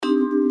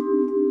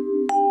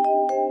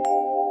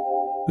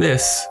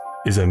This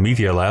is a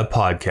Media Lab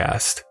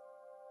podcast.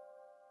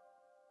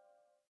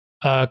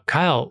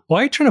 Kyle,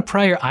 why are you trying to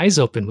pry your eyes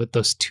open with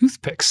those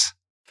toothpicks?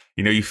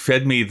 You know, you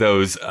fed me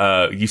those,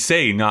 you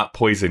say not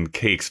poisoned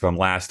cakes from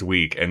last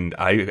week, and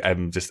I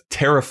am just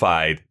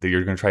terrified that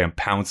you're going to try and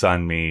pounce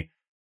on me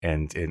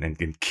and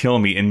kill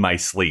me in my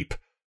sleep.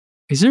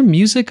 Is there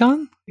music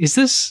on? Is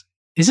this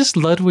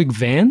Ludwig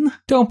van?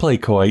 Don't play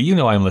coy. You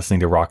know I'm listening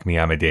to Rock Me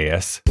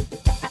Amadeus.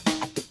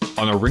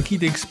 On a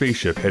rinky-dink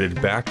spaceship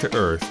headed back to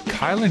Earth,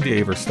 Kyle and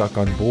Dave are stuck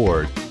on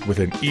board with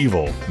an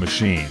evil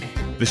machine.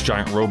 This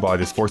giant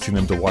robot is forcing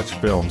them to watch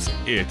films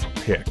it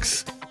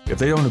picks. If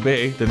they don't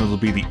obey, then it'll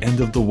be the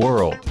end of the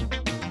world.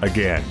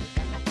 Again.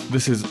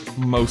 This is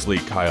mostly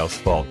Kyle's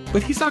fault,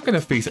 but he's not going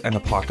to face an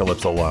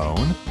apocalypse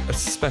alone,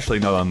 especially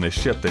not on this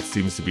ship that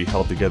seems to be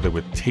held together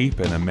with tape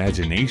and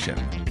imagination.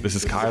 This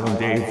is Kyle and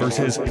Dave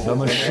versus the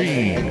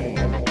Machine.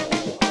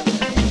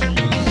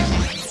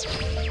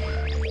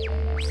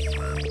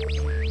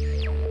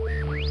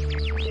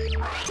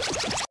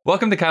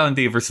 Welcome to Kyle and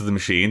Dave versus the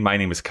Machine. My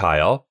name is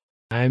Kyle.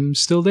 I'm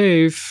still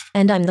Dave.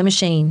 And I'm the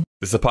Machine.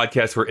 This is a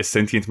podcast where a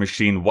sentient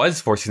machine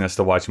was forcing us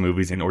to watch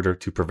movies in order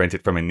to prevent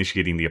it from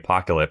initiating the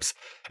apocalypse.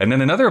 And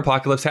then another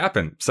apocalypse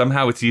happened.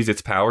 Somehow it's used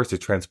its powers to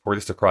transport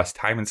us across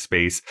time and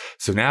space.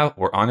 So now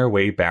we're on our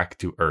way back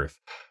to Earth.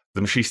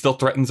 The machine still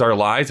threatens our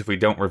lives if we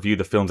don't review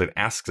the films it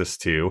asks us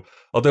to.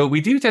 Although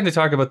we do tend to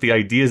talk about the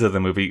ideas of the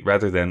movie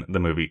rather than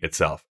the movie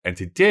itself. And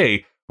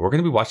today we're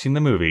going to be watching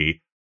the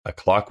movie A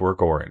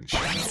Clockwork Orange.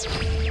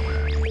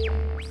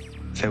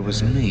 There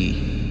was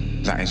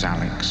me, that is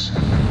Alex,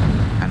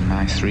 and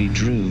my three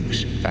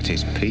droogs, that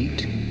is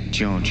Pete,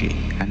 Georgie,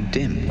 and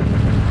Dim.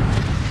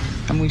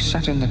 And we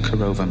sat in the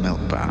Korova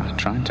milk bar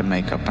trying to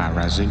make up our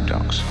razoo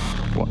docs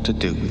what to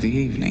do with the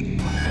evening.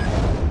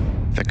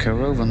 The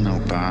Korova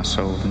milk bar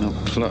sold Milk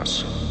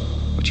Plus,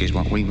 which is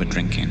what we were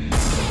drinking.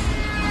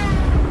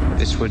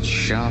 This would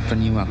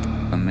sharpen you up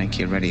and make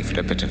you ready for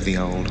a bit of the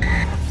old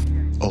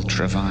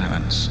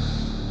ultra-violence.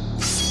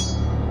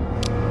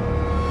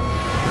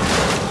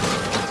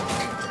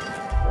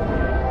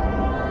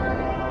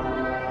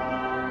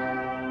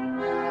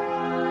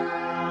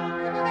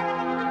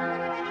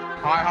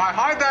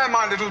 Hi there,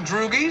 my little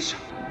droogies.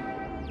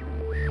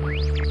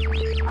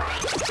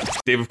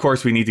 Dave, of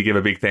course, we need to give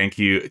a big thank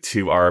you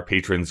to our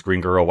patrons,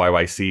 Green Girl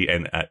YYC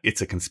and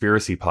It's a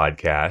Conspiracy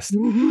podcast.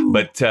 Woo-hoo.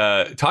 But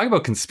talk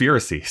about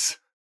conspiracies.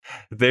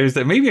 There's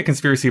maybe a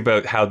conspiracy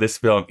about how this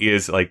film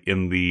is like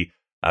in the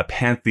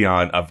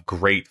pantheon of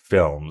great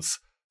films.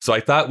 So I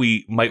thought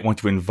we might want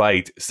to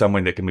invite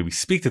someone that can maybe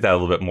speak to that a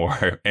little bit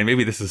more. And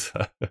maybe this is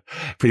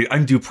pretty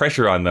undue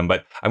pressure on them,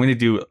 but I'm going to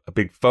do a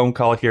big phone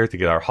call here to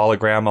get our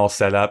hologram all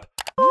set up.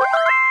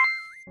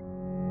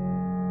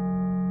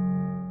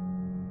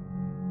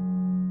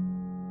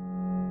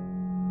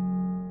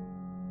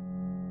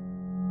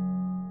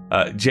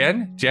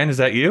 Jen, is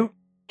that you?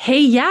 Hey,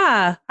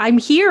 yeah, I'm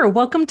here.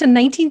 Welcome to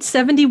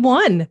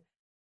 1971.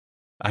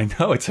 I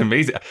know, it's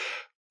amazing.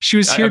 She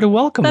was here to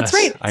welcome us. That's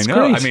right. I know.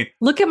 Great. I mean,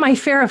 look at my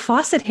Farrah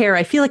Fawcett hair.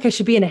 I feel like I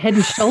should be in a Head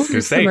and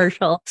Shoulders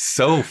commercial.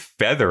 So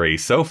feathery.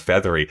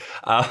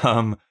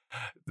 And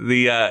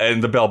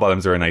the bell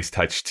bottoms are a nice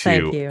touch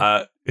too. Thank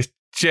you.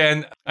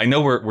 Jen, I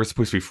know we're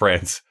supposed to be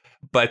friends,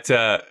 but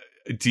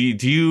do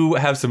you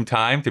have some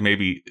time to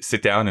maybe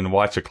sit down and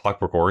watch A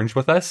Clockwork Orange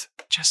with us?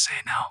 Just say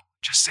no.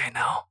 Just say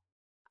no.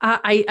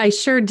 I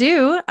sure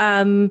do.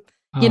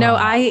 You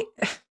know,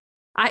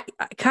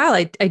 Kyle,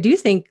 I do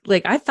think,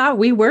 like, I thought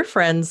we were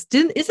friends.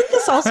 Isn't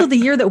this also the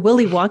year that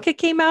Willy Wonka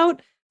came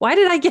out? Why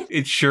did I get?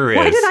 It sure is.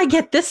 Why did I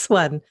get this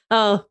one?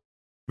 Oh,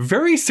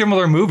 very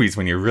similar movies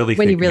when you really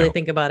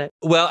think about it.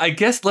 Well, I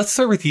guess let's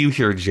start with you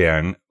here,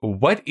 Jen.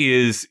 What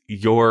is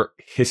your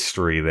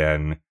history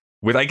then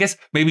with, I guess,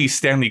 maybe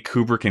Stanley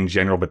Kubrick in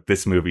general, but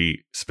this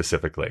movie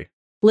specifically?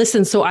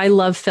 Listen, so I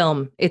love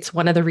film. It's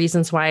one of the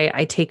reasons why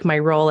I take my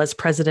role as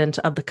president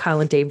of the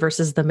Kyle and Dave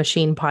versus the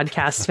Machine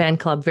podcast fan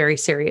club very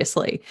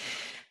seriously.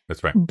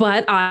 That's right.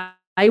 But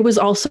I was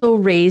also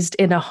raised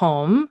in a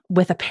home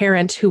with a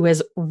parent who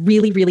was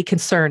really, really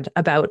concerned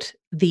about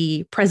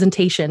the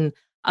presentation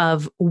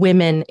of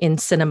women in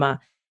cinema.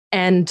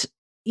 And,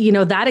 you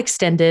know, that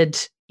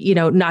extended, you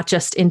know, not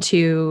just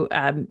into,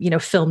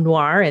 film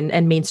noir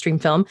and mainstream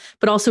film,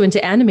 but also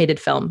into animated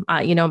film.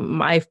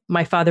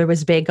 My father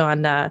was big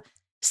on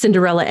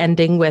Cinderella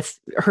ending with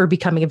her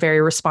becoming a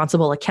very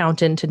responsible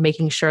accountant and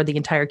making sure the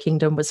entire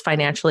kingdom was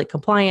financially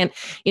compliant.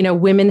 You know,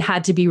 women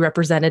had to be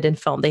represented in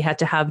film. They had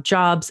to have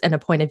jobs and a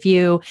point of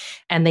view,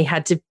 and they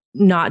had to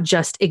not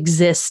just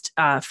exist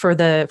for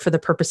the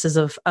purposes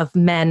of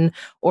men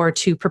or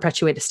to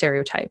perpetuate a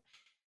stereotype.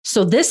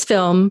 So this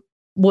film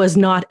was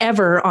not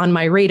ever on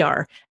my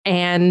radar.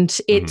 And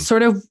it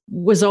sort of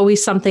was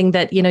always something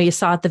that, you know, you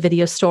saw at the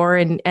video store.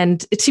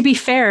 And to be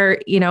fair,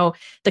 you know,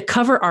 the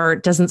cover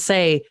art doesn't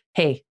say,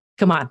 hey,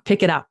 come on,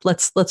 pick it up.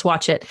 Let's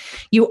watch it.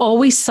 You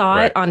always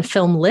saw it on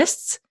film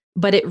lists,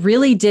 but it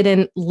really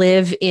didn't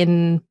live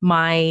in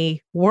my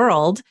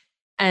world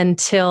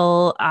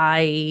until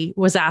I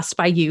was asked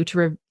by you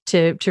to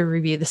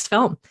review this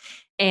film.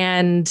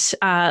 And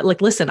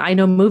listen, I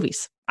know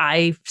movies.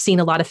 I've seen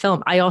a lot of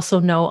film. I also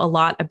know a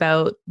lot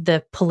about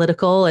the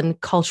political and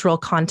cultural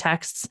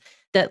contexts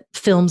that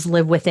films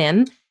live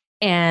within.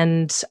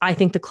 And I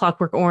think The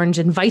Clockwork Orange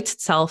invites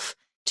itself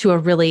to a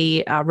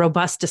really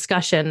robust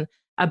discussion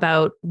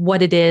about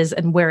what it is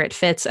and where it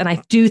fits. And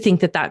I do think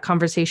that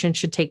conversation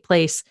should take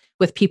place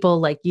with people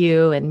like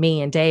you and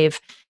me and Dave,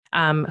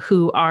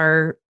 who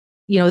are,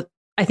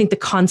 I think the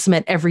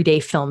consummate everyday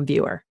film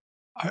viewer.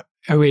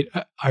 Wait,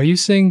 are you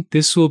saying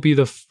this will be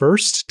the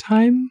first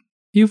time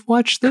you've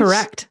watched this?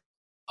 Correct.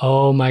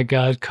 Oh my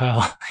God,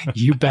 Kyle,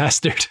 you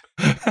bastard.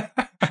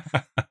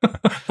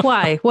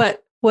 Why? What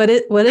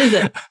is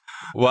it?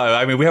 Well,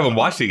 I mean, we haven't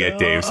watched it yet,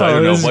 Dave, so I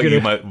don't know what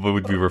you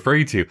would be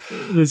referring to.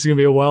 This is going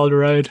to be a wild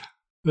ride.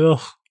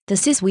 Ugh.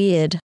 This is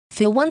weird.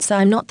 For once,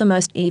 I'm not the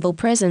most evil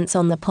presence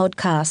on the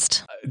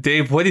podcast.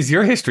 Dave, what is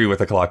your history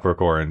with A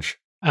Clockwork Orange?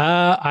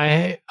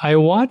 I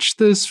watched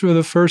this for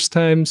the first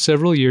time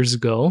several years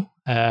ago.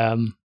 I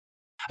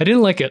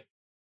didn't like it.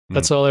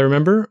 That's all I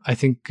remember. I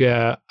think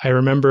I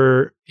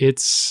remember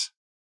it's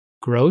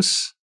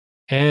gross.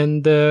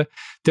 And there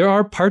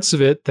are parts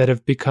of it that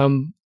have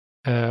become,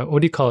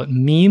 what do you call it?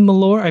 Meme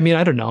lore? I mean,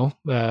 I don't know.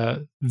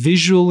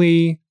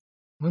 Visually,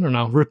 I don't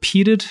know,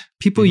 repeated.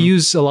 People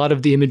use a lot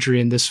of the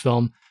imagery in this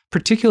film,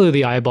 particularly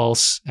the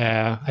eyeballs.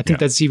 I think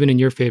that's even in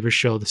your favorite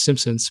show, The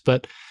Simpsons.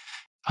 But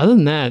other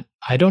than that,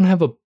 I don't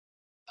have a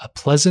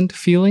pleasant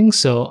feeling.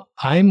 So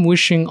I'm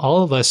wishing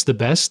all of us the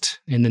best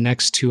in the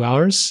next 2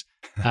 hours.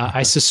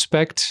 I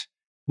suspect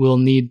we'll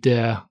need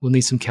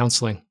some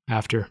counseling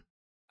after.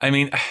 I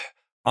mean,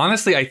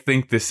 honestly, I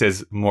think this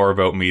says more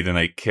about me than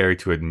I care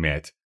to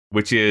admit,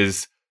 which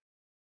is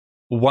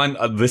one,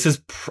 this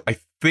is, I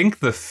think,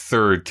 the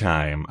third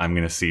time I'm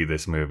going to see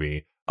this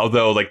movie.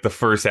 Although, like, the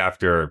first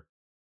after,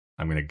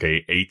 I'm going to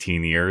get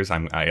 18 years. I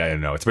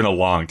don't know. It's been a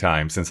long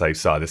time since I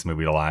saw this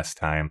movie the last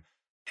time.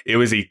 It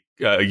was a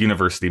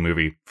university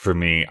movie for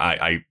me.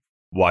 I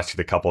watched it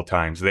a couple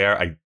times there.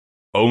 I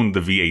owned the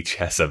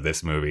VHS of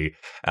this movie,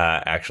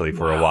 actually,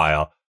 for a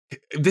while.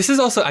 This is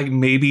also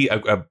maybe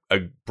a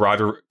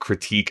broader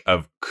critique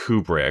of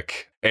Kubrick.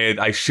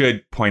 And I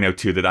should point out,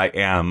 too, that I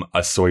am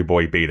a soy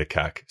boy beta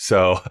cuck.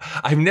 So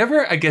I've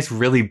never, I guess,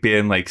 really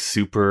been like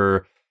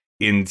super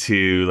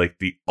into like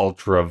the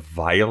ultra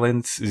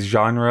violence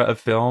genre of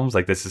films.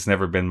 Like, this has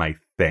never been my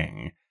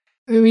thing.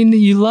 I mean,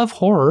 you love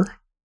horror.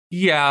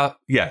 Yeah.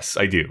 Yes,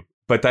 I do.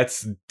 But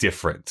that's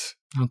different.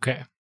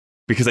 Okay.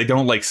 Because I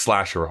don't like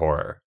slasher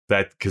horror.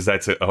 Because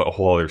that's a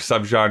whole other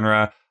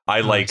subgenre.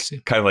 I like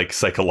kind of like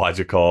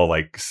psychological,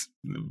 like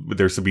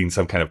there's being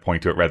some kind of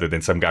point to it rather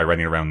than some guy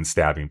running around and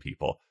stabbing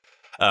people.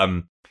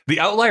 The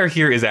outlier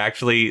here is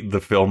actually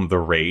the film The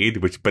Raid,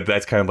 but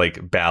that's kind of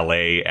like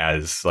ballet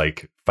as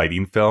like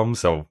fighting film.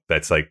 So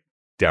that's like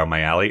down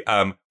my alley.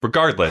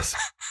 Regardless,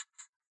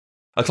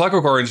 A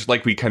Clockwork Orange,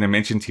 like we kind of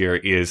mentioned here,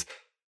 is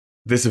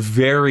this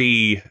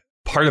very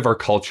part of our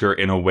culture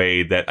in a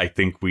way that I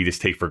think we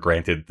just take for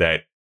granted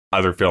that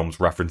other films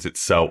reference it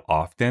so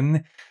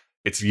often.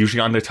 It's usually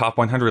on the top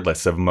 100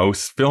 lists of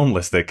most film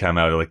lists that come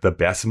out, like the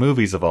best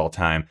movies of all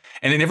time.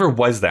 And it never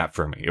was that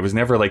for me. It was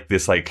never like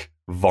this like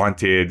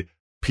vaunted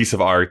piece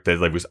of art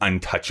that like was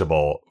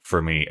untouchable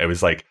for me. It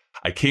was like,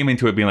 I came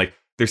into it being like,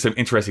 there's some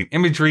interesting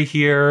imagery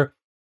here.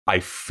 I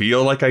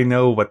feel like I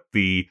know what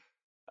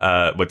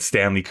what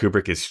Stanley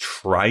Kubrick is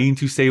trying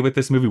to say with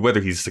this movie.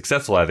 Whether he's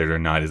successful at it or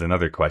not is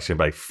another question,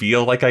 but I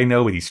feel like I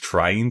know what he's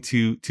trying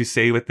to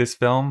say with this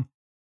film.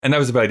 And that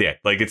was about it.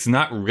 Like, it's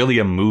not really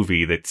a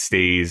movie that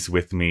stays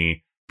with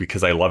me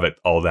because I love it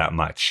all that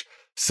much.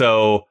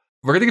 So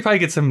we're going to probably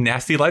get some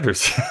nasty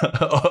letters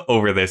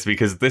over this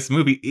because this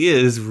movie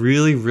is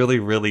really, really,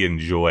 really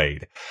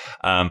enjoyed.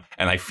 And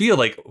I feel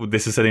like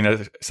this is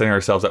setting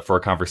ourselves up for a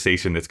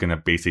conversation that's going to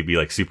basically be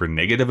like super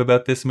negative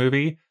about this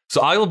movie. So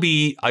I'll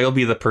be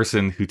the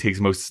person who takes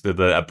most of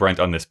the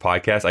brunt on this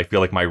podcast. I feel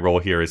like my role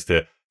here is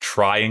to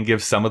try and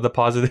give some of the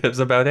positives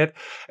about it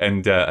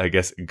and I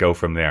guess go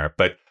from there.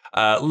 But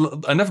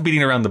enough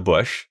beating around the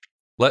bush.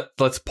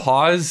 Let's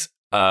pause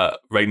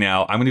right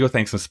now. I'm going to go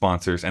thank some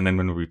sponsors, and then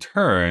when we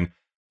return,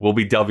 we'll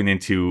be delving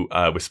into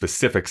with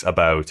specifics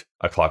about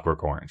A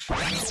Clockwork Orange.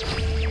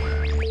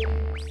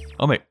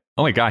 Oh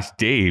my gosh,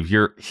 Dave,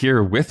 you're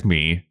here with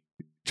me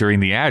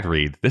during the ad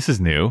read. This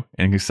is new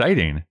and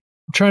exciting.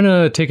 I'm trying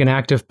to take an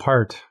active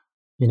part.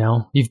 You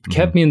know, you've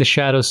kept me in the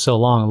shadows so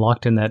long,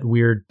 locked in that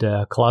weird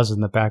closet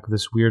in the back of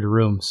this weird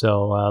room.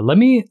 So let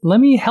me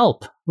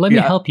help. Let me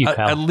help you,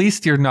 Kyle. At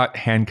least you're not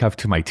handcuffed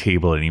to my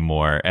table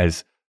anymore.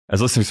 As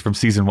listeners from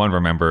season 1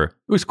 remember,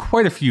 it was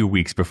quite a few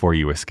weeks before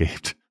you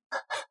escaped.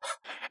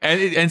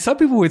 and some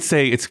people would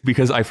say it's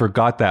because I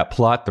forgot that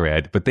plot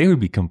thread, but they would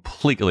be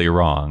completely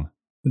wrong.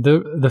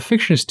 The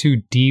fiction is too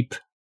deep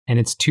and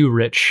it's too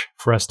rich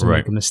for us to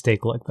make a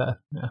mistake like that.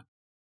 Yeah.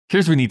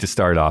 Here's what we need to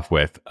start off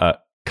with.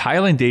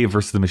 Kyle and Dave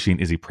vs. the Machine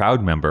is a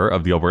proud member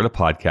of the Alberta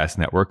Podcast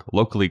Network,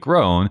 locally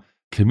grown,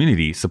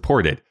 community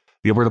supported.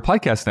 The Alberta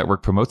Podcast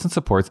Network promotes and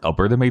supports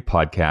Alberta-made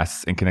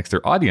podcasts and connects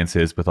their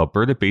audiences with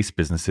Alberta-based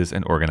businesses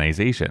and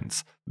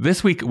organizations.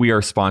 This week, we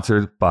are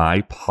sponsored by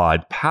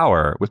Pod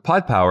Power. With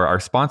Pod Power, our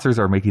sponsors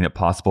are making it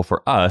possible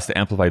for us to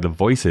amplify the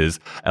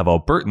voices of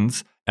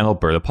Albertans and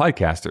Alberta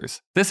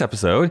podcasters. This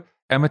episode,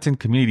 Edmonton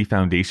Community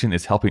Foundation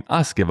is helping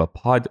us give a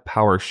Pod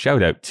Power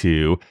shout out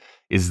to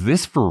Is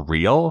This For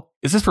Real?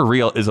 Is This For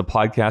Real is a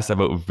podcast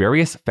about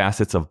various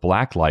facets of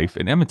Black life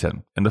in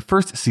Edmonton. In the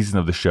first season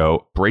of the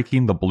show,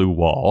 Breaking the Blue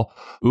Wall,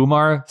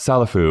 Umar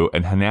Salafu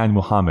and Hanan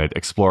Muhammad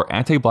explore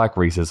anti-Black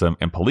racism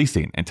and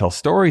policing and tell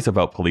stories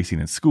about policing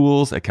in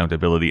schools,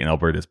 accountability in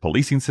Alberta's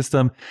policing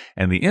system,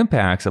 and the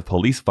impacts of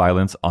police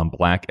violence on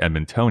Black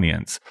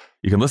Edmontonians.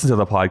 You can listen to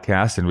the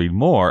podcast and read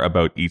more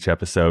about each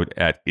episode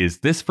at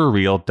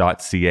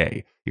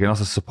isthisforreal.ca. You can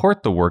also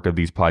support the work of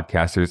these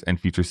podcasters and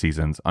future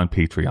seasons on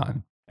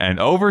Patreon. And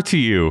over to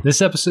you.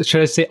 This episode, should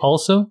I say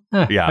also?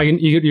 Yeah.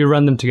 You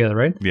run them together,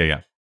 right?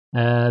 Yeah.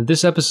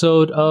 This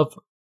episode of,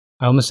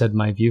 I almost said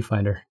My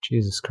Viewfinder.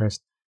 Jesus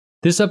Christ.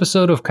 This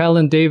episode of Kyle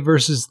and Dave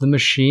versus the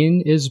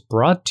Machine is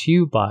brought to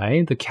you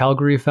by the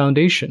Calgary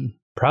Foundation,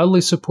 proudly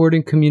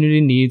supporting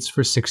community needs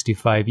for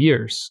 65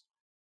 years.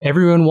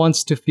 Everyone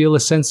wants to feel a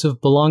sense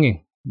of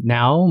belonging.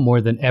 Now,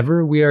 more than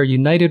ever, we are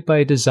united by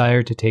a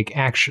desire to take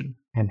action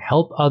and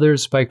help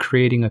others by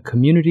creating a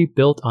community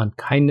built on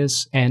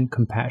kindness and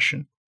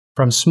compassion.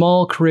 From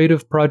small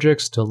creative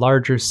projects to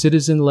larger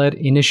citizen-led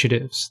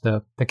initiatives,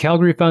 the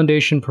Calgary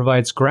Foundation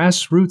provides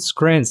grassroots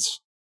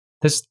grants.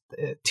 There's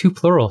two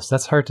plurals.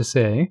 That's hard to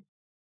say.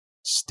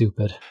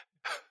 Stupid.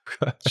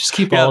 Just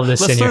keep all of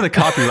this in here. Let's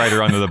throw the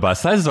copywriter under the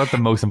bus. That is what the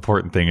most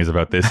important thing is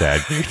about this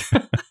ad.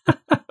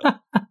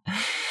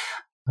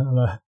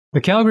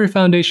 The Calgary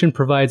Foundation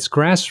provides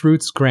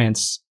grassroots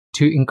grants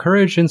to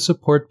encourage and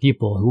support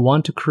people who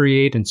want to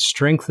create and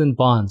strengthen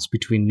bonds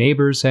between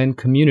neighbors and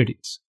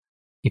communities.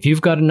 If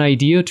you've got an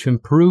idea to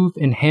improve,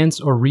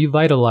 enhance, or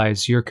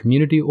revitalize your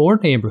community or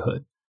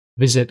neighborhood,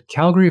 visit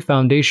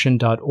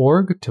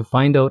calgaryfoundation.org to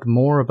find out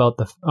more about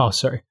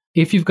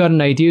If you've got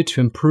an idea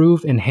to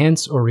improve,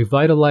 enhance, or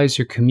revitalize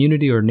your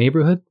community or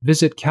neighborhood,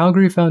 visit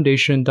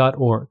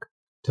calgaryfoundation.org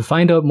to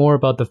find out more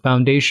about the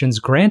Foundation's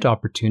grant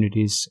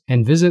opportunities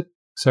and visit...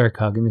 Sorry,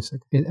 Kyle, give me a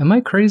second. Am I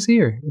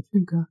crazy? Or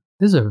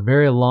this is a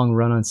very long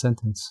run-on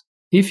sentence.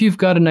 If you've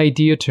got an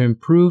idea to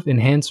improve,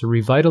 enhance, or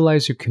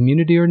revitalize your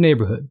community or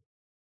neighborhood,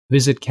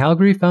 visit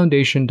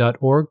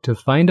calgaryfoundation.org to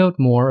find out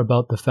more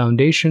about the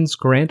Foundation's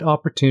grant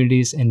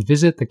opportunities and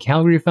visit the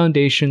Calgary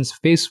Foundation's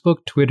Facebook,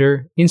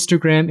 Twitter,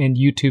 Instagram, and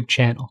YouTube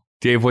channel.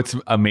 Dave, what's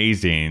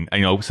amazing, I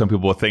know some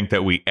people think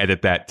that we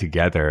edit that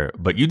together,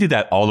 but you did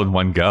that all in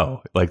one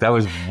go. Like, that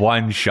was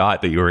one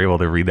shot that you were able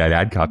to read that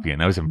ad copy, and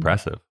that was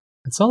impressive.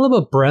 It's all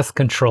about breath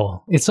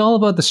control. It's all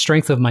about the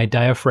strength of my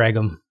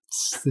diaphragm.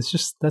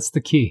 That's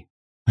the key.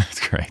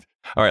 That's great.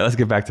 All right, let's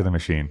get back to the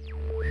machine.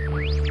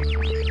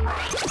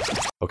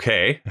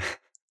 Okay.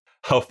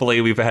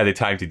 Hopefully we've had the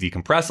time to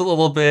decompress a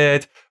little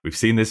bit. We've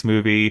seen this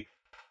movie.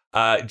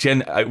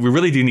 Jen, we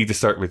really do need to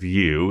start with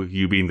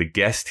you being the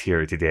guest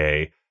here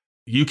today.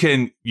 You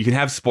can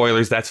have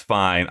spoilers. That's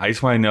fine. I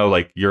just want to know,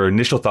 like, your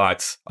initial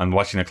thoughts on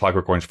watching A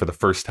Clockwork Orange for the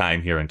first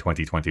time here in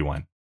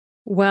 2021.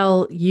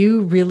 Well,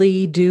 you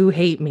really do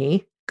hate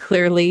me.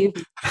 Clearly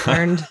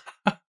learned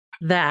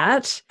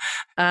that.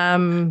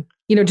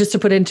 Just to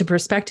put it into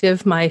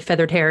perspective, my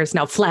feathered hair is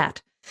now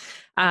flat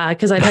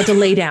because I've had to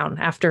lay down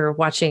after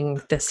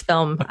watching this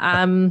film.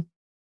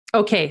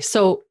 Okay,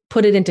 so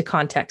put it into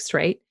context,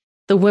 right?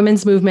 The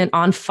women's movement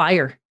on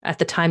fire at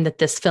the time that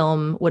this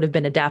film would have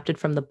been adapted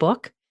from the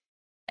book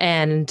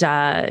and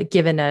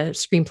given a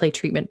screenplay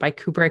treatment by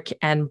Kubrick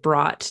and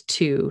brought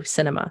to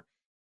cinema.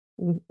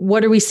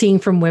 What are we seeing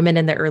from women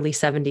in the early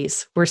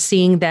 70s? We're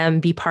seeing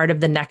them be part of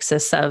the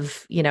nexus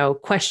of,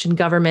 question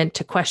government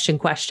to question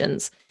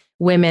questions.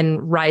 Women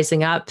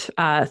rising up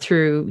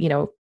through,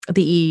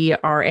 the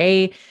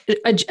ERA,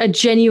 a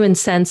genuine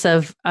sense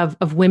of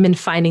women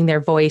finding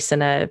their voice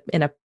in a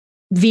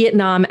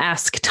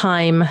Vietnam-esque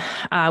time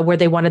where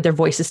they wanted their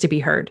voices to be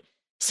heard.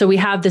 So we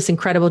have this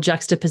incredible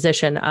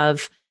juxtaposition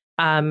of,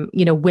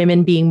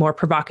 women being more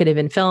provocative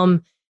in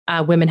film,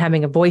 women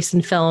having a voice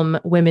in film,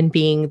 women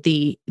being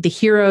the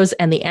heroes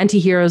and the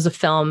anti-heroes of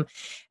film.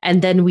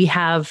 And then we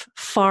have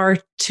Far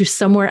to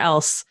Somewhere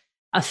Else,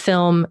 a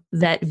film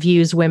that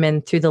views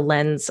women through the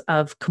lens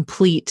of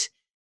complete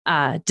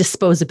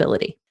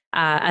disposability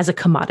as a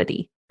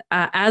commodity.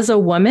 As a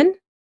woman,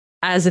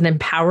 as an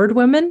empowered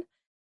woman,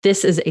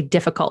 this is a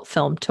difficult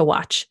film to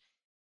watch.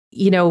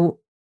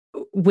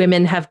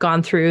 Women have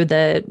gone through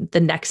the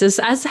nexus,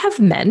 as have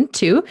men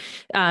too,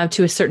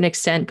 to a certain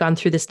extent, gone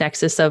through this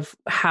nexus of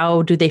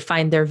how do they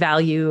find their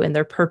value and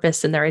their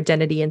purpose and their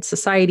identity in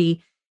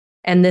society.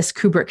 And this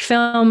Kubrick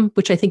film,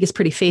 which I think is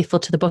pretty faithful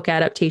to the book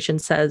adaptation,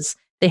 says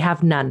they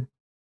have none.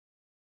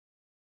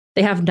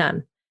 They have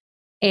none.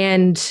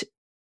 And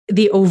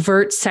the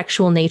overt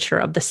sexual nature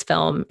of this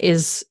film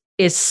is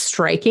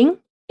striking.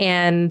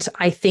 And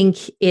I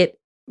think it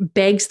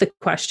begs the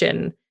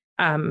question,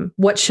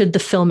 what should the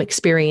film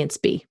experience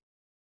be?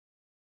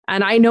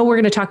 And I know we're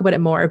going to talk about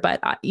it more, but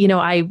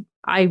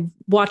I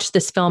watched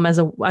this film as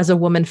a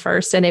woman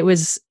first, and it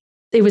was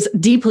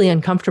deeply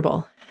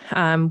uncomfortable,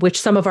 which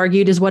some have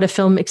argued is what a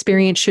film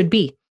experience should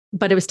be.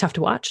 But it was tough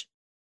to watch.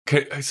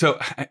 Okay, so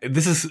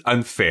this is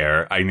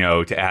unfair, I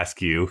know, to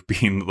ask you,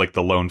 being like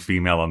the lone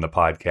female on the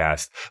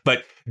podcast,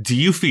 but do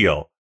you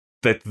feel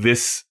that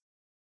this,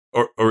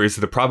 or is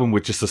the problem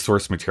with just the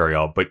source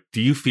material, but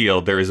do you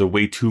feel there is a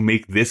way to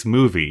make this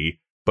movie,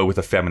 but with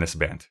a feminist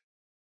bent?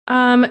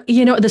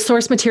 The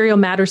source material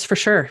matters for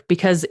sure,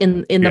 because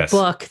in the Yes.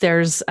 book,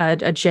 there's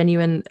a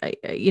genuine,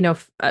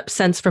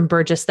 sense from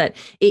Burgess that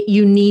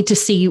you need to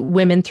see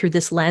women through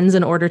this lens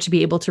in order to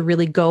be able to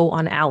really go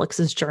on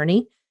Alex's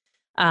journey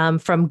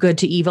from good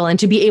to evil, and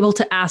to be able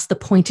to ask the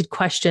pointed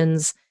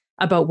questions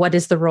about what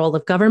is the role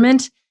of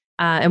government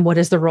and what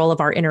is the role of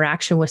our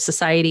interaction with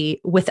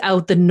society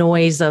without the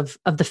noise of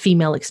the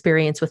female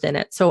experience within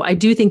it. So I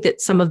do think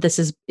that some of this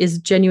is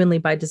genuinely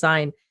by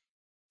design.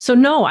 So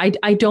no,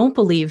 I don't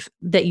believe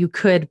that you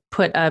could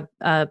put a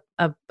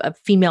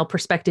female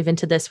perspective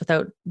into this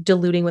without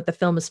diluting what the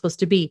film is supposed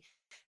to be.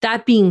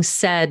 That being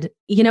said,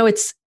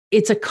 it's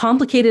a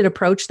complicated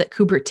approach that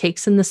Kubrick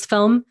takes in this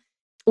film.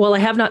 While I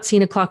have not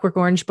seen A Clockwork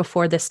Orange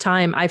before this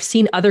time, I've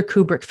seen other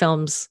Kubrick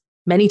films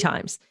many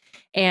times.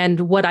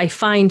 And what I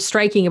find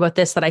striking about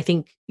this, that I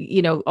think,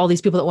 all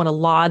these people that want to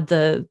laud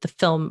the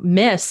film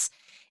miss,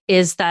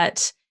 is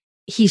that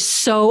he's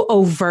so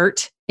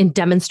overt in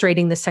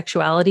demonstrating the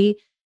sexuality.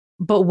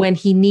 But when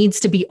he needs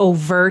to be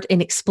overt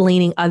in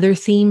explaining other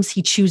themes,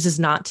 he chooses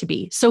not to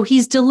be. So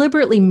he's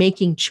deliberately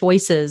making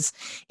choices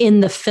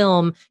in the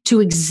film to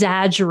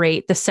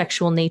exaggerate the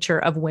sexual nature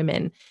of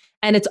women.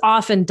 And it's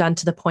often done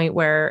to the point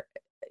where,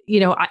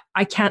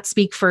 I can't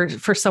speak for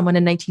someone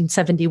in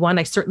 1971.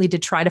 I certainly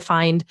did try to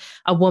find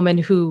a woman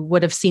who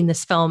would have seen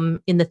this film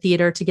in the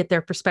theater to get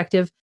their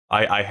perspective.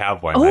 I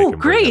have one. Oh, I can bring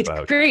great,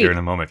 up great. here in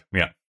a moment.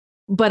 Yeah.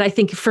 But I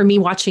think for me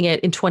watching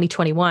it in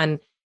 2021,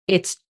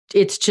 it's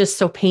just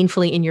so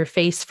painfully in your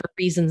face for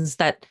reasons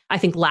that I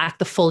think lack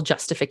the full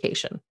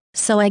justification.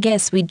 So I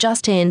guess we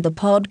just end the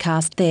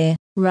podcast there,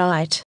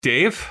 right?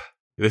 Dave,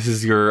 this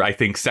is your, I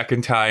think,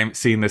 second time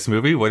seeing this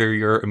movie. What are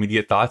your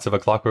immediate thoughts of A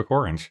Clockwork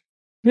Orange?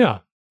 Yeah,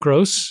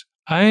 gross.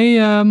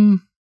 To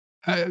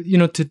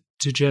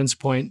Jen's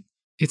point,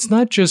 it's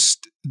not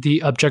just the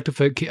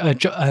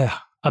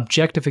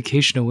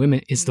objectification of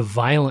women, it's the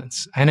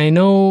violence. And I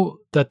know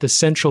that the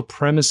central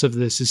premise of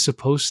this is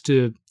supposed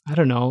to,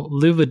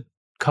 live a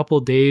couple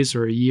days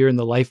or a year in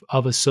the life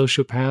of a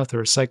sociopath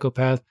or a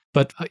psychopath.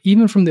 But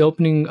even from the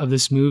opening of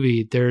this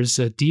movie, there's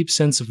a deep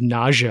sense of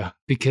nausea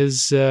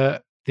because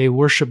they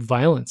worship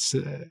violence.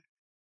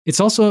 It's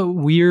also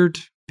weird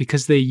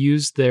because they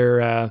use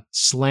their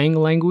slang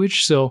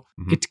language. So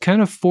it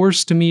kind of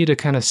forced me to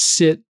kind of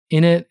sit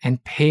in it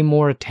and pay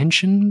more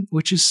attention,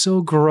 which is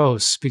so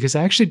gross because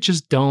I actually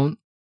just don't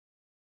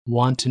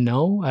want to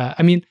know.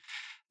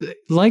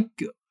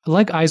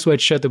 Like Eyes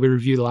Wide Shut that we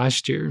reviewed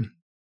last year,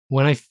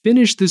 when I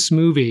finish this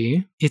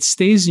movie, it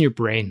stays in your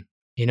brain,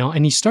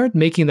 and you start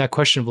making that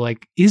question of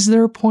like, is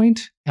there a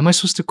point? Am I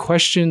supposed to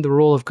question the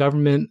role of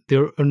government?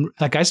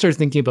 I started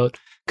thinking about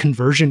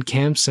conversion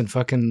camps and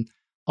fucking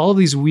all of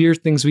these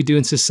weird things we do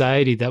in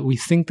society that we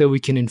think that we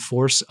can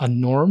enforce a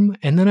norm.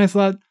 And then I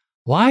thought,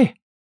 why?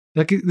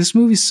 Like, this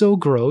movie's so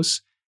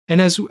gross.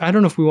 And I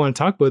don't know if we want to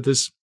talk about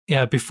this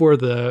before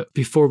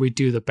we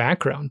do the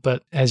background,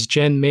 but as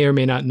Jen may or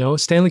may not know,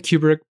 Stanley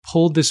Kubrick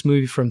pulled this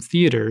movie from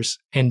theaters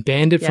and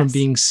banned it from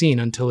being seen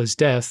until his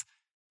death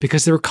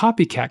because there were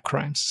copycat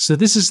crimes. So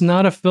this is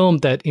not a film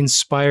that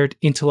inspired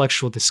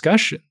intellectual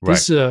discussion. Right.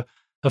 This is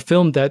a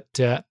film that,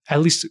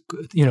 at least,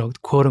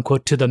 quote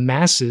unquote, to the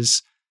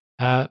masses,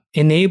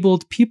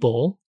 enabled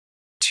people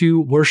to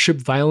worship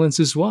violence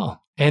as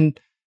well. And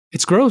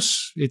it's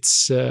gross.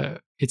 It's a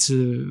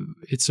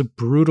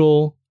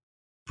brutal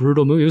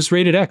movie. It was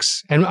rated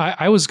X. And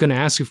I was going to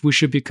ask if we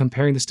should be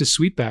comparing this to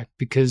Sweetback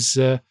because,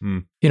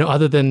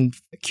 other than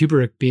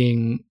Kubrick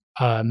being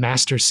a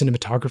master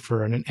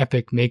cinematographer and an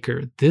epic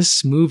maker,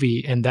 this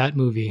movie and that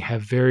movie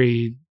have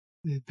very,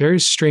 very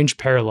strange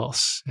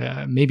parallels,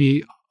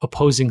 maybe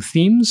opposing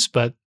themes,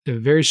 but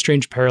very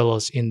strange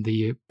parallels in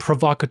the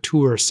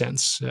provocateur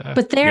sense.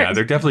 But they're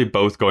definitely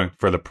both going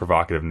for the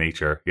provocative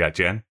nature. Yeah,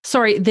 Jen?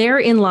 Sorry,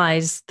 therein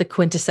lies the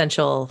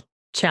quintessential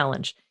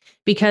challenge.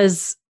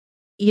 Because,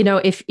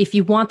 if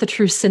you want the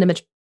true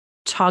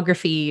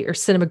cinematography or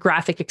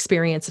cinematographic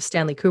experience of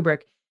Stanley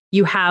Kubrick,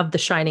 you have The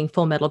Shining,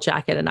 Full Metal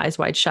Jacket, and Eyes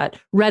Wide Shut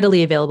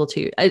readily available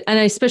to you. And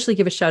I especially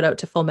give a shout out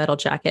to Full Metal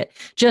Jacket,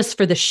 just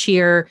for the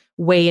sheer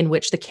way in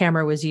which the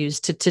camera was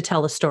used to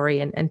tell a story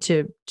and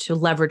to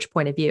leverage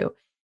point of view.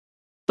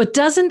 But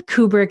doesn't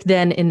Kubrick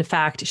then, in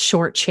fact,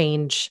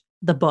 shortchange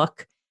the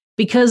book?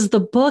 Because the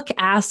book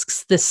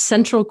asks the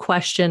central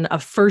question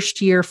of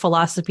first-year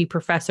philosophy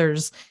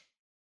professors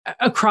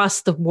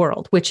across the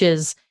world, which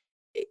is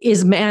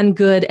man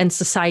good and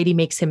society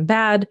makes him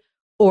bad,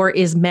 or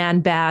is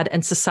man bad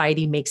and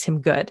society makes him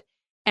good?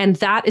 And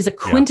that is a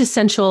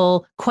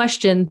quintessential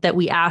question that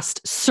we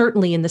asked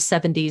certainly in the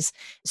 70s,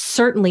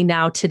 certainly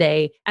now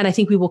today. And I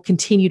think we will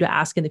continue to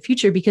ask in the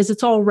future because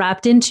it's all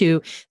wrapped into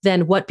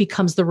then what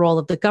becomes the role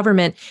of the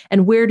government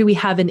and where do we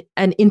have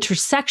an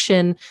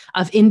intersection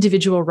of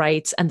individual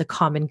rights and the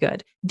common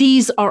good.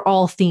 These are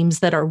all themes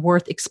that are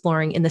worth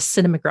exploring in the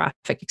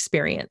cinematographic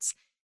experience.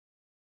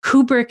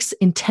 Kubrick's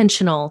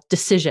intentional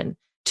decision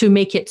to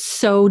make it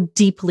so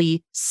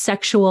deeply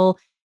sexual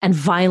and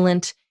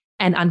violent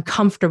and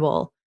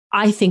uncomfortable,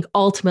 I think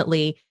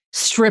ultimately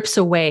strips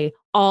away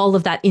all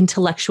of that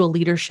intellectual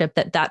leadership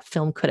that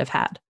film could have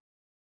had.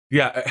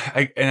 Yeah,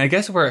 I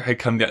guess where I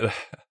come down,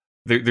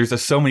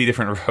 there's so many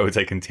different roads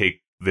I can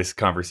take this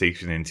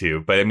conversation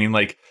into. But I mean,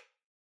 like,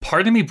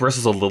 part of me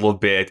bristles a little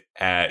bit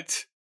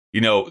at,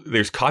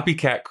 there's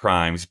copycat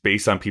crimes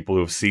based on people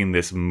who have seen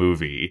this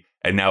movie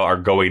and now are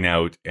going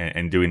out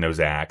and doing those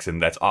acts.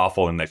 And that's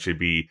awful and that should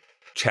be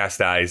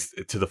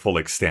chastised to the full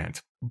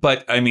extent.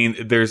 But I mean,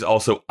 there's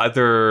also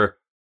other.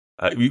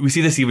 We see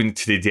this even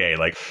today.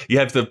 Like, you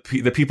have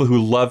the people who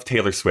love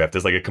Taylor Swift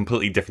as like a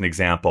completely different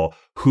example,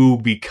 who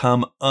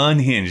become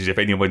unhinged if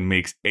anyone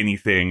makes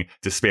anything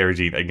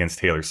disparaging against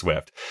Taylor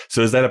Swift.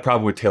 So is that a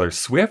problem with Taylor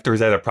Swift, or is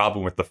that a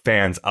problem with the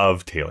fans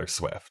of Taylor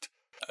Swift?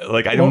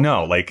 Like, I don't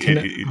know. Like,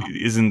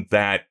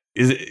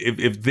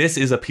 if this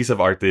is a piece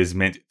of art that is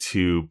meant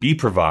to be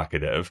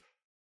provocative,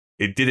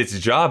 it did its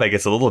job, I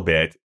guess, a little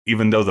bit,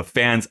 even though the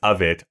fans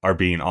of it are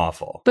being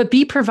awful. But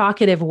be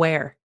provocative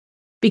where?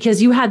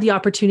 Because you had the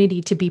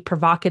opportunity to be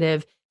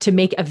provocative, to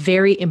make a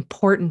very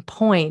important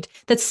point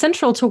that's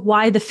central to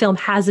why the film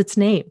has its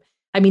name.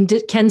 I mean,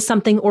 can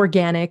something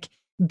organic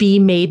be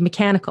made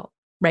mechanical,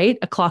 right?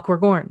 A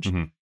Clockwork Orange.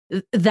 Mm-hmm.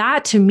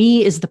 That, to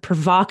me, is the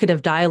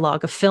provocative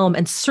dialogue of film,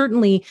 and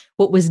certainly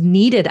what was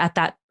needed at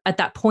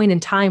that point in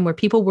time, where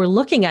people were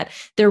looking at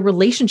their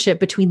relationship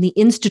between the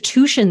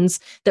institutions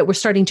that were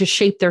starting to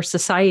shape their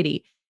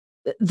society.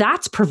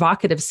 That's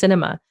provocative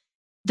cinema.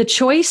 The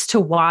choice to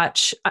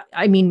watch,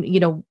 I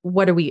mean,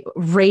 what are we?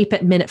 Rape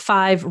at minute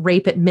 5,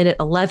 rape at minute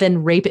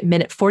 11, rape at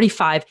minute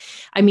 45.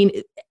 I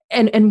mean,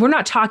 and we're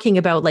not talking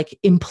about like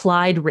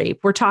implied rape.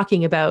 We're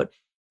talking about,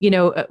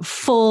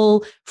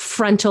 full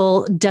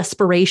frontal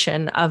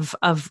desperation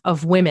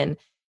of women.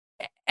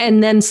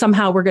 And then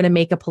somehow we're going to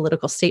make a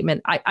political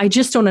statement. I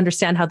just don't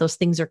understand how those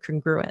things are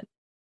congruent.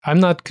 I'm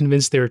not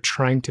convinced they're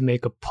trying to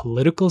make a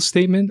political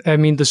statement. I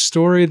mean, the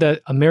story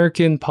that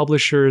American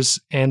publishers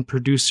and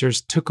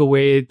producers took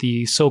away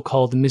the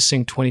so-called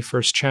missing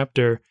 21st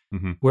chapter,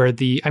 mm-hmm. where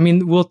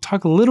we'll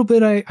talk a little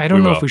bit, I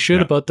don't know if we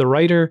should, about the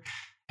writer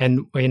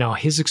and,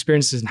 his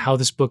experiences and how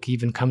this book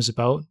even comes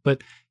about.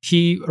 But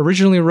he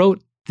originally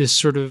wrote this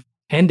sort of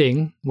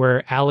ending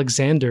where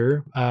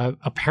Alexander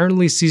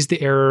apparently sees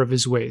the error of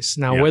his ways.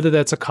 Now, whether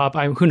that's a cop,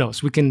 who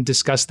knows? We can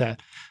discuss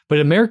that. But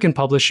American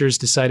publishers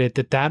decided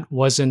that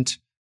wasn't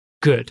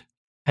good.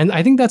 And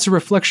I think that's a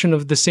reflection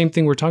of the same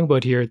thing we're talking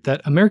about here,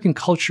 that American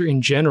culture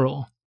in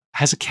general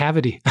has a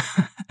cavity.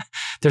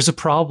 There's a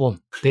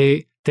problem.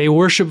 They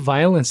worship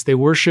violence. They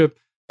worship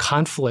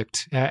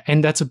conflict.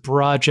 And that's a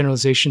broad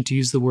generalization to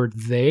use the word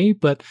they,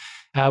 but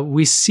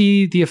we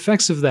see the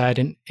effects of that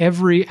in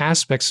every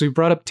aspect. So you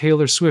brought up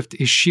Taylor Swift.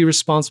 Is she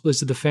responsible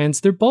to the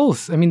fans? They're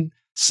both. I mean,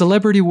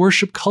 celebrity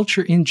worship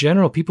culture in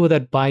general, people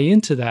that buy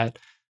into that,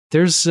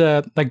 there's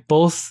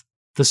both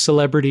the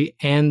celebrity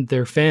and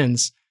their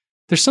fans.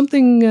 There's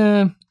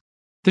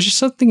just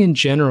something in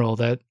general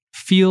that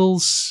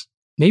feels,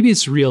 maybe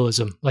it's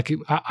realism. Like,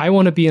 I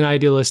want to be an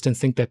idealist and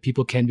think that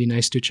people can be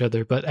nice to each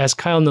other. But as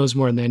Kyle knows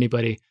more than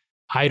anybody,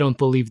 I don't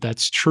believe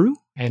that's true.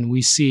 And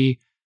we see,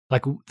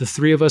 like, the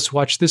three of us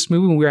watch this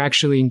movie and we're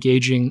actually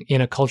engaging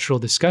in a cultural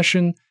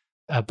discussion.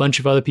 A bunch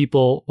of other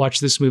people watch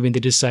this movie and they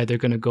decide they're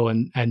going to go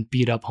and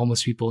beat up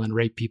homeless people and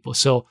rape people.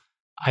 So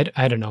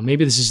I don't know.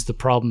 Maybe this is the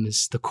problem,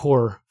 is the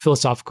core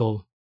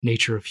philosophical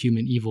nature of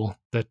human evil,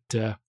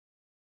 that,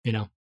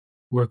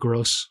 we're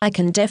gross. I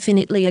can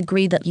definitely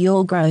agree that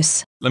you're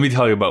gross. Let me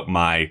tell you about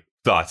my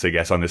thoughts, I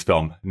guess, on this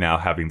film now,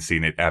 having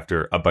seen it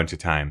after a bunch of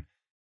time.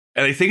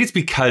 And I think it's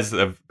because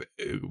of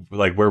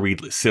like where we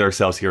sit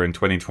ourselves here in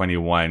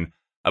 2021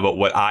 about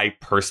what I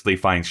personally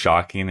find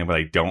shocking and what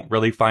I don't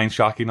really find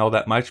shocking all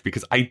that much,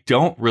 because I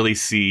don't really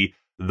see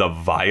the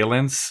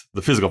violence,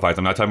 the physical violence.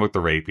 I'm not talking about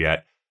the rape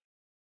yet.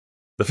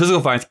 The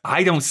physical violence,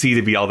 I don't see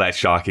to be all that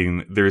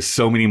shocking. There's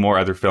so many more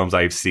other films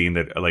I've seen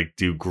that like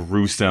do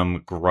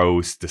gruesome,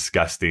 gross,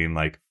 disgusting,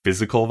 like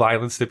physical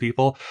violence to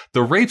people.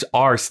 The rapes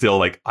are still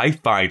like, I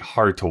find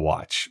hard to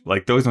watch.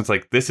 Like those ones,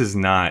 like this is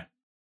not,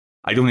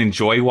 I don't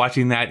enjoy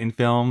watching that in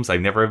films. I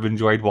never have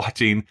enjoyed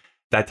watching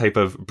that type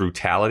of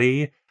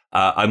brutality,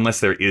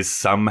 unless there is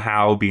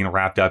somehow being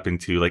wrapped up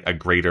into like a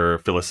greater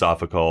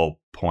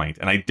philosophical point.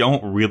 And I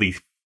don't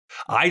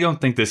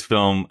think this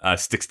film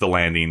sticks the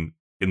landing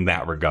in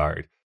that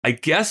regard. I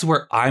guess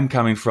where I'm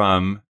coming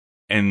from,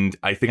 and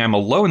I think I'm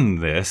alone in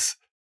this,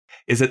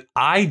 is that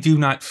I do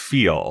not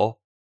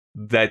feel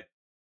that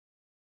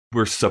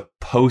we're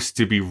supposed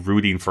to be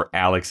rooting for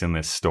Alex in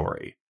this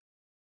story.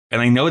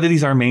 And I know that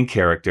he's our main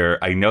character.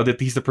 I know that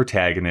he's the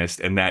protagonist,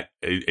 and that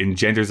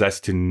engenders us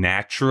to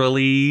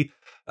naturally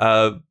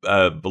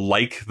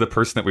like the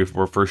person that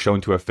we're first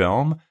shown to a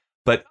film.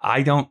 But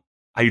I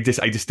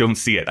just don't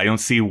see it. I don't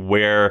see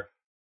where,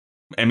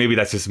 and maybe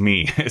that's just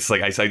me. It's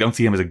like I don't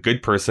see him as a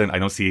good person. I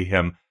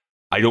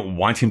don't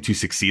want him to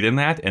succeed in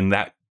that. And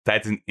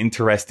that's an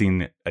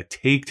interesting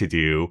take to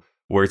do,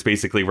 where it's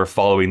basically we're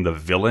following the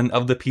villain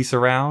of the piece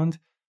around,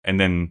 and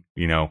then,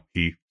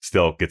 he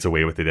still gets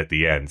away with it at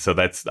the end. So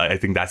I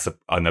think that's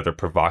another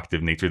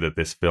provocative nature that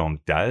this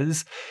film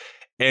does.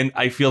 And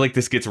I feel like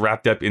this gets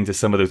wrapped up into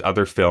some of those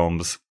other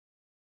films,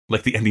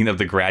 like the ending of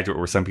The Graduate,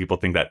 where some people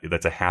think that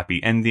that's a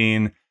happy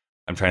ending.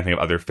 I'm trying to think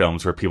of other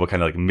films where people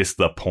kind of like miss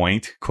the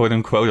point, quote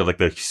unquote, or like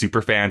the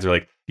super fans are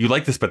like, you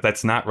like this, but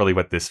that's not really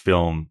what this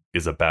film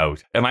is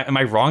about. Am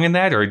I wrong in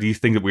that? Or do you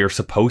think that we are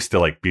supposed to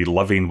like be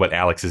loving what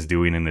Alex is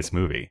doing in this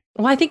movie?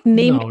 Well, I think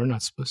No, we're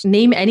not supposed to.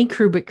 name any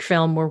Kubrick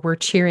film where we're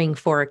cheering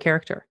for a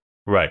character.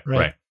 Right.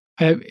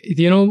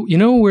 You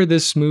know where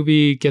this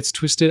movie gets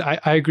twisted? I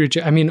agree.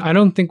 I mean, I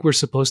don't think we're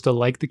supposed to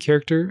like the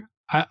character.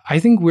 I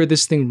think where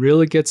this thing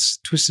really gets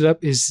twisted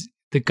up is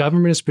the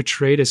government is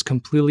portrayed as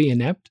completely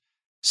inept.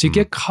 So you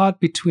get caught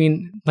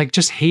between like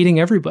just hating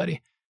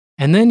everybody.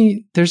 And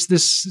then there's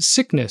this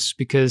sickness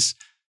because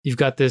you've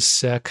got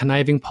this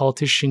conniving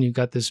politician, you've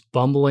got this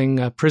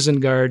bumbling prison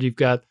guard, you've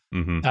got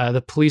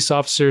the police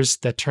officers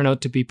that turn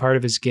out to be part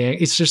of his gang.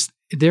 It's just,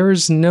 there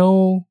is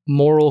no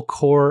moral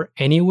core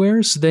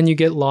anywhere. So then you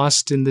get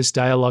lost in this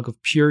dialogue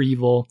of pure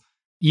evil,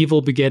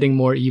 evil begetting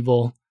more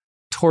evil,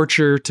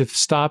 torture to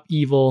stop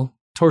evil.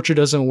 Torture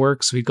doesn't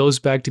work, so he goes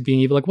back to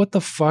being evil. Like, what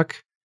the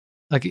fuck?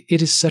 Like,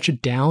 it is such a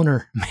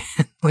downer,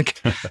 man.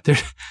 Like,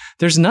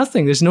 there's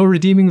nothing. There's no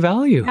redeeming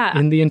value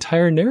in the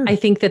entire narrative. I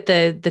think that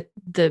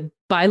the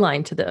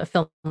byline to the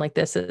film like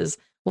this is,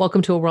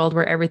 welcome to a world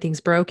where everything's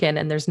broken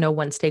and there's no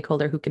one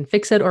stakeholder who can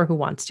fix it or who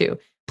wants to.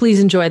 Please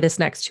enjoy this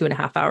next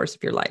 2.5 hours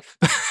of your life.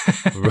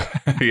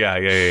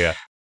 Yeah.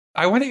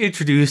 I want to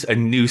introduce a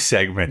new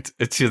segment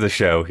to the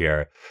show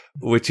here,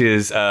 which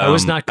is... I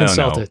was not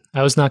consulted.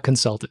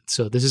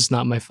 So this is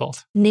not my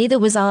fault. Neither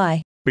was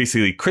I.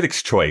 Basically,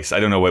 Critics' Choice. I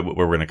don't know what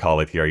we're going to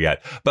call it here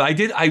yet. But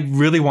I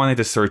really wanted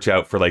to search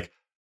out for, like,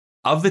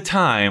 of the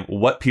time,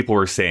 what people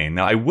were saying.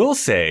 Now, I will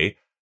say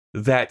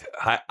that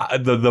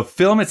the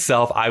film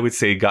itself, I would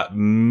say, got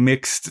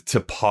mixed to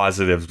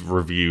positive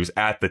reviews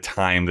at the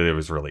time that it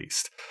was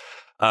released.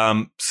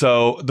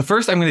 So the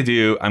first I'm going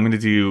to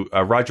do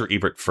Roger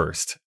Ebert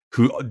first,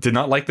 who did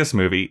not like this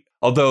movie.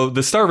 Although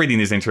the star rating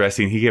is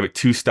interesting. He gave it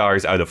 2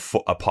 stars out of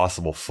a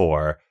possible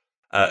 4.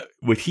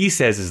 What he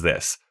says is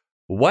this: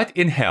 what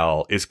in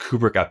hell is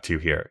Kubrick up to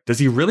here? Does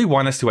he really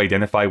want us to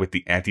identify with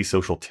the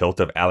antisocial tilt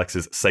of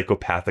Alex's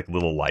psychopathic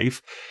little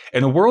life?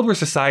 In a world where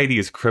society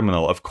is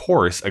criminal, of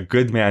course, a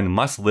good man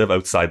must live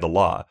outside the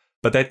law.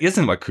 But that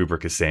isn't what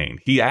Kubrick is saying.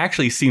 He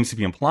actually seems to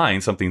be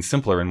implying something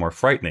simpler and more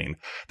frightening,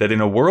 that in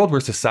a world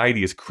where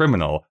society is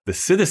criminal, the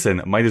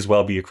citizen might as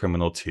well be a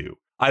criminal too.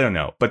 I don't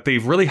know, but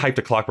they've really hyped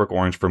A Clockwork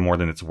Orange for more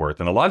than it's worth,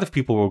 and a lot of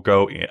people will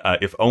go,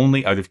 if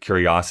only out of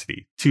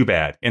curiosity. Too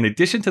bad. In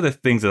addition to the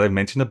things that I've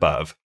mentioned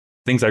above,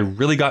 things I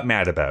really got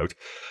mad about,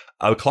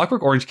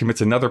 Clockwork Orange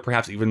commits another,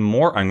 perhaps even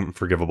more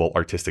unforgivable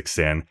artistic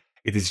sin.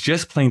 It is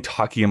just plain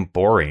talky and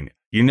boring.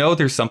 You know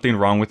there's something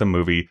wrong with a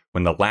movie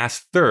when the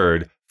last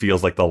third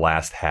feels like the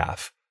last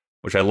half,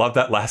 which I love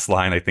that last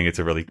line. I think it's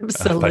a really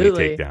funny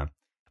takedown.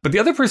 But the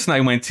other person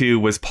I went to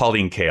was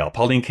Pauline Kael.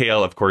 Pauline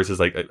Kael, of course, is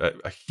like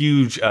a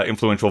huge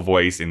influential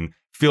voice in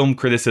film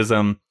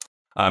criticism.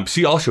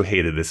 She also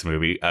hated this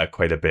movie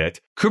quite a bit.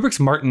 Kubrick's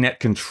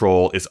martinet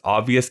control is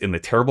obvious in the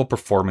terrible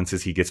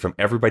performances he gets from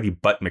everybody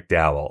but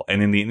McDowell,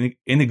 and in the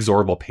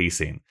inexorable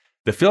pacing.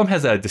 The film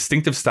has a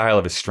distinctive style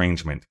of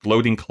estrangement,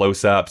 gloating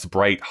close-ups,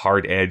 bright,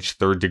 hard-edged,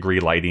 third-degree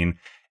lighting,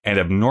 and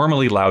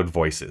abnormally loud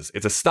voices.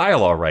 It's a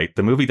style, all right.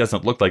 The movie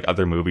doesn't look like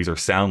other movies or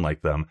sound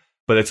like them,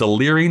 but it's a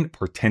leering,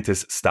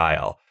 portentous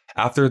style.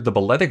 After the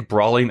balletic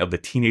brawling of the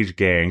teenage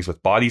gangs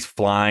with bodies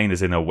flying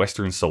as in a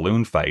Western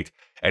saloon fight,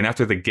 and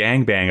after the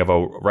gangbang of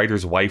a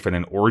writer's wife in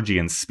an orgy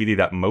in speeded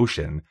up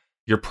motion,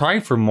 you're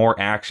primed for more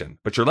action,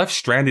 but you're left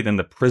stranded in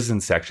the prison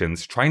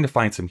sections trying to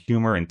find some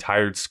humor in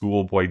tired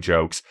schoolboy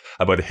jokes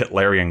about a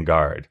Hitlerian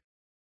guard.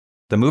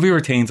 The movie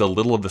retains a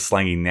little of the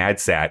slangy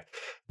nadsat,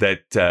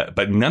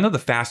 but none of the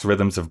fast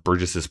rhythms of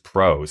Burgess's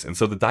prose, and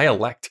so the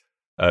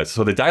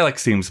dialect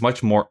seems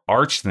much more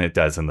arched than it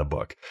does in the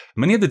book.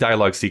 Many of the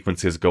dialogue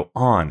sequences go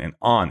on and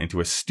on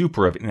into a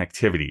stupor of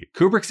inactivity.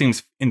 Kubrick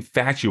seems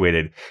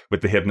infatuated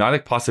with the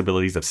hypnotic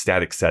possibilities of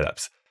static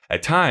setups.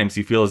 At times,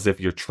 you feel as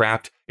if you're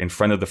trapped in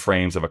front of the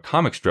frames of a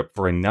comic strip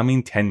for a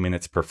numbing 10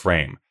 minutes per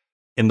frame.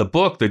 In the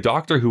book, the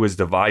doctor who has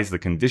devised the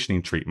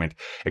conditioning treatment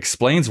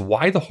explains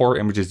why the horror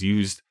images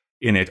used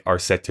in it are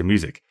set to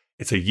music.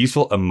 It's a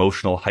useful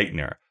emotional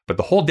heightener. But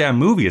the whole damn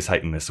movie is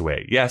heightened this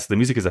way. Yes, the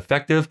music is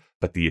effective,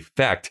 but the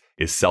effect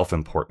is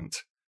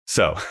self-important.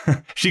 So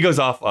she goes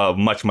off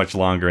much, much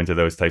longer into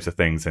those types of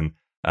things and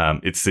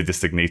its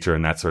sadistic nature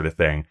and that sort of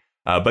thing.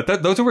 But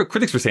those are what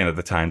critics were saying at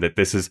the time, that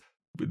this is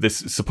this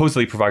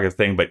supposedly provocative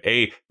thing, but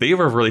they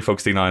were really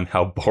focusing on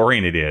how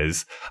boring it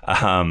is,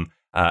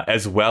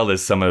 as well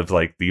as some of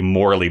like the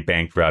morally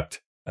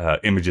bankrupt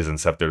images and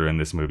stuff that are in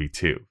this movie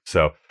too.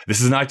 So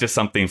this is not just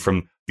something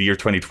from the year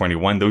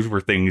 2021. Those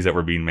were things that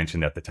were being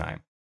mentioned at the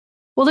time.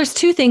 Well, there's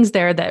two things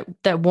there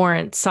that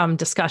warrant some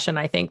discussion,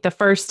 I think. The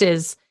first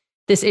is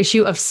this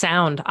issue of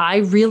sound. I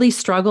really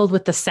struggled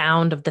with the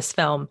sound of this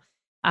film.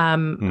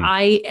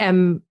 I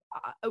am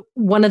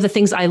one of the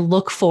things I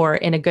look for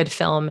in a good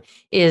film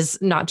is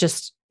not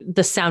just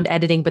the sound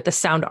editing, but the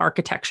sound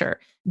architecture.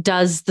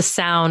 Does the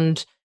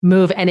sound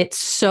move? And it's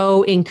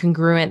so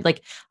incongruent.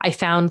 Like I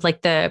found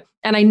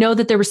and I know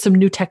that there was some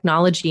new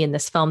technology in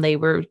this film. They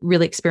were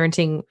really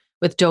experimenting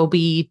with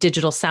Dolby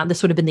digital sound.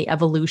 This would have been the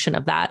evolution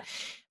of that.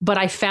 But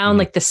I found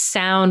like the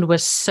sound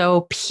was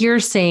so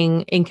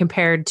piercing in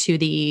compared to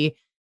the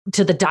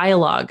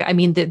dialogue. I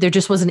mean, there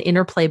just was an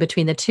interplay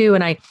between the two.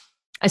 And I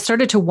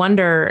started to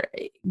wonder,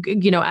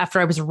 after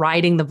I was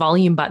riding the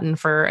volume button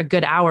for a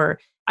good hour,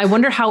 I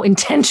wonder how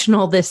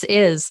intentional this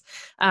is.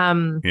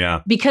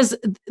 Because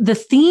the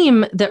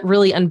theme that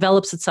really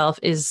envelops itself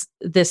is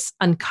this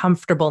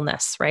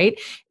uncomfortableness, right?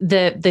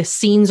 The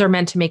scenes are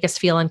meant to make us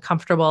feel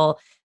uncomfortable.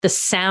 The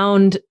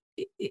sound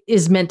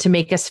is meant to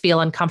make us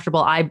feel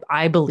uncomfortable,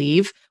 I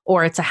believe,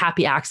 or it's a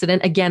happy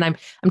accident. Again, I'm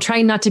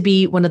trying not to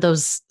be one of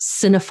those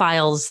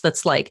cinephiles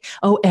that's like,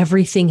 oh,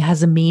 everything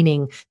has a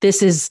meaning.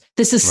 This is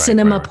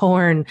cinema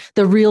porn,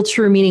 the real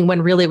true meaning,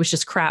 when really it was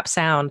just crap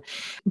sound.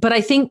 But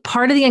I think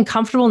part of the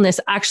uncomfortableness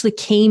actually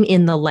came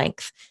in the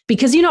length,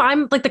 because,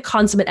 I'm like the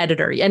consummate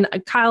editor, and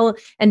Kyle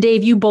and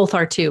Dave, you both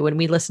are too. When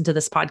we listen to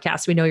this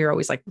podcast, we know you're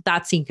always like,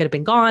 that scene could have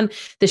been gone.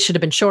 This should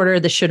have been shorter.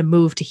 This should have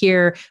moved to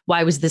here.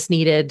 Why was this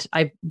needed?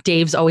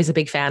 Dave's always a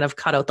big fan of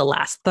cut out the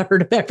last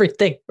third of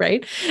everything,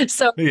 right?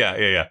 So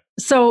yeah.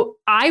 So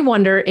I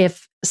wonder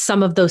if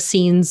some of those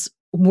scenes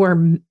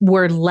were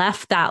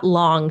left that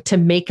long to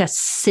make us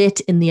sit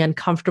in the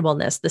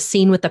uncomfortableness. The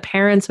scene with the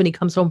parents when he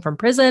comes home from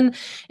prison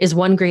is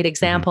one great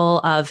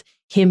example of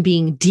him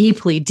being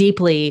deeply,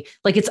 deeply,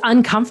 like, it's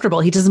uncomfortable.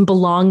 He doesn't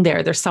belong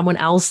there. There's someone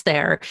else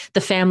there.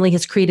 The family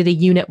has created a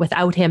unit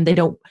without him. They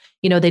don't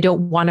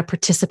want to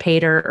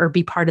participate or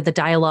be part of the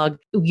dialogue.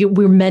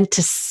 We're meant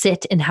to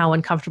sit in how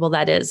uncomfortable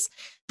that is.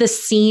 The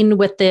scene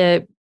with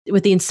the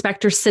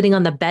inspector sitting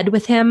on the bed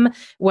with him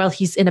while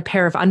he's in a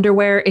pair of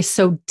underwear is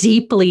so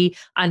deeply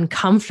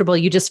uncomfortable.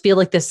 You just feel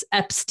like this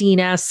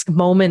Epstein-esque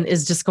moment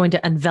is just going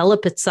to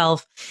envelop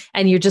itself.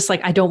 And you're just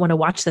like, I don't want to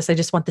watch this. I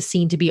just want the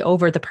scene to be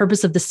over. The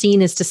purpose of the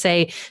scene is to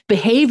say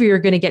behavior you're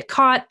going to get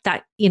caught,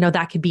 that,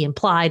 that could be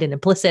implied and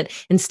implicit.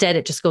 Instead,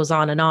 it just goes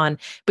on and on.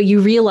 But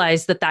you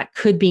realize that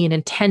could be an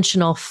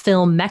intentional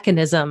film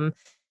mechanism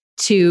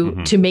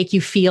to make you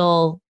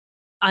feel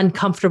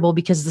uncomfortable,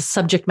 because the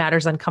subject matter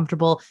is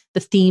uncomfortable, the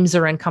themes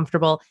are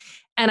uncomfortable.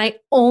 And I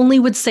only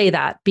would say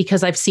that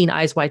because I've seen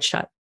Eyes Wide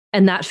Shut,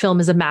 and that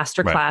film is a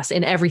masterclass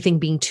in everything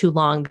being too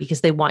long,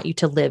 because they want you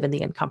to live in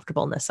the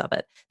uncomfortableness of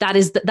it. That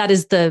is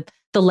the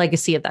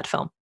legacy of that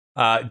film.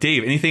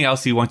 Dave, anything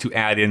else you want to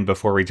add in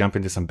before we jump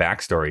into some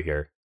backstory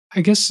here?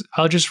 I guess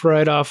I'll just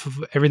write off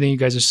of everything you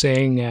guys are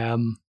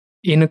saying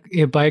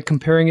by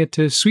comparing it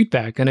to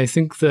Sweetback. And I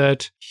think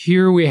that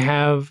here we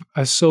have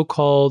a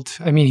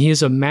he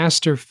is a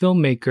master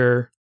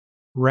filmmaker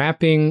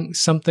wrapping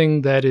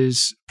something that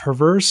is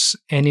perverse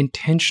and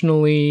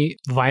intentionally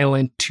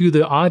violent to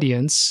the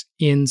audience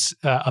in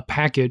a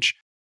package.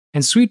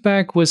 And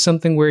Sweetback was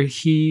something where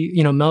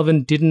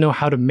Melvin didn't know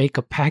how to make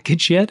a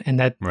package yet. And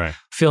that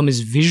film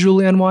is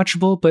visually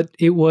unwatchable, but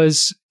it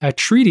was a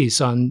treatise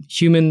on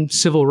human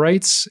civil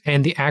rights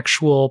and the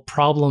actual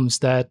problems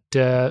that,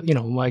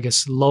 I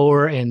guess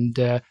lower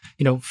and,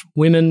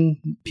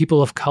 women,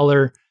 people of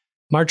color,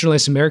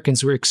 marginalized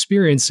Americans were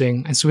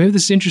experiencing. And so we have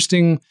this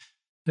interesting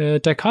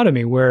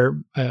dichotomy where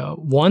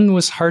one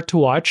was hard to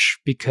watch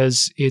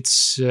because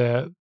it's,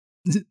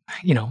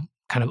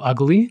 kind of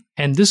ugly.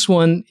 And this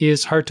one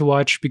is hard to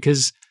watch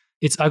because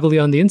it's ugly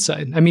on the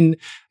inside. I mean,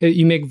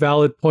 you make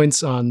valid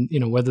points on,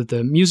 whether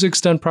the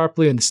music's done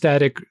properly and the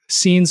static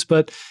scenes,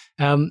 but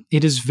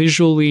it is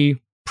visually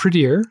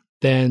prettier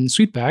than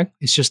Sweetback.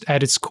 It's just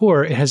at its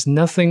core, it has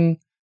nothing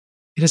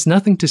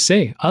to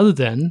say other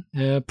than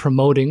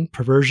promoting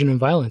perversion and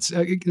violence.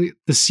 The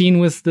scene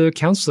with the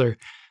counselor,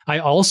 I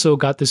also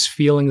got this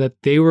feeling that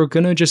they were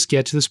going to just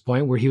get to this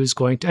point where he was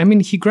going to,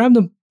 he grabbed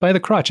them by the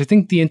crotch. I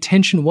think the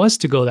intention was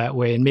to go that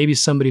way, and maybe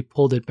somebody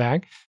pulled it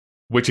back.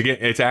 Which again,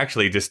 it's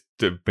actually, just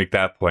to make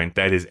that point,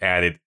 that is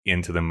added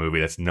into the movie.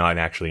 That's not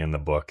actually in the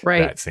book,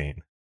 that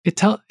scene. It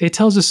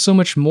tells us so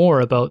much more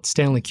about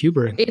Stanley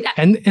Kubrick.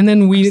 And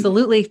then we...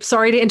 Absolutely.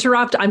 Sorry to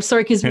interrupt. I'm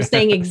sorry, because you're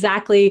saying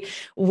exactly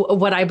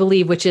what I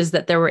believe, which is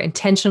that there were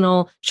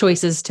intentional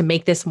choices to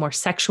make this more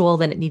sexual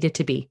than it needed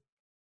to be.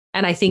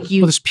 And I think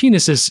there's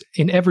penises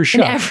in every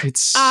shot.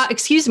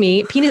 Excuse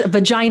me,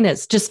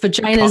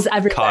 vaginas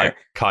everywhere.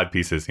 Cod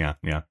pieces, yeah.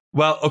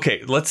 Well,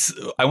 okay,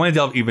 I want to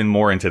delve even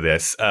more into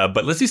this,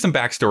 but let's do some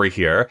backstory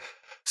here.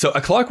 So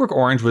A Clockwork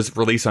Orange was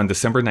released on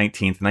December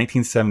 19th,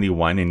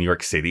 1971 in New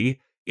York City.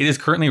 It is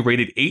currently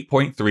rated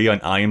 8.3 on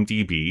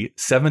IMDb,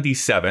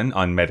 77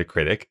 on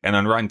Metacritic, and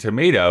on Rotten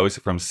Tomatoes,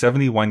 from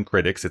 71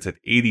 critics, it's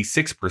at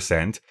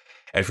 86%,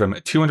 and from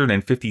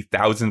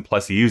 250,000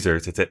 plus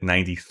users, it's at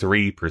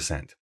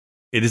 93%.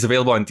 It is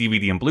available on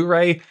DVD and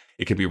Blu-ray.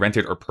 It can be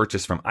rented or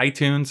purchased from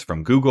iTunes,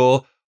 from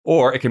Google,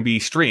 or it can be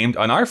streamed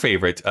on our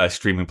favorite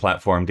streaming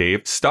platform,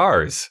 Dave,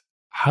 Starz.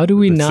 How do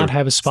we not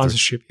have a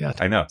sponsorship yet?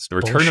 I know. It's the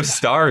return of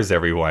Starz,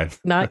 everyone.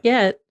 Not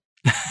yet.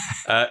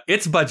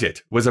 Its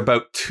budget was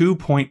about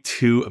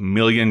 $2.2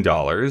 million.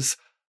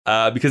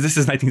 Because this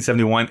is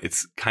 1971,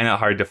 it's kind of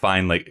hard to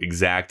find like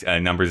exact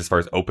numbers as far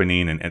as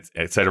opening and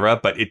et cetera.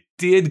 But it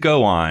did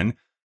go on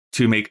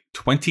to make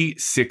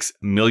 $26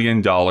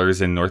 million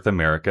in North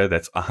America.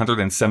 That's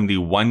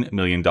 $171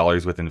 million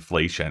with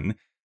inflation.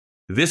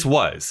 This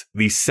was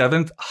the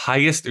 7th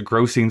highest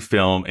grossing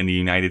film in the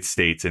United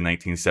States in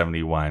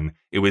 1971.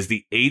 It was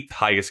the 8th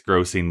highest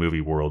grossing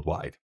movie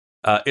worldwide.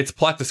 Its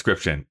plot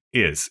description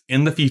is,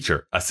 in the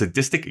future, a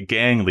sadistic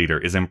gang leader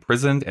is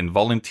imprisoned and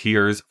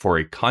volunteers for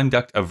a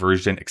conduct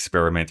aversion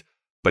experiment,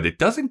 but it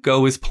doesn't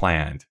go as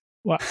planned.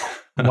 Wow.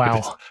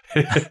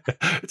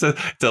 It's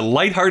a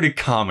lighthearted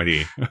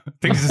comedy.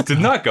 Things just did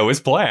not go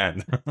as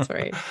planned. That's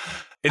right.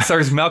 It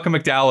stars Malcolm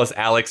McDowell as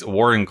Alex,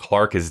 Warren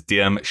Clark as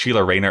Dim,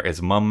 Sheila Rayner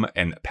as Mum,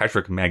 and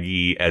Patrick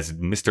Magee as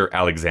Mr.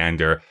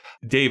 Alexander.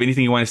 Dave,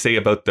 anything you want to say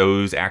about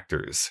those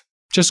actors?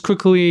 Just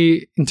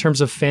quickly, in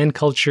terms of fan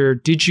culture,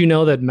 did you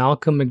know that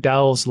Malcolm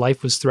McDowell's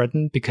life was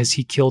threatened because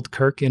he killed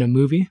Kirk in a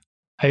movie?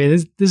 I mean,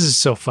 this is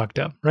so fucked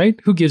up, right?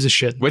 Who gives a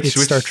shit? Which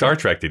Star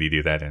Trek did he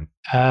do that in?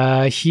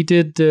 He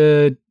did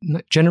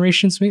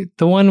Generations,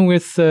 the one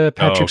with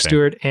Patrick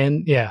Stewart,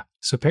 and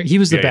so he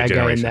was the bad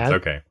guy in that.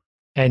 Okay.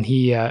 And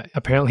he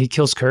apparently he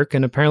kills Kirk,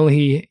 and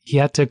apparently he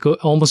had to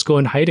almost go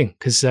in hiding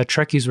because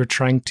Trekkies were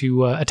trying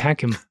to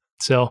attack him.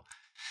 So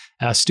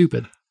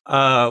stupid.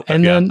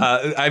 And then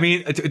I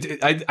mean,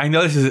 I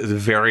know this is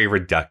very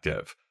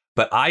reductive,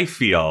 but I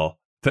feel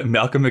that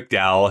Malcolm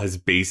McDowell has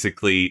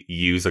basically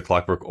used A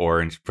Clockwork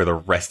Orange for the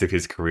rest of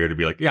his career to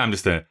be like, yeah, I'm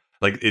just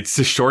it's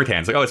just shorthand.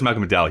 It's like, oh, it's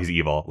Malcolm McDowell. He's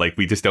evil. Like,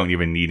 we just don't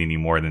even need any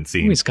more than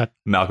seeing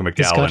Malcolm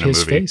McDowell in a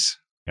movie. Face.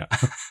 Yeah.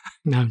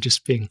 No, I'm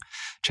just being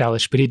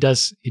childish, but he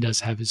does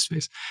have his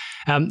face.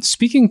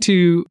 Speaking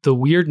to the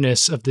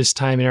weirdness of this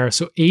time and era,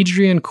 so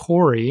Adrienne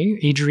Corey,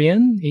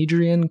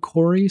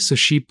 so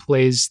she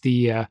plays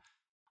the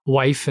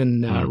wife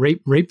and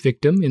rape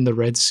victim in the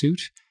red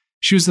suit.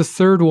 She was the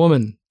third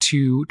woman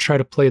to try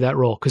to play that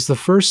role because the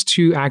first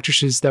two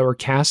actresses that were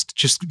cast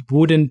just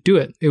wouldn't do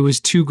it. It was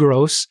too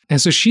gross. And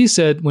so she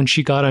said when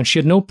she got on, she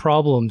had no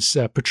problems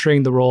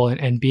portraying the role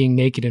and being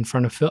naked in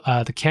front of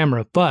the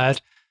camera.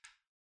 But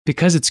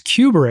because it's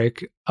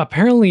Kubrick,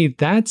 apparently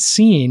that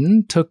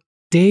scene took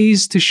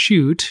days to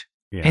shoot.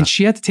 Yeah. And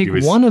she had to take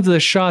one of the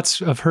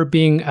shots of her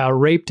being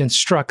raped and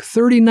struck,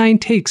 39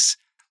 takes,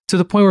 to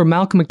the point where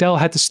Malcolm McDowell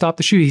had to stop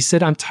the shoot. He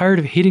said, "I'm tired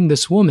of hitting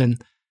this woman."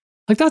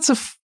 Like,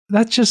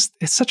 it's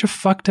such a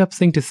fucked up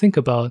thing to think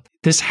about.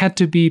 This had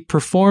to be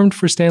performed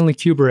for Stanley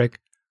Kubrick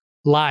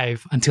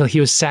live until he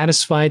was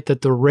satisfied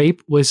that the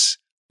rape was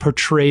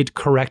portrayed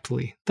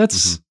correctly.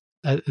 That's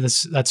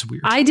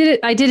weird. I did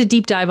a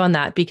deep dive on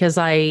that because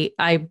I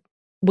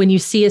when you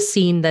see a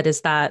scene that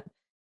is that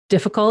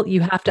difficult,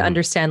 you have to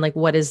understand like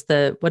what is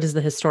the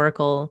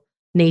historical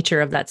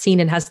nature of that scene,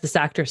 and has this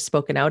actor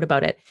spoken out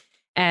about it.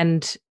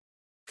 And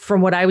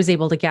from what I was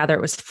able to gather,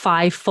 it was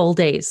 5 full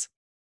days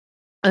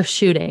of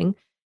shooting.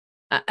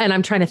 And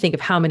I'm trying to think of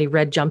how many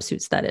red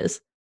jumpsuits that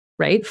is,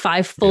 right?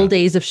 5 full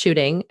days of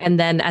shooting. And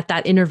then at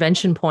that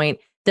intervention point,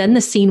 then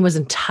the scene was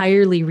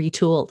entirely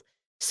retooled.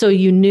 So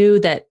you knew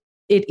that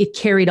it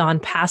carried on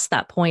past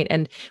that point.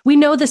 And we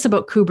know this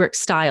about Kubrick's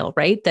style,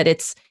 right? That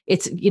it's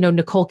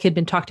Nicole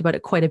Kidman talked about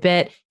it quite a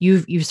bit.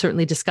 You've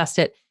certainly discussed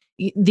it.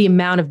 The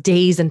amount of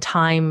days and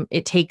time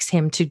it takes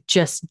him to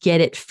just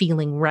get it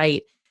feeling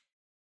right.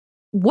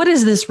 What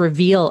does this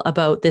reveal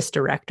about this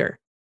director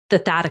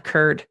that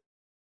occurred?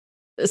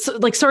 So,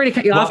 like, sorry to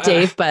cut you off,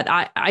 Dave, but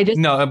I just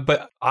no.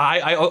 But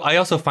I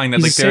also find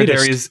that like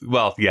there is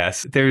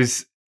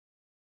there's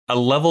a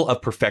level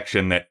of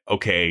perfection that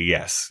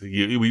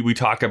we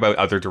talk about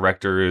other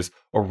directors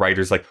or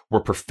writers like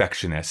we're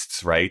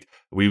perfectionists, right?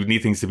 We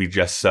need things to be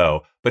just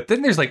so. But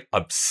then there's like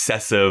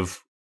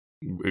obsessive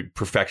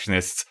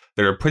perfectionists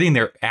that are putting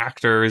their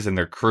actors and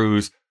their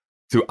crews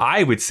through,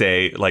 I would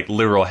say, like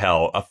literal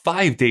hell. A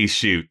 5-day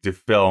shoot to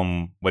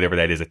film whatever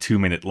that is, a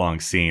 2-minute long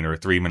scene or a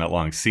 3-minute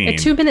long scene. A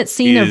 2-minute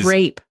scene of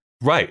rape.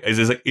 Right.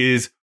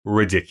 Is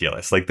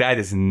ridiculous. Like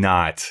that's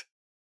not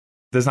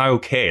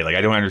okay. Like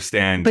I don't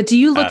understand. But do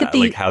you look at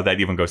like how that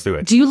even goes through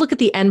it? Do you look at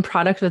the end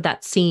product of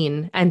that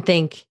scene and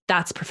think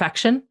that's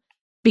perfection?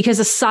 Because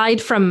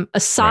aside from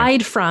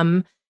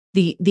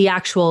the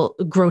actual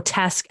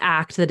grotesque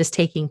act that is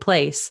taking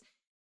place,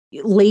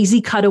 lazy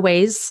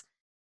cutaways,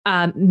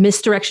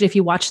 misdirection. If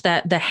you watch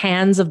the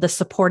hands of the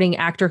supporting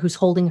actor who's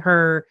holding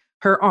her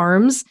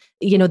arms,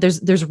 there's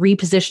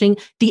repositioning.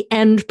 The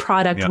end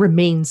product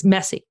remains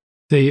messy.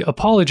 The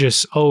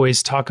apologists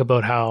always talk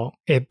about how,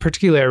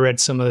 particularly I read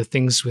some of the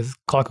things with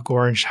Clockwork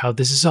Orange, how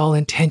this is all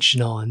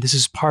intentional and this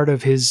is part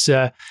of his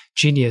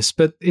genius.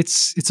 But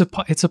it's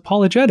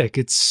apologetic.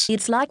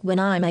 It's like when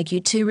I make you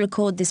two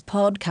record this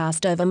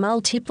podcast over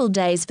multiple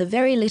days for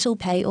very little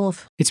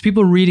payoff. It's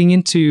people reading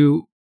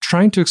into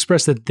trying to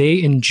express that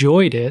they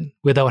enjoyed it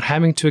without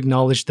having to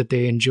acknowledge that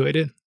they enjoyed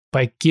it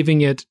by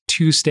giving it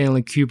to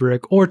Stanley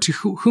Kubrick or to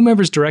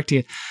whomever's directing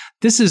it.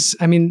 This is,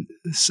 I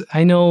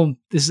know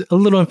this is a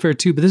little unfair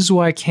too, but this is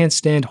why I can't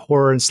stand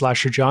horror and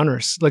slasher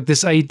genres. Like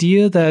this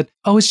idea that,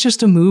 it's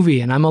just a movie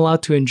and I'm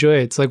allowed to enjoy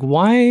it. It's like,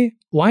 why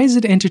is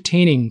it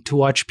entertaining to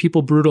watch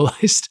people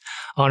brutalized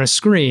on a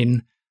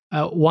screen?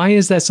 Why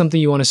is that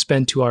something you want to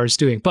spend 2 hours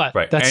doing? But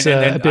right. That's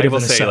a bit of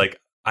an aside. Like,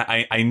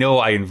 I know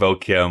I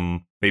invoke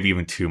him maybe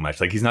even too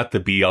much. Like he's not the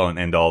be all and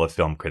end all of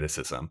film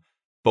criticism.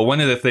 But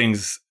one of the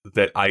things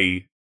that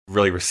I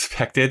really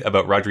respected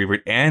about Roger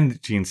Ebert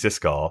and Gene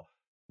Siskel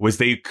was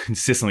they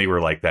consistently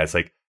were like that. It's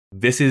like,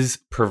 this is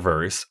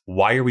perverse.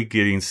 Why are we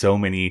getting so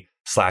many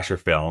slasher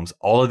films?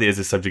 All it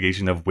is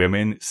subjugation of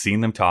women,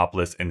 seeing them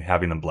topless and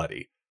having them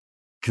bloody.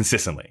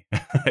 Consistently.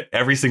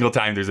 Every single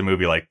time there's a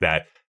movie like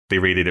that, they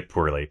rated it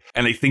poorly.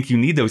 And I think you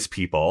need those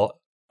people,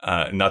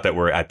 not that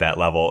we're at that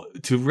level,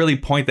 to really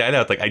point that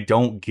out. Like, I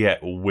don't get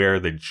where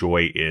the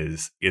joy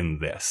is in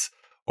this,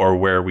 or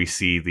where we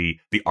see the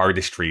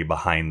artistry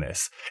behind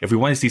this. If we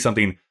want to see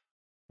something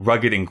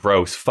rugged and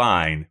gross,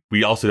 fine.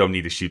 We also don't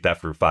need to shoot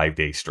that for 5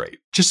 days straight.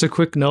 Just a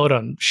quick note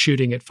on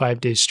shooting it 5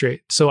 days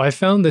straight. So I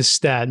found this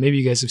stat, maybe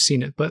you guys have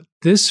seen it, but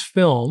this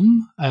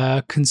film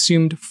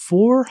consumed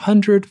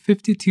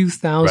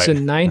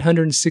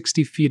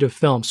 452,960 feet of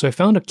film. So I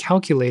found a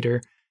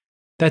calculator.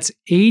 That's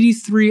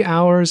 83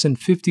 hours and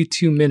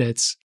 52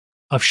 minutes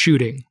of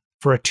shooting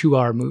for a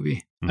 2-hour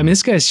movie. Mm-hmm.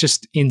 This guy's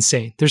just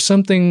insane. There's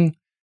something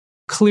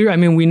clear.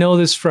 We know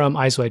this from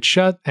Eyes Wide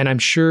Shut, and I'm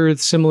sure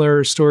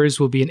similar stories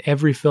will be in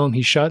every film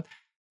he shot.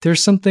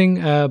 There's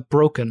something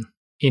broken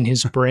in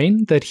his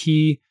brain that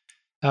he,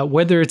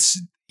 whether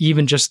it's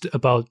even just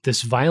about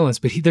this violence,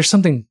 but there's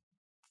something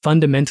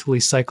fundamentally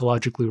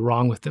psychologically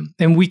wrong with him.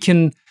 And we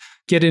can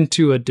get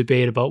into a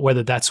debate about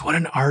whether that's what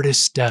an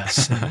artist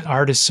does.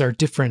 Artists are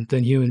different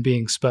than human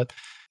beings, but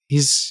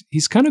he's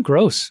kind of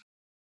gross.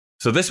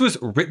 So this was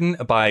written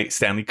by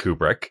Stanley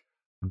Kubrick,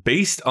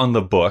 based on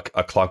the book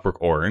A Clockwork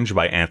Orange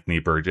by Anthony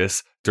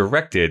Burgess,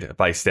 directed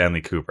by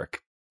Stanley Kubrick.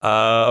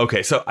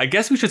 Okay, so I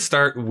guess we should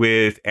start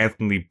with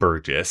Anthony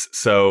Burgess.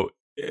 So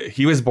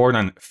he was born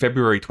on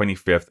February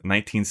 25th,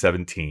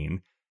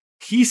 1917.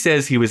 He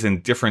says he was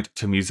indifferent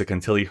to music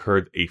until he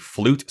heard a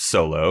flute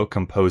solo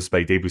composed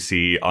by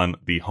Debussy on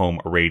the home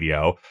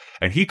radio.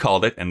 And he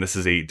called it, and this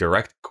is a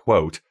direct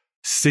quote,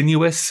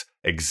 sinuous,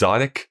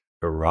 exotic,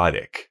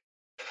 erotic.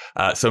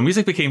 So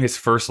music became his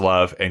first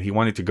love, and he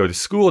wanted to go to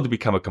school to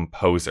become a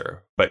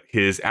composer. But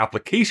his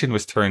application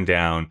was turned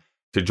down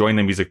to join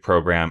the music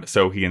program,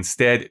 so he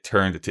instead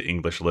turned to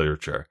English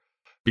literature.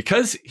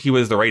 Because he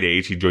was the right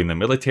age, he joined the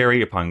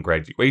military upon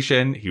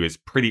graduation. He was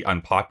pretty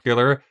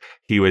unpopular.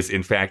 He was,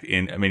 in fact,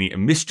 in many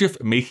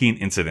mischief-making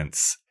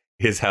incidents,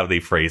 is how they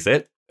phrase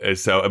it.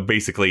 So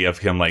basically of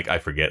him,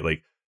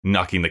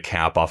 knocking the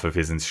cap off of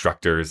his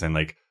instructors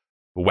and,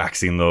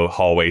 waxing the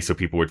hallway so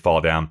people would fall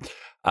down.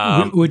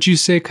 Would you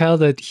say, Kyle,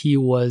 that he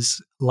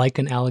was like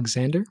an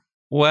Alexander?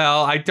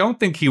 Well, I don't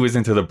think he was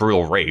into the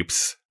brutal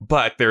rapes,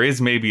 but there is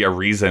maybe a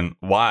reason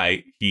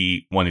why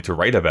he wanted to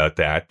write about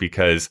that,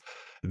 because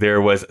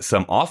there was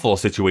some awful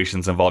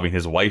situations involving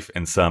his wife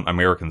and some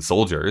American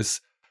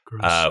soldiers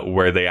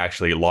where they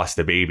actually lost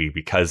a baby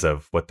because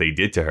of what they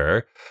did to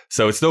her.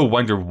 So it's no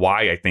wonder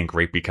why I think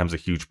rape becomes a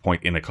huge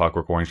point in A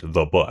Clockwork Orange,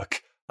 the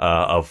book,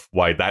 of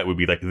why that would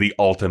be the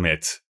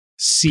ultimate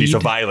piece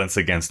of violence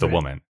against a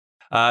woman.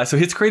 So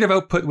his creative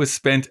output was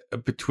spent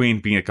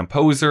between being a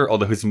composer,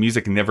 although his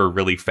music never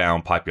really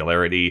found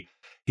popularity.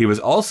 He was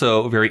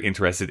also very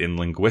interested in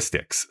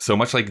linguistics. So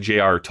much like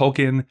J.R.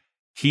 Tolkien,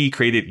 he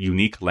created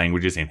unique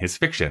languages in his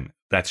fiction.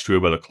 That's true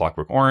about A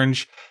Clockwork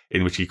Orange,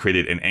 in which he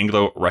created an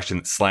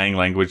Anglo-Russian slang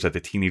language that the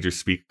teenagers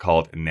speak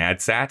called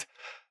Nadsat.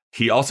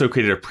 He also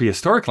created a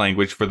prehistoric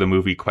language for the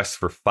movie Quest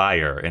for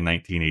Fire in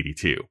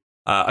 1982.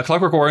 A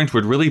Clockwork Orange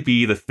would really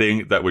be the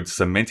thing that would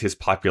cement his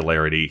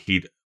popularity.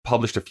 He'd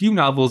published a few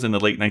novels in the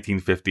late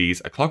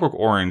 1950s. A Clockwork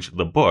Orange,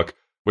 the book,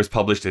 was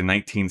published in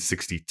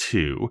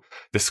 1962.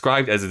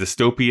 Described as a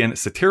dystopian,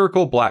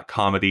 satirical black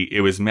comedy,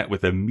 it was met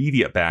with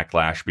immediate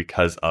backlash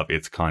because of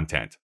its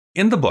content.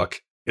 In the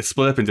book, it's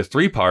split up into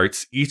 3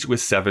 parts, each with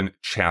 7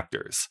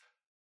 chapters.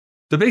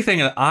 The big thing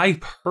that I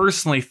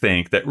personally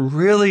think that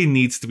really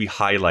needs to be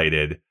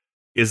highlighted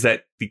is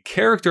that the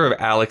character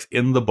of Alex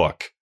in the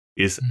book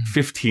is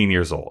 15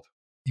 years old.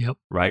 Yep.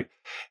 Right?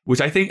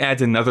 Which I think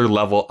adds another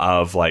level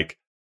of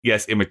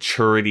yes,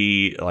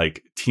 immaturity,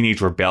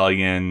 teenage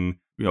rebellion,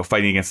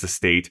 fighting against the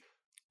state.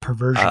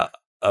 Perversion.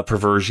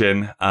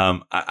 Perversion.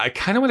 I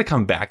kind of want to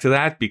come back to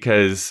that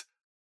because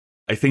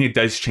I think it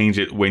does change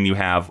it when you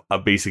have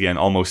basically an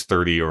almost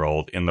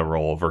 30-year-old in the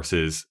role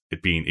versus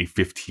it being a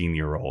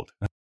 15-year-old.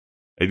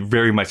 It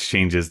very much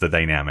changes the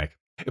dynamic.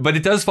 But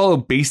it does follow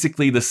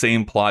basically the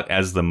same plot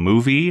as the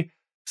movie.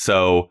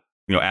 So,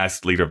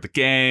 as leader of the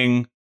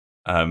gang,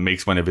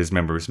 makes one of his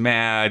members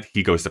mad.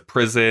 He goes to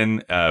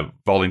prison,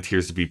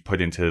 volunteers to be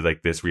put into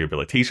like this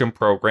rehabilitation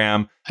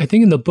program. I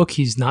think in the book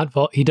he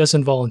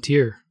doesn't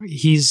volunteer.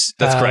 He's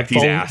that's correct.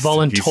 He's asked.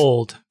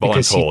 Voluntold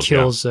because he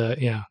kills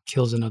yeah.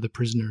 Kills another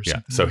prisoner. Or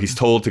something. So he's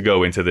told to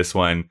go into this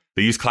one.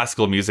 They use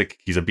classical music.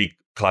 He's a big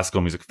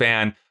classical music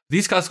fan.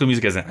 These classical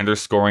music as an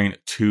underscoring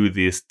to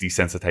this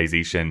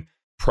desensitization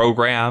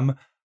program.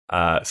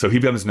 So he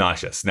becomes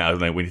nauseous. Now,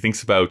 when he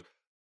thinks about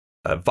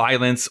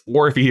violence,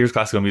 or if he hears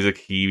classical music,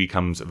 he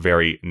becomes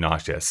very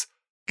nauseous.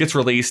 Gets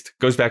released,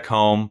 goes back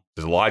home.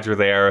 There's a lodger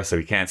there, so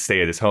he can't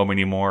stay at his home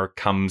anymore.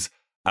 Comes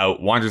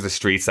out, wanders the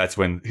streets. That's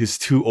when his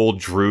two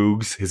old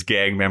droogs, his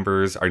gang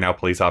members, are now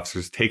police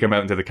officers, take him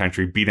out into the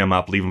country, beat him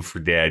up, leave him for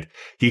dead.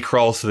 He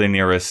crawls to the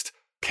nearest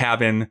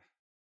cabin,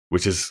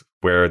 which is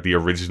where the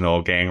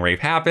original gang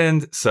rape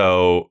happened.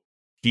 So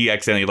he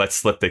accidentally lets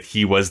slip that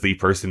he was the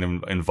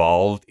person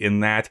involved in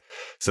that.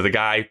 So the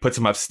guy puts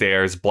him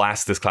upstairs,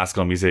 blasts this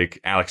classical music.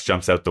 Alex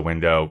jumps out the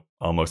window,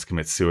 almost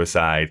commits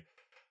suicide.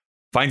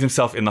 Finds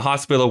himself in the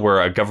hospital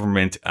where a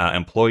government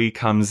employee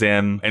comes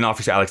in and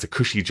offers Alex a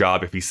cushy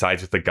job if he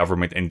sides with the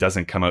government and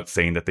doesn't come out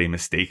saying that they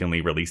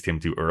mistakenly released him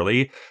too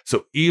early.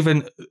 So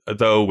even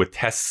though with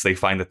tests they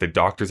find that the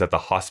doctors at the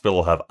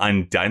hospital have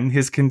undone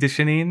his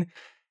conditioning,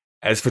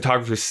 as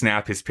photographers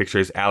snap his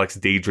pictures, Alex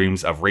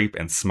daydreams of rape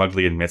and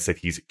smugly admits that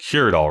he's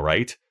cured all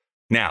right.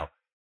 Now,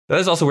 that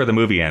is also where the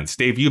movie ends.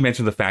 Dave, you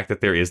mentioned the fact that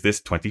there is this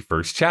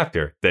 21st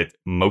chapter that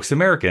most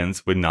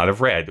Americans would not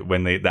have read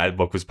when that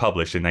book was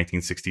published in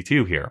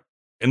 1962 here.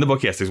 In the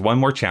book, yes, there's one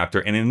more chapter,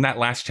 and in that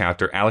last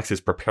chapter, Alex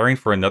is preparing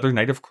for another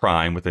night of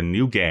crime with a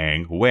new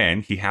gang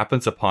when he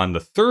happens upon the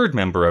third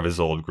member of his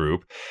old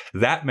group.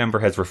 That member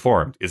has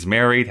reformed, is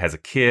married, has a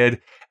kid.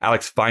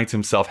 Alex finds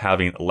himself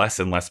having less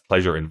and less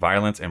pleasure in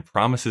violence and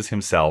promises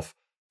himself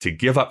to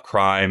give up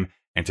crime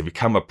and to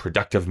become a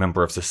productive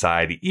member of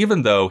society,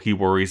 even though he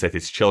worries that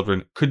his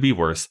children could be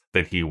worse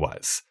than he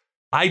was.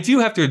 I do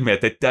have to admit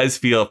that does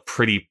feel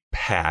pretty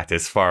pat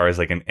as far as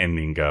like an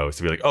ending goes,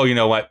 to be like, oh, you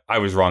know what? I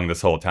was wrong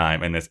this whole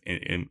time, and this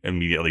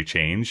immediately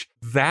changed.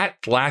 That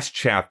last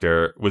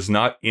chapter was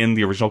not in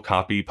the original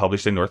copy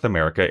published in North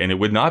America, and it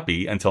would not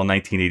be until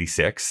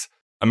 1986.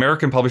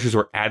 American publishers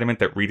were adamant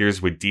that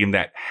readers would deem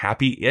that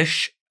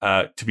happy-ish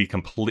to be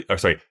complete. Or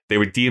sorry, they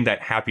would deem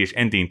that happy-ish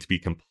ending to be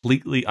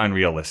completely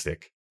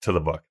unrealistic to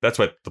the book. That's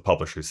what the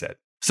publisher said.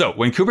 So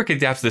when Kubrick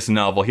adapts this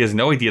novel, he has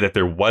no idea that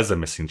there was a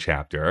missing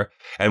chapter.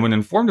 And when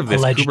informed of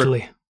this,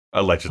 allegedly,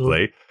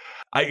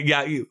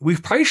 we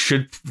probably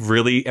should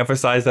really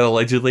emphasize that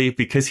allegedly,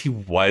 because he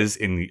was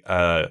in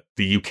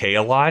the UK a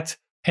lot.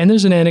 And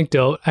there's an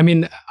anecdote. I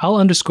mean, I'll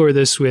underscore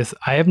this with,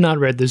 I have not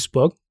read this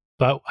book,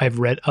 but I've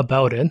read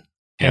about it.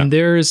 Yeah. And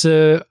there's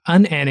an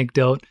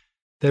anecdote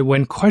that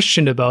when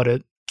questioned about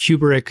it,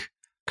 Kubrick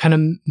kind of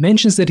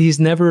mentions that he's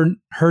never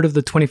heard of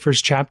the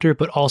 21st chapter,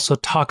 but also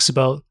talks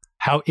about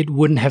how it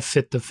wouldn't have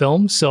fit the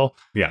film. So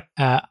yeah,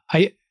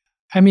 I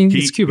mean,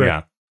 it's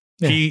Kubrick.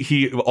 Yeah.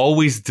 He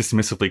always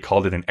dismissively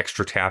called it an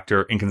extra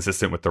chapter,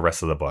 inconsistent with the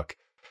rest of the book.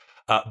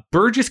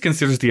 Burgess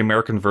considers the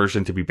American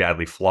version to be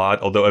badly flawed,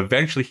 although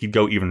eventually he'd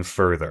go even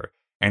further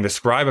and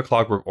describe A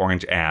Clockwork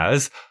Orange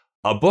as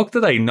a book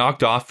that I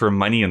knocked off for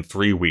money in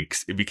 3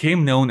 weeks. It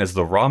became known as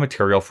the raw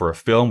material for a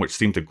film which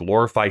seemed to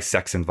glorify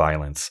sex and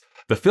violence.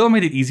 The film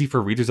made it easy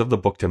for readers of the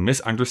book to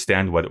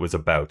misunderstand what it was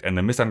about, and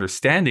the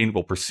misunderstanding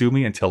will pursue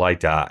me until I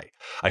die.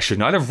 I should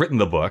not have written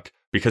the book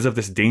because of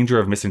this danger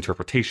of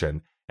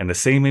misinterpretation, and the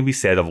same may be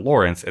said of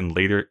Lawrence and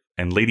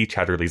Lady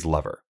Chatterley's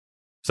Lover.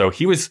 So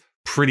he was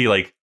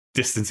pretty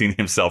distancing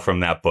himself from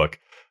that book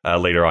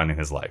later on in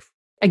his life.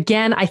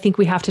 Again, I think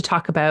we have to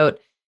talk about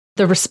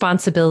the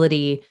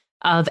responsibility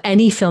of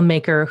any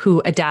filmmaker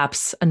who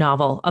adapts a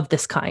novel of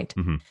this kind,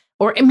 mm-hmm.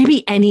 or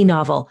maybe any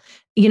novel.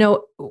 You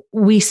know,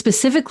 we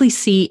specifically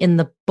see in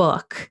the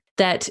book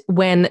that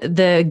when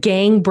the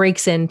gang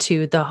breaks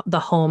into the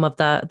home of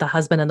the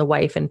husband and the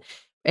wife, and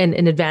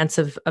in advance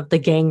of the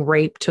gang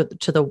rape to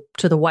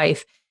the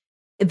wife,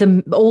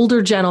 the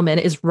older gentleman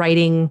is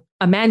writing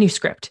a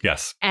manuscript.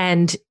 Yes.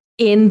 And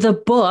in the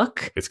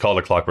book, it's called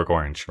A Clockwork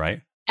Orange,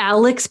 right?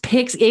 Alex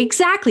picks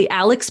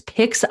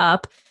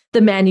up the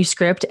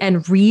manuscript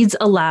and reads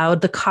aloud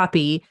the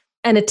copy.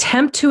 An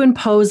attempt to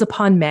impose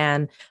upon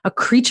man, a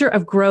creature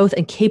of growth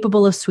and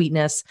capable of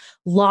sweetness,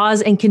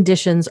 laws and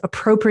conditions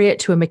appropriate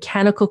to a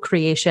mechanical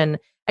creation.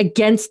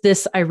 Against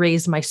this, I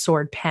raise my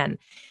sword pen.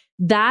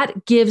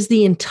 That gives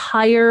the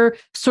entire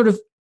sort of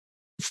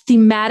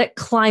thematic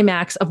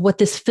climax of what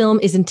this film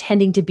is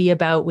intending to be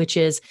about, which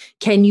is,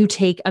 can you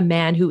take a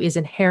man who is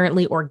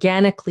inherently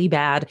organically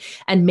bad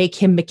and make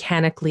him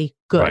mechanically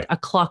good? Right. A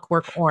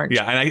Clockwork Orange.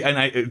 Yeah, and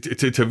I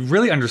to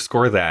really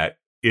underscore that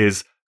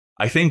is,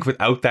 I think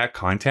without that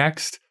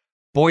context,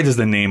 boy, does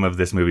the name of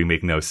this movie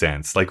make no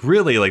sense.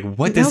 Really,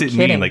 what does it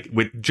mean?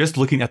 With just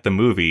looking at the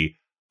movie,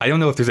 I don't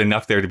know if there's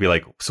enough there to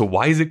be so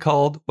why is it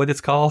called what it's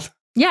called?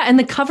 Yeah, and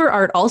the cover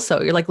art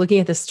also. You're like looking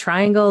at this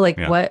triangle, like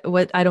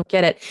what I don't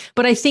get it.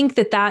 But I think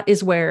that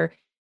is where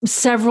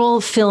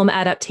several film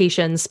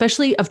adaptations,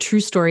 especially of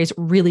true stories,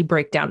 really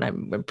break down.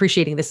 I'm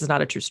appreciating this is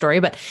not a true story,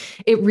 but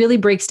it really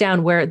breaks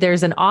down where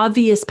there's an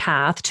obvious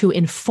path to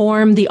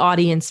inform the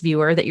audience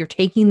viewer that you're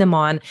taking them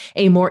on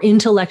a more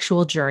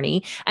intellectual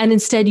journey. And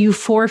instead you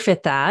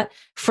forfeit that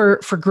for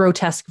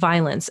grotesque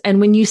violence. And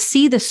when you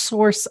see the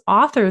source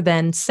author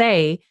then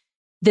say,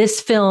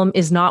 this film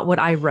is not what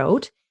I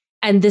wrote,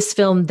 and this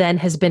film then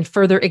has been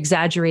further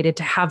exaggerated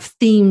to have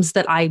themes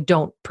that I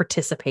don't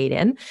participate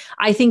in,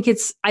 I think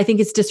it's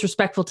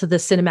disrespectful to the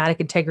cinematic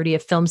integrity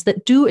of films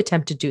that do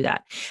attempt to do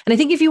that. And I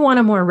think if you want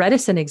a more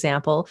reticent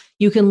example,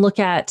 you can look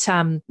at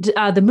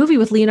the movie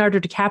with Leonardo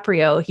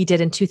DiCaprio he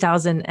did in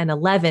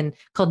 2011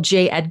 called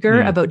J.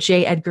 Edgar, about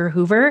J. Edgar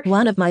Hoover.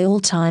 One of my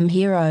all-time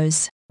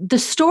heroes. The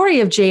story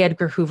of J.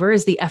 Edgar Hoover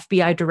as the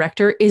FBI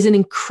director is an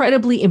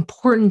incredibly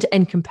important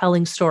and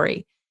compelling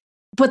story.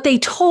 But they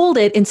told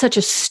it in such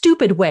a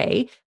stupid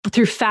way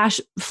through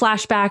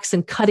flashbacks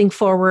and cutting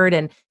forward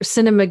and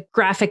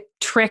cinematographic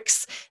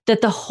tricks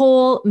that the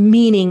whole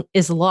meaning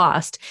is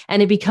lost.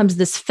 And it becomes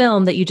this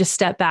film that you just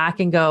step back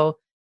and go,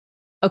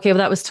 okay, well,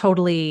 that was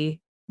totally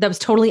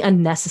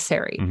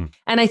unnecessary. Mm-hmm.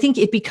 And I think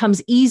it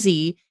becomes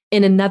easy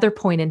in another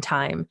point in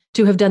time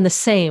to have done the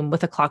same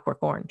with A Clockwork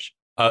Orange.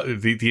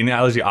 The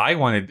analogy I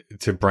wanted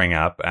to bring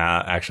up,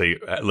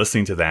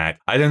 listening to that,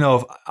 I don't know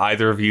if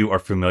either of you are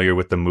familiar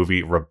with the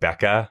movie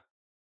Rebecca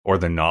or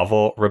the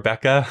novel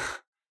Rebecca.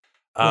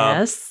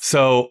 Yes.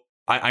 So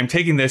I'm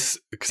taking this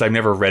because I've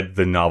never read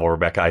the novel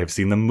Rebecca. I have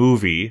seen the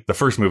movie, the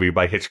first movie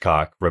by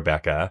Hitchcock,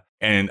 Rebecca.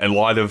 And a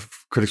lot of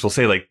critics will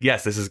say, like,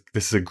 yes, this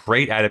is a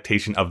great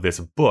adaptation of this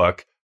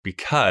book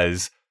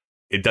because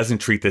it doesn't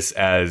treat this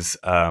as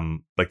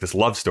like this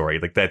love story.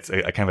 Like that's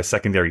a kind of a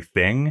secondary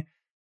thing.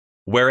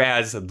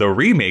 Whereas the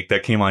remake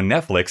that came on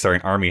Netflix starring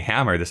Armie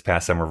Hammer this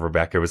past summer of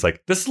Rebecca was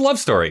like, this is a love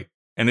story.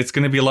 And it's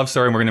going to be a love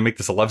story. And we're going to make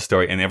this a love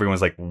story. And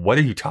everyone's like, what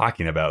are you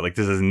talking about? Like,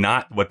 this is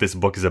not what this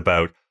book is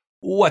about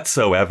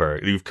whatsoever.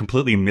 You've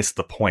completely missed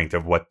the point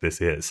of what this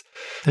is.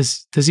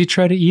 Does he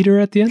try to eat her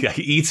at the end? Yeah,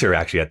 he eats her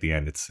actually at the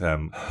end. It's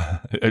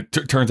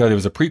it turns out it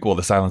was a prequel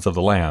to Silence of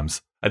the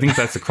Lambs. I think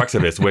that's the crux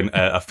of this. When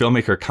a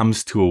filmmaker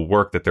comes to a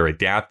work that they're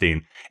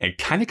adapting and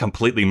kind of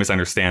completely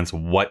misunderstands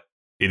what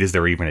it is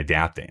they're even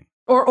adapting.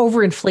 Or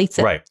overinflates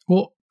it. Right.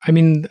 Well, I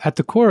mean, at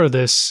the core of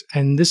this,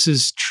 and this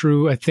is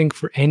true, I think,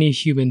 for any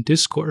human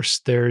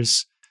discourse,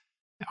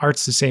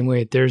 art's the same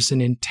way. There's an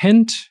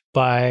intent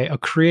by a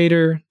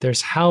creator,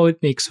 there's how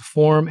it makes a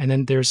form, and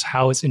then there's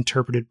how it's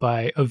interpreted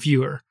by a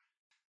viewer.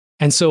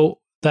 And so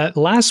that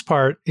last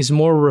part is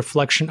more a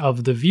reflection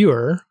of the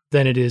viewer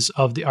than it is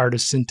of the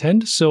artist's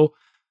intent. So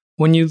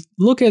when you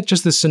look at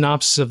just the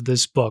synopsis of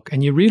this book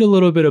and you read a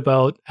little bit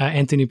about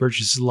Anthony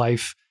Burgess'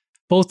 life,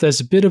 both as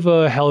a bit of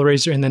a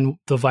hellraiser and then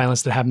the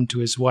violence that happened to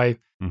his wife,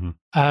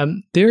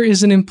 there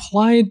is an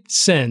implied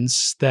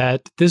sense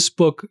that this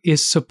book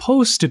is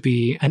supposed to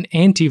be an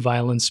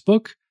anti-violence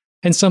book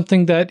and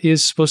something that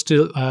is supposed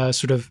to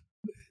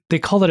they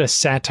call it a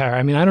satire.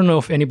 I mean, I don't know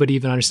if anybody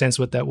even understands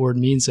what that word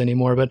means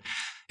anymore, but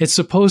it's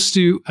supposed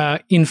to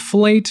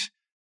inflate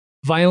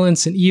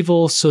violence and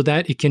evil so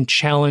that it can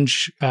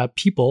challenge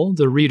people,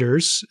 the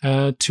readers,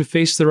 to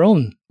face their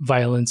own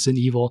violence and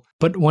evil.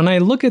 But when I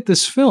look at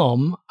this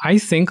film, I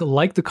think,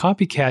 like the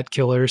Copycat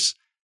Killers,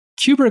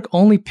 Kubrick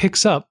only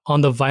picks up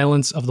on the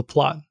violence of the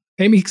plot.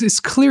 I mean, it's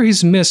clear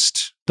he's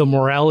missed the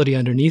morality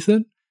underneath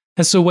it.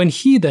 And so when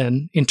he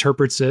then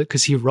interprets it,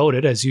 because he wrote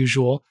it as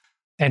usual,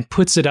 and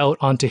puts it out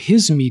onto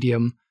his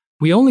medium,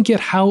 we only get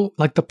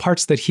the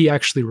parts that he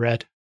actually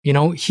read. You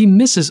know, he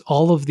misses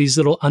all of these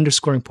little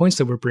underscoring points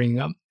that we're bringing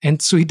up.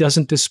 And so he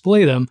doesn't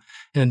display them.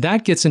 And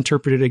that gets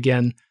interpreted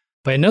again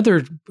by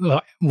another,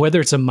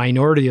 whether it's a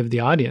minority of the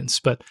audience,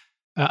 but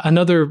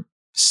another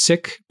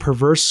sick,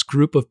 perverse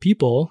group of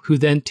people who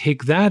then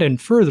take that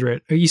and further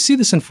it. You see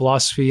this in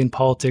philosophy and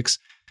politics.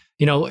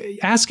 You know,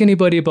 ask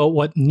anybody about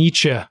what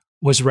Nietzsche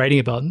was writing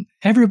about.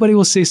 Everybody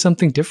will say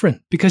something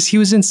different because he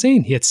was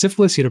insane. He had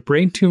syphilis, he had a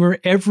brain tumor.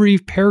 Every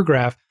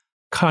paragraph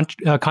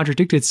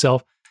contradicted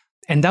itself.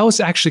 And that was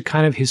actually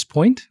kind of his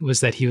point, was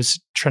that he was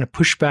trying to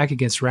push back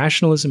against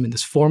rationalism and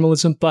this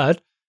formalism,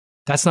 but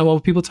that's not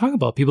what people talk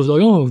about. People are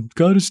like, oh,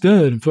 God is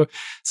dead.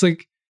 It's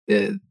like,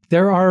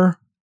 there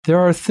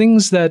are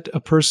things that a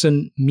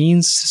person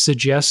means to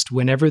suggest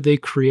whenever they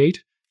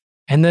create,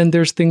 and then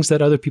there's things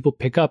that other people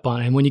pick up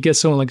on. And when you get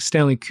someone like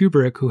Stanley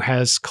Kubrick, who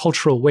has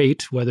cultural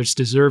weight, whether it's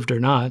deserved or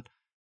not,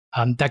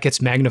 that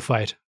gets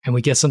magnified. And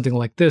we get something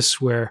like this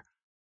where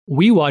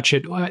we watch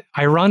it.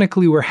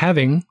 Ironically, we're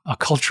having a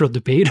cultural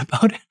debate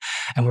about it,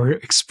 and we're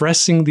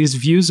expressing these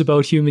views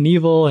about human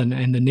evil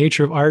and the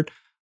nature of art.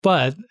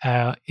 But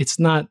it's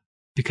not,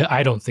 because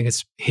I don't think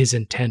it's his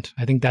intent.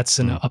 I think that's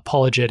an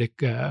apologetic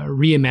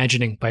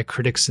reimagining by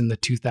critics in the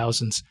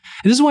 2000s. And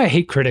this is why I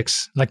hate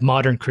critics, like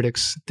modern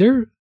critics.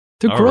 They're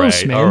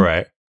gross, man. All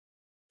right.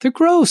 They're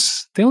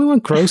gross. They only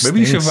want gross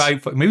Maybe things.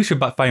 we should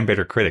find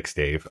better critics,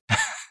 Dave.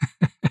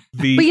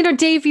 But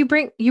Dave, you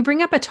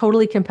bring up a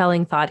totally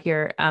compelling thought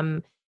here.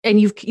 And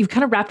you've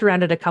kind of wrapped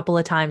around it a couple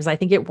of times. I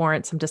think it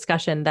warrants some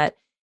discussion. That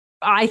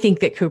I think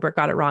that Kubrick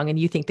got it wrong, and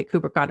you think that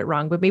Kubrick got it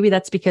wrong. But maybe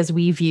that's because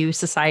we view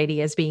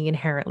society as being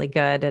inherently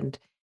good, and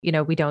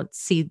we don't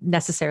see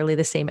necessarily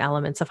the same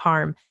elements of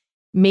harm.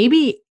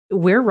 Maybe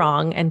we're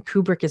wrong and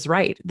Kubrick is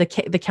right. The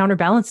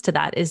counterbalance to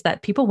that is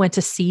that people went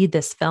to see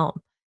this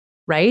film,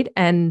 right?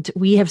 And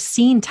we have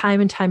seen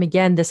time and time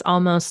again this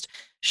almost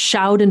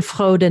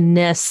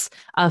schadenfreudeness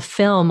of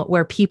film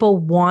where people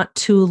want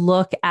to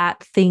look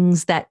at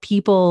things that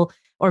people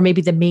or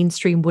maybe the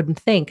mainstream wouldn't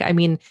think. I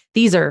mean,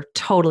 these are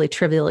totally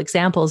trivial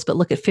examples, but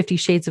look at 50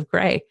 Shades of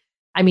Grey.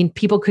 I mean,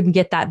 people couldn't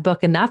get that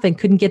book enough and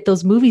couldn't get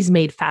those movies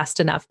made fast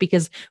enough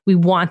because we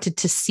wanted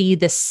to see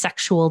this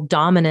sexual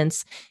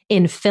dominance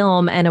in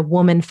film and a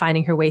woman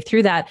finding her way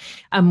through that.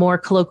 A more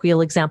colloquial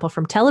example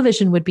from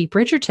television would be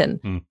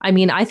Bridgerton. I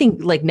mean, I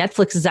think like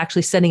Netflix is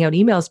actually sending out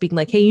emails being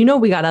like, hey,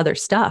 we got other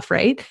stuff,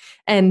 right?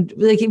 And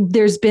like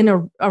there's been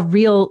a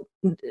real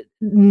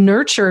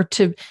nurture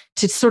to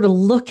sort of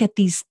look at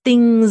these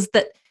things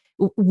that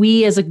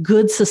we as a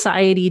good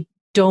society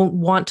don't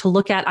want to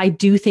look at. I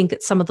do think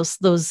that some of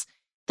those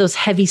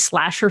heavy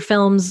slasher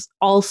films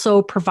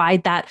also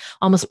provide that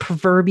almost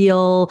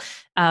proverbial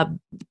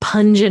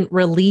pungent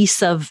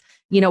release of,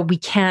 we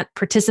can't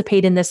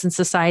participate in this in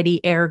society,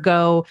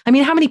 ergo. I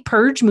mean, how many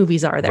Purge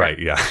movies are there? Right,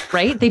 yeah.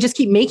 Right? They just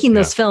keep making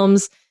those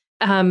films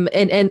and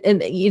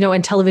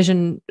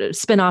television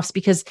spinoffs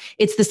because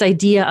it's this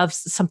idea of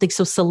something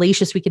so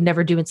salacious we can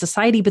never do in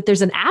society, but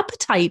there's an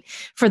appetite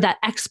for that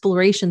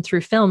exploration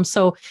through film.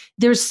 So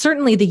there's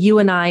certainly the you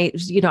and I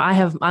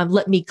have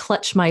let me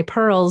clutch my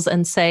pearls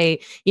and say,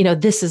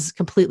 this is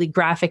completely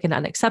graphic and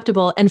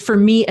unacceptable. And for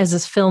me as a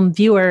film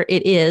viewer,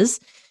 it is,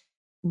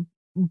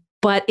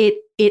 but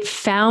it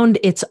found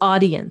its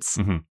audience.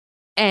 Mm-hmm.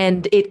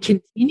 And it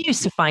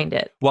continues to find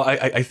it. Well,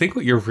 I think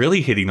what you're really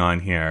hitting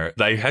on here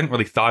that I hadn't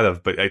really thought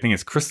of, but I think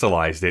it's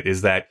crystallized it,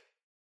 is that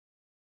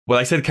what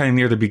I said kind of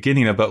near the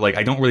beginning about like,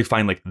 I don't really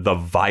find like the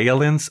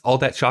violence all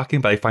that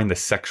shocking, but I find the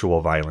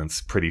sexual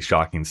violence pretty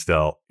shocking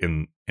still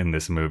in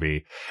this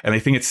movie. And I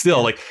think it's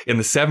still like in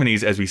the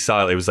 70s, as we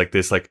saw, it was like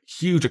this like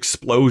huge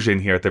explosion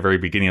here at the very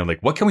beginning of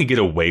like, what can we get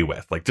away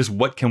with? Like just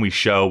what can we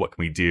show? What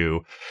can we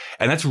do?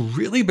 And that's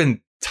really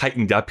been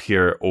tightened up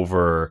here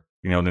over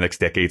the next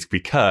decades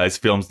because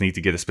films need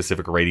to get a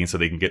specific rating so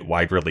they can get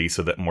wide release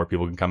so that more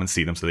people can come and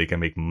see them so they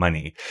can make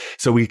money.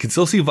 So we can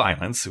still see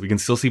violence. We can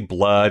still see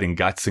blood and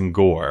guts and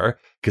gore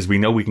because we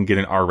know we can get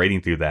an R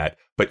rating through that.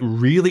 But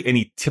really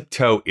any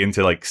tiptoe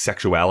into like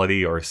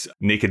sexuality or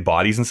naked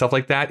bodies and stuff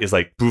like that is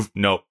like, poof,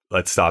 nope,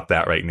 let's stop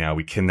that right now.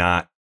 We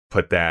cannot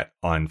put that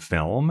on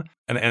film.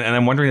 And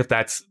I'm wondering if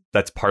that's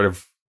part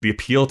of the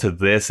appeal to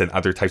this and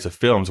other types of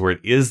films where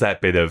it is that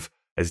bit of,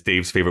 as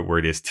Dave's favorite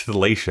word is,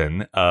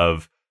 titillation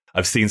of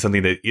seeing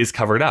something that is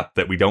covered up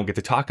that we don't get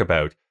to talk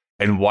about,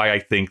 and why I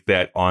think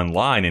that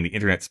online and the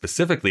internet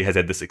specifically has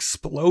had this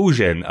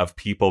explosion of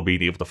people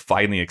being able to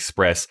finally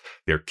express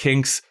their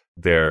kinks,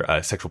 their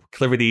sexual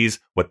proclivities,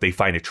 what they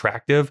find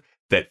attractive,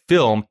 that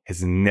film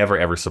has never,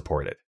 ever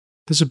supported.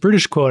 There's a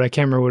British quote, I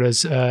can't remember what it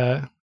is.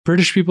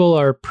 British people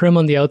are prim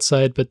on the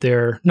outside, but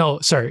they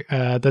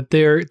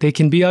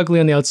can be ugly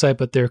on the outside,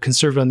 but they're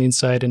conservative on the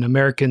inside. And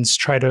Americans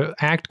try to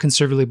act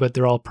conservatively, but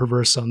they're all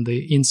perverse on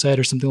the inside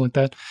or something like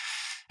that.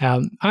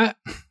 I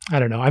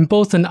don't know. I'm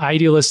both an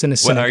idealist and a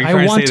cynic. Well, are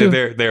you trying to say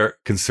that they're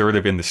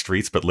conservative in the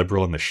streets but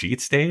liberal in the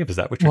sheets, Dave? Is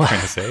that what you're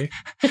trying to say?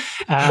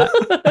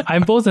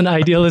 I'm both an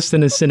idealist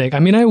and a cynic. I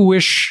mean, I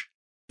wish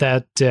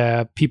that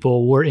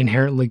people were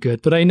inherently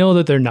good, but I know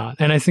that they're not.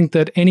 And I think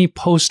that any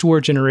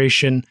post-war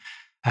generation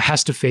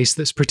has to face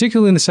this,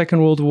 particularly in the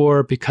Second World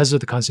War, because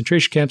of the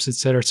concentration camps, et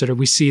cetera, et cetera.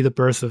 We see the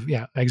birth of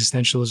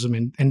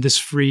existentialism and this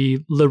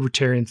free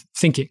libertarian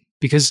thinking,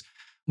 because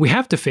we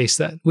have to face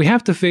that. We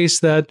have to face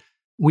that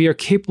we are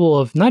capable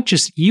of not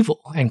just evil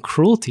and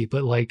cruelty,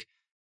 but like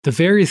the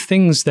very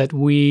things that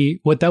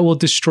will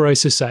destroy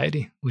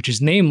society, which is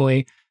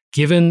namely,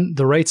 given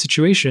the right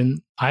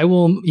situation, I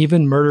will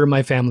even murder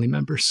my family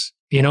members.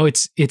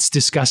 It's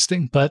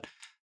disgusting. But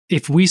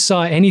if we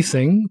saw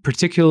anything,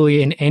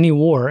 particularly in any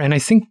war, and I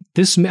think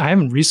I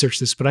haven't researched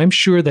this, but I'm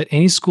sure that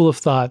any school of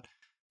thought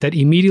that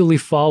immediately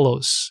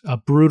follows a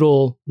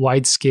brutal,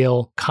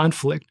 wide-scale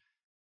conflict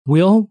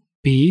will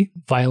be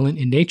violent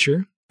in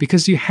nature,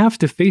 because you have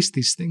to face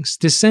these things.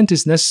 Dissent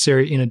is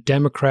necessary in a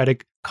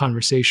democratic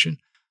conversation.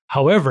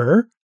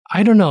 However,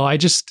 I don't know. I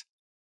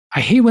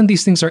hate when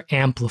these things are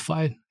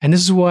amplified. And this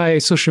is why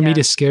social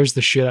media scares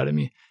the shit out of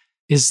me,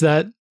 is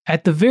that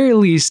at the very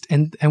least,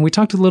 and we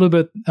talked a little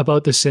bit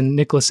about this in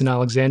Nicholas and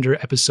Alexander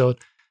episode,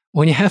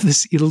 when you have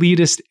this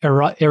elitist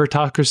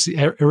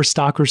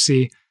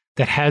aristocracy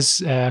that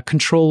has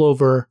control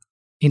over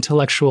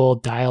intellectual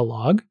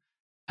dialogue,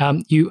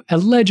 you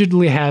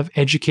allegedly have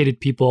educated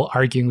people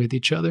arguing with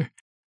each other.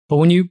 But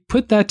when you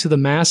put that to the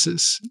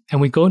masses and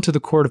we go into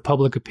the court of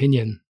public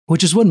opinion,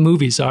 which is what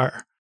movies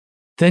are,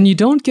 then you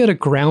don't get a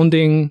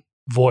grounding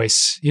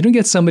voice. You don't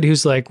get somebody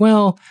who's like,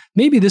 well,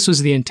 maybe this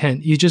was the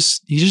intent. You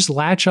just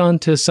latch on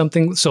to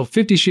something. So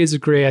 50 Shades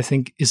of Grey, I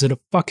think, is a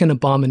fucking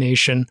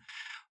abomination,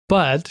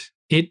 but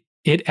it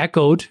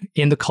echoed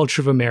in the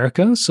culture of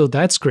America. So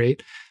that's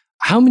great.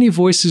 How many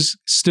voices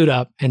stood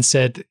up and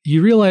said,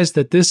 you realize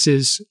that this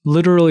is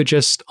literally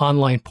just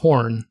online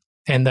porn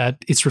and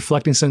that it's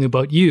reflecting something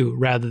about you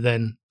rather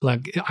than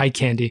like eye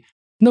candy?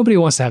 Nobody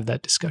wants to have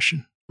that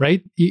discussion,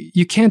 right?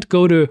 You can't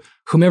go to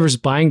whomever's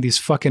buying these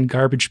fucking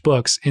garbage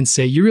books and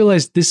say, you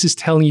realize this is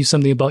telling you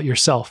something about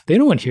yourself. They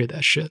don't want to hear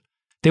that shit.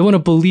 They want to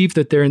believe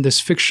that they're in this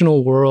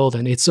fictional world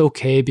and it's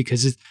okay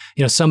because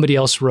somebody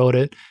else wrote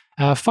it.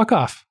 Fuck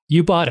off.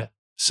 You bought it.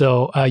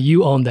 So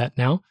you own that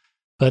now.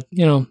 But,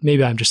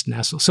 maybe I'm just an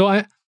asshole.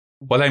 So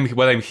what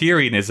I'm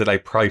hearing is that I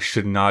probably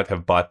should not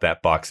have bought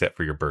that box set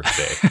for your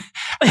birthday.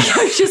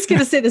 I was just going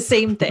to say the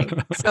same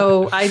thing.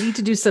 So I need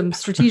to do some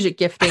strategic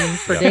gifting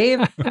for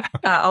Dave.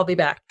 I'll be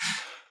back.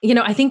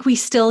 I think we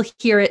still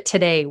hear it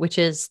today, which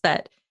is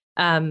that,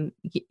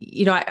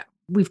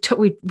 we're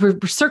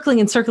circling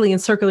and circling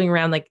and circling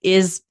around, like,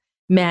 is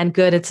man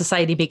good and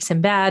society makes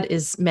him bad?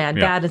 Is man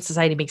bad and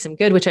society makes him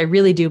good? Which I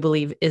really do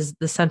believe is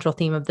the central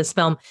theme of this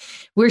film.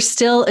 We're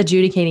still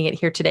adjudicating it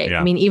here today. Yeah.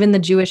 I mean, even the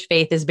Jewish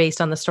faith is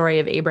based on the story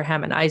of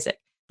Abraham and Isaac.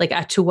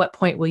 Like, to what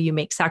point will you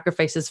make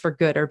sacrifices for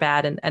good or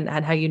bad, and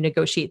how you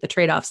negotiate the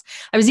trade-offs?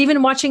 I was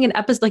even watching an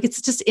episode, like, it's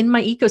just in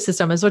my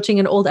ecosystem. I was watching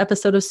an old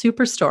episode of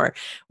Superstore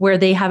where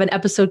they have an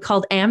episode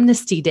called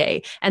Amnesty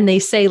Day. And they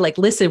say, like,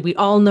 listen, we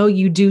all know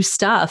you do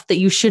stuff that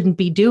you shouldn't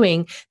be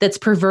doing that's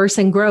perverse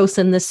and gross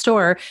in this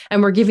store.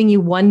 And we're giving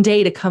you 1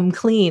 day to come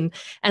clean.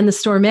 And the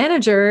store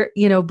manager,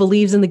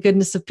 believes in the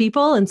goodness of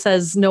people and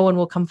says no one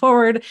will come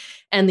forward.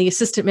 And the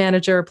assistant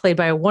manager, played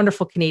by a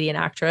wonderful Canadian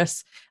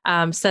actress,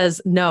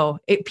 says, no,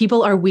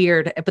 people are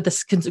weird, but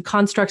the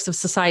constructs of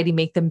society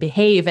make them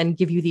behave and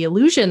give you the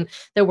illusion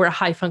that we're a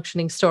high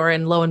functioning store.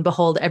 And lo and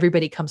behold,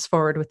 everybody comes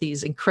forward with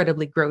these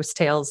incredibly gross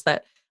tales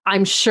that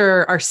I'm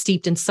sure are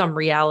steeped in some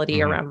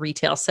reality around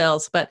retail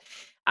sales. But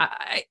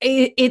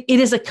it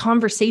is a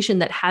conversation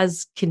that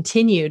has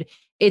continued.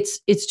 It's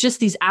just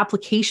these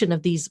application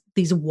of these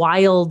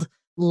wild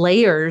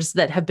layers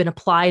that have been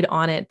applied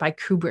on it by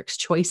Kubrick's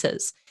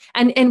choices.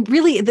 And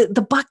really,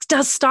 the buck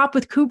does stop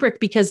with Kubrick,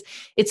 because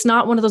it's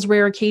not one of those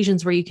rare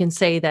occasions where you can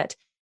say that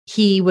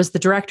he was the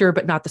director,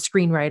 but not the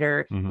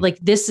screenwriter. Like,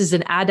 this is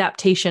an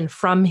adaptation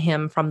from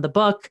him, from the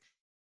book,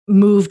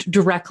 moved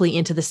directly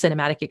into the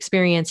cinematic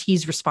experience.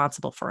 He's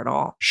responsible for it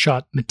all.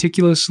 Shot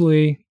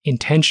meticulously,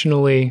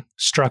 intentionally,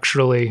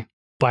 structurally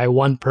by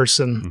one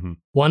person,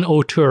 one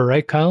auteur,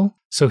 right, Kyle?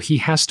 So he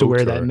has to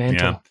wear that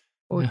mantle.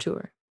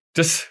 Auteur.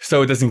 Just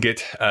so it doesn't get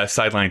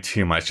sidelined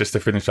too much, just to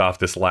finish off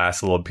this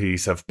last little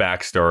piece of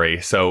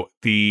backstory. So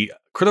the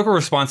critical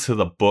response to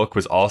the book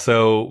was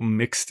also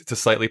mixed to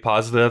slightly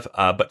positive.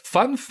 But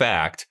fun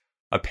fact,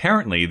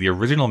 apparently the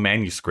original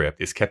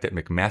manuscript is kept at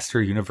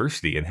McMaster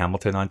University in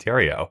Hamilton,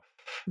 Ontario,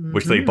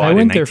 which they bought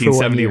in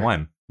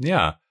 1971.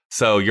 Yeah.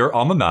 So your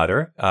alma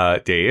mater,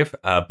 Dave,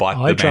 bought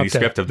the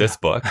manuscript of this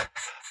book.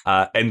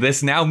 And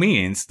this now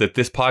means that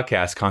this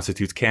podcast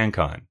constitutes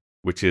CanCon,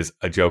 which is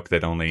a joke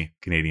that only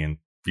Canadian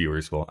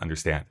viewers will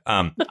understand.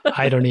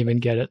 I don't even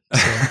get it.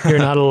 So you're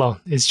not alone.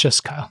 It's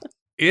just Kyle.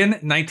 In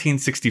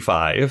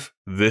 1965,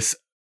 this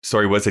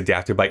story was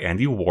adapted by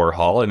Andy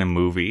Warhol in a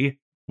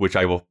movie, which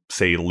I will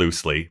say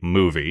loosely,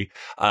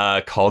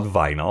 called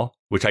Vinyl,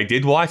 which I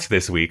did watch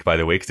this week, by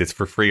the way, because it's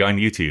for free on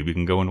YouTube. You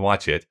can go and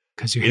watch it.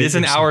 It is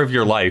an hour of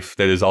your life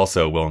that is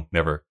also will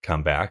never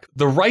come back.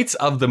 The rights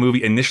of the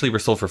movie initially were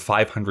sold for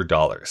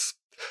 $500.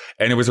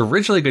 And it was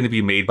originally going to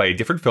be made by a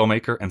different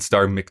filmmaker and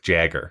star Mick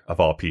Jagger, of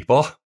all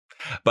people.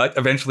 But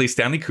eventually,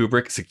 Stanley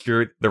Kubrick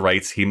secured the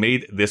rights. He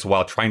made this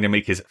while trying to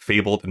make his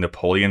fabled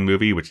Napoleon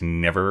movie, which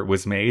never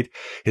was made.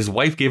 His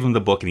wife gave him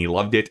the book and he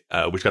loved it,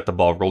 which got the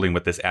ball rolling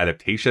with this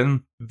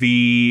adaptation.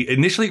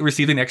 Initially it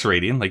received an X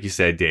rating, like you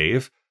said,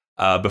 Dave,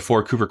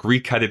 before Kubrick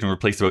recut it and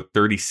replaced about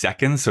 30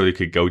 seconds so it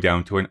could go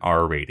down to an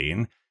R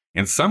rating.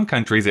 In some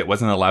countries, it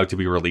wasn't allowed to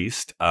be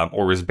released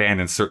or was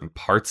banned in certain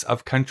parts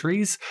of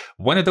countries.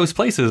 One of those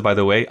places, by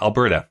the way,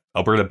 Alberta.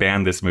 Alberta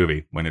banned this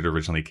movie when it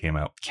originally came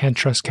out. Can't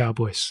trust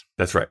cowboys.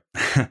 That's right.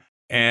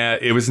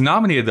 And it was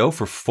nominated, though,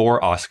 for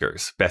 4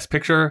 Oscars. Best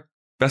Picture,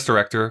 Best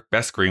Director,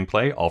 Best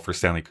Screenplay, all for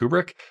Stanley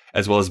Kubrick,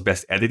 as well as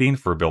Best Editing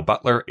for Bill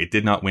Butler. It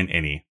did not win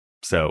any.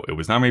 So it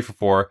was nominated for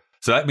 4.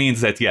 So that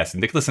means that, yes,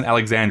 Nicholas and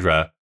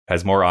Alexandra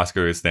has more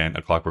Oscars than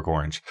A Clockwork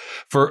Orange.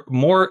 For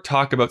more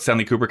talk about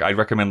Stanley Kubrick, I'd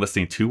recommend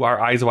listening to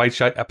our Eyes Wide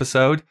Shut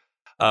episode.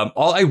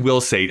 All I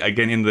will say,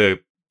 again, in the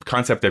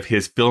concept of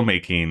his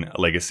filmmaking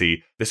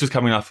legacy, this was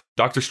coming off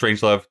Dr.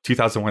 Strangelove,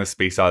 2001: A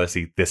Space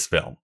Odyssey, this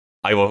film.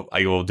 I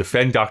will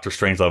defend Dr.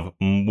 Strangelove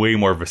way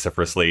more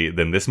vociferously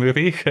than this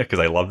movie, because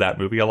I love that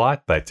movie a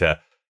lot. But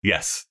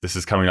yes, this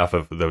is coming off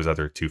of those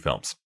other 2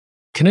 films.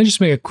 Can I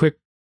just make a quick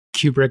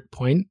Kubrick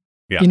point?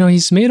 Yeah.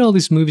 He's made all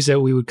these movies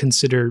that we would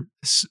consider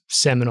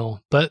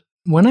seminal, but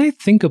when I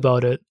think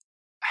about it,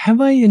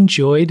 have I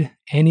enjoyed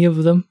any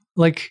of them?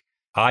 Like,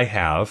 I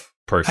have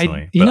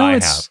personally, I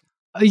have.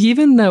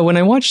 Even when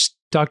I watched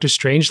Dr.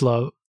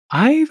 Strangelove,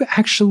 I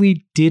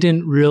actually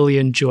didn't really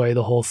enjoy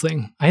the whole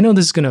thing. I know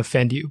this is going to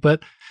offend you,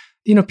 but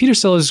Peter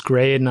Sellers is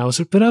great, and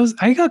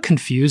I got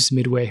confused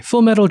midway.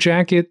 Full Metal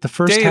Jacket, the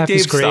first half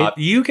is great. Stop.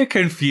 You get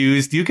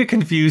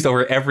confused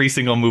over every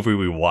single movie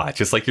we watch.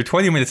 It's like you're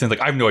 20 minutes in,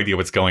 like I have no idea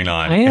what's going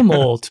on. I am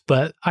old,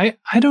 but I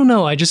don't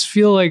know. I just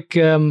feel like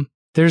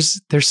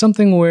there's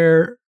something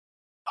where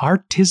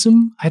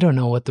artism. I don't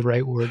know what the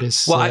right word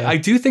is. Well, I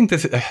do think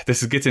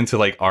this gets into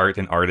like art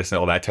and artists and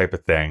all that type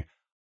of thing.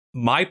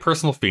 My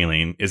personal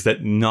feeling is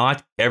that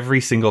not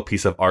every single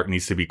piece of art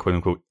needs to be quote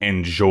unquote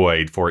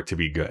enjoyed for it to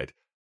be good.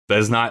 That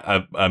is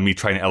not me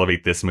trying to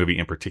elevate this movie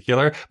in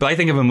particular, but I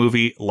think of a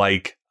movie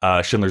like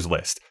Schindler's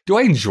List. Do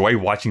I enjoy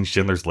watching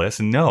Schindler's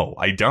List? No,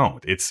 I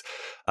don't. It's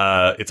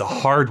a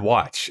hard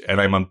watch, and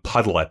I'm a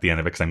puddle at the end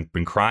of it because I've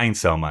been crying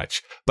so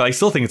much. But I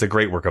still think it's a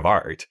great work of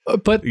art.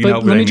 But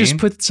let me just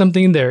put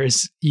something in there: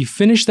 is you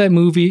finish that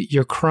movie,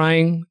 you're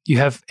crying, you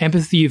have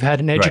empathy, you've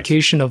had an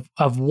education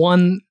of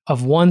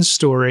one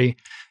story.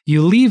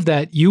 You leave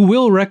that, you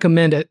will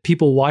recommend that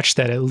people watch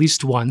that at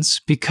least once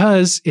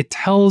because it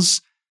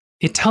tells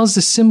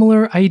a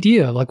similar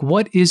idea. Like,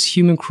 what is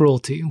human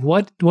cruelty?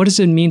 What does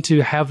it mean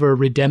to have a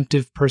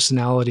redemptive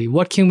personality?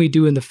 What can we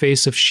do in the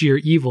face of sheer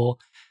evil?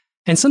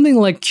 And something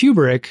like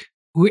Kubrick,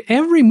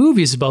 every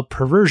movie is about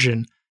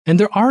perversion, and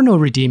there are no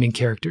redeeming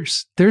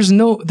characters. There's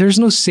no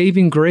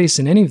saving grace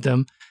in any of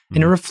them,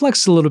 and it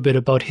reflects a little bit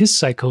about his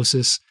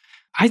psychosis.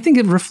 I think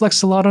it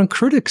reflects a lot on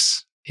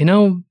critics.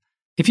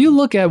 If you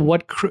look at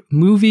what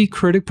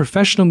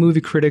professional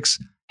movie critics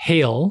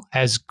hail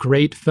as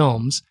great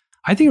films,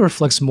 I think it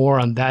reflects more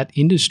on that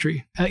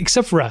industry,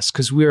 except for us,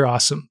 because we're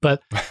awesome.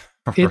 But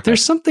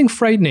there's something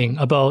frightening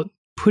about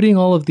putting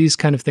all of these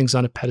kind of things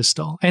on a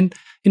pedestal. And,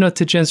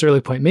 to Jen's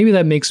early point, maybe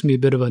that makes me a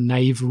bit of a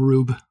naive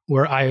rube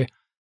where I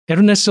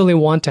don't necessarily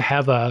want to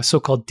have a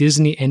so-called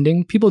Disney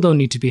ending. People don't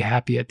need to be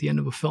happy at the end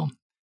of a film.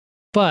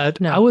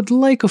 But I would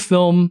like a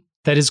film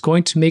that is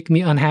going to make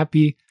me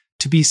unhappy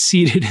to be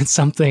seated in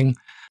something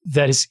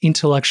that is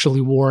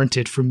intellectually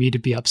warranted for me to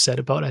be upset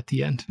about at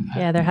the end.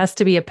 Yeah, there has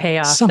to be a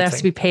payoff. Something. There has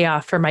to be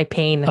payoff for my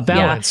pain. A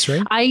balance,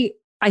 right?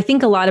 I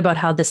think a lot about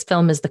how this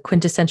film is the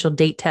quintessential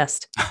date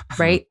test,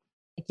 right?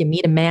 Like you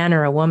meet a man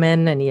or a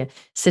woman and you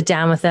sit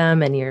down with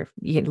them and you're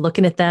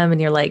looking at them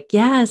and you're like,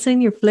 yes,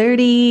 and you're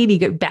flirty. And you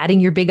get batting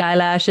your big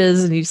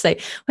eyelashes and you say,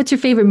 what's your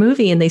favorite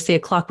movie? And they say A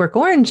Clockwork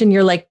Orange. And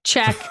you're like,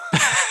 check.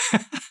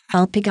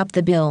 I'll pick up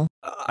the bill.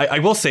 I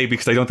will say,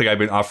 because I don't think I've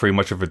been offering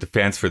much of a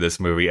defense for this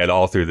movie at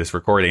all through this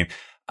recording,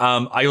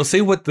 I will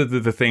say what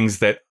the things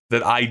that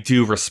I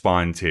do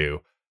respond to.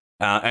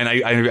 And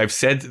I've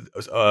said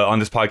on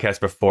this podcast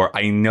before,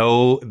 I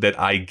know that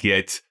I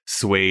get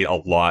swayed a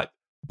lot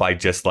by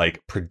just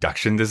like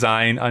production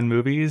design on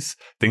movies,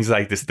 things that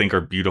I just think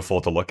are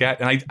beautiful to look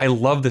at. And I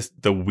love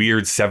the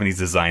weird 70s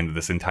design that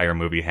this entire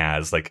movie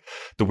has, like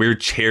the weird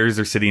chairs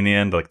they're sitting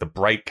in, like the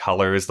bright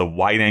colors, the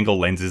wide angle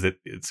lenses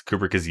that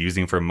Kubrick is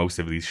using for most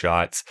of these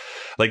shots.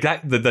 Like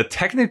that, the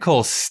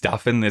technical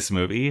stuff in this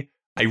movie,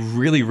 I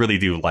really, really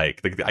do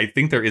like. I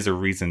think there is a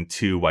reason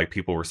too why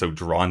people were so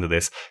drawn to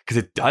this, because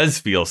it does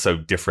feel so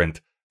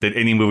different than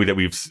any movie that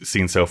we've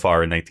seen so far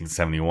in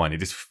 1971. It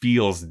just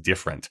feels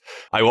different.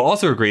 I will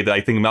also agree that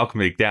I think Malcolm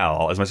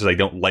McDowell, as much as I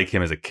don't like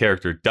him as a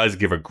character, does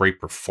give a great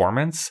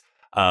performance,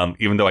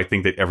 even though I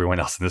think that everyone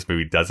else in this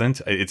movie doesn't.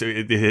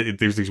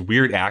 There's these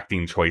weird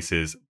acting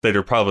choices that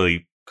are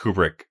probably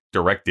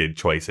Kubrick-directed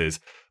choices,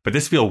 but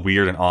this feel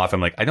weird and off.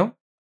 I'm like,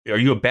 are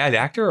you a bad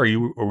actor,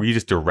 or were you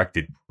just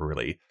directed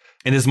poorly?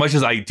 And as much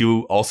as I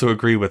do also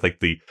agree with like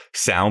the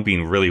sound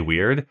being really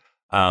weird,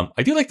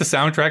 I do like the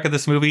soundtrack of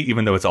this movie,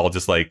 even though it's all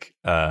just like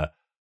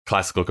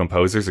classical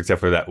composers, except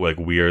for that like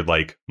weird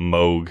like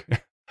Moog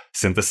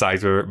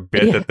synthesizer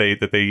bit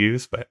that they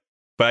use. But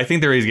I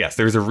think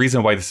there's a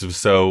reason why this was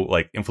so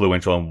like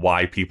influential and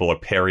why people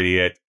parody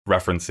it,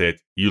 reference it,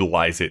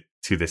 utilize it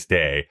to this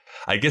day.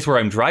 I guess where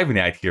I'm driving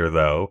at here,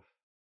 though,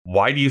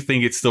 why do you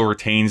think it still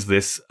retains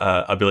this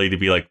ability to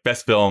be like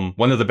best film,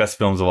 one of the best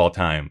films of all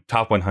time,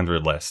 top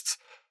 100 lists?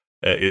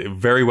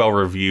 Very well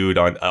reviewed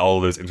on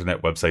all those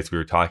internet websites we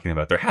were talking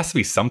about. There has to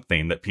be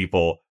something that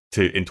people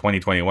in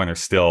 2021 are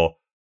still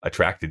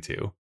attracted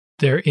to.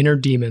 Their inner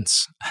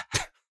demons.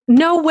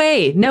 No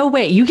way.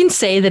 You can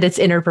say that it's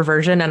inner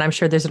perversion, and I'm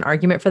sure there's an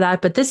argument for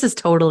that, but this is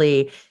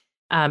totally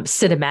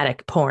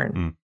cinematic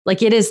porn.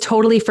 Like it is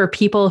totally for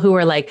people who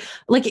are like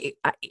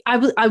I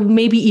would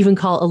maybe even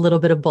call a little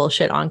bit of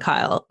bullshit on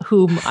Kyle,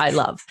 whom I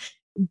love.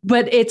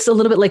 But it's a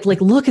little bit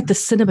like look at the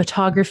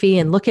cinematography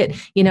and look at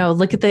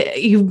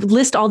you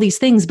list all these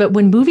things. But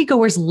when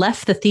moviegoers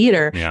left the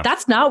theater,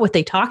 that's not what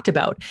they talked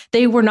about.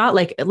 They were not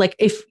like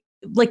if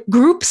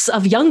groups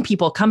of young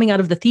people coming out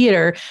of the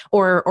theater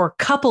or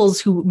couples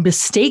who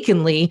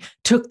mistakenly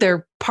took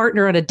their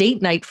partner on a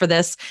date night for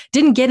this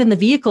didn't get in the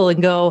vehicle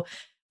and go,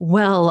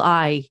 well,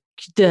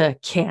 the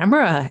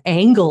camera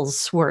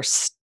angles were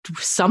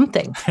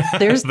something.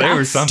 There's they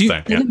were something.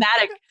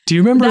 Cinematic. Do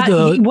you remember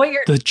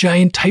the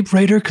giant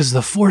typewriter? Because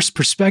the forced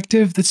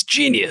perspective, that's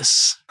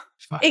genius.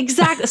 fine.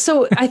 Exactly.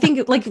 So I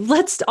think like,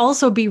 let's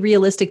also be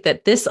realistic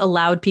that this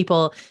allowed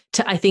people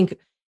to, I think,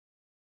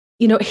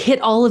 hit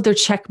all of their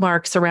check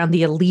marks around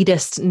the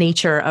elitist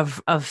nature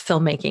of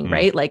filmmaking,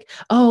 right? Like,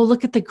 oh,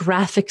 look at the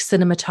graphic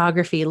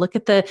cinematography. Look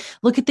at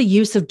the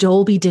use of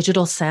Dolby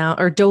digital sound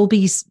or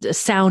Dolby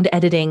sound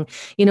editing.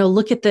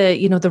 Look at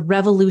the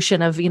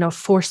revolution of,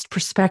 forced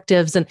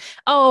perspectives, and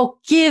oh,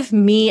 give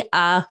me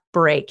a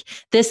break.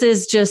 This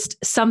is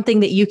just something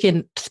that you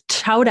can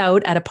tout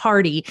out at a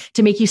party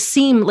to make you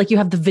seem like you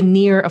have the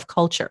veneer of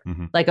culture.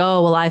 Like,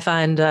 oh, well, I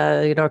find,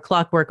 A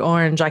Clockwork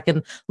Orange, I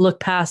can look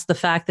past the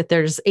fact that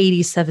there's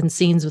 87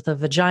 scenes with a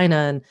vagina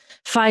and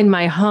find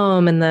my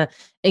home in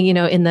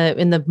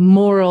the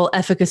moral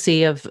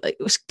efficacy of,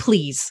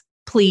 please,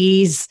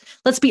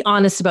 let's be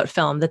honest about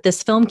film, that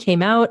this film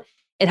came out.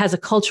 It has a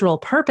cultural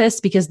purpose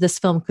because this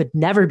film could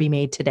never be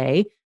made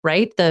today.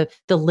 Right? The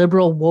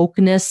liberal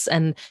wokeness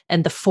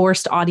and the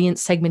forced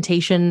audience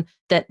segmentation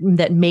that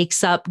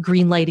makes up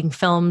greenlighting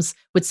films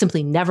would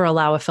simply never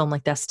allow a film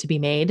like this to be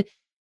made.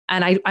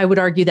 And I would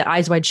argue that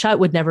Eyes Wide Shut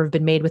would never have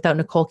been made without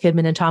Nicole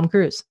Kidman and Tom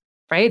Cruise.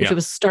 Right? Yeah. If it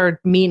was starred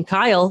Me and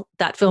Kyle,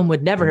 that film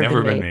would never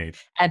have been made.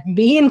 And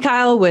Me and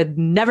Kyle would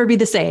never be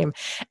the same.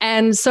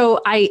 And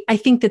so I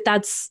think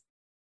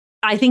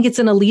I think it's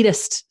an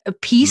elitist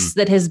piece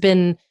that has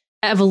been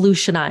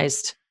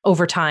evolutionized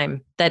over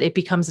time, that it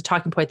becomes a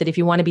talking point that if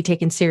you want to be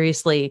taken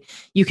seriously,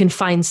 you can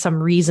find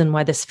some reason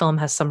why this film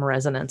has some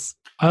resonance.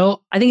 I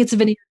think it's a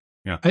video.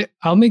 Yeah.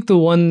 I'll make the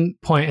one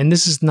point, and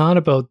this is not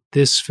about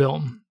this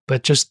film,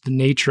 but just the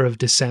nature of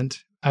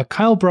dissent.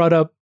 Kyle brought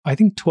up, I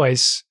think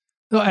twice,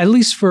 at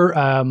least for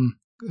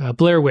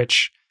Blair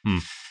Witch,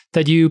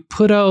 that you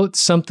put out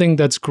something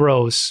that's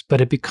gross,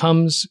 but it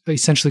becomes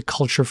essentially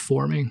culture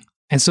forming.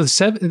 And so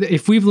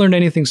if we've learned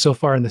anything so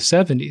far in the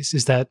 70s,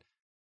 is that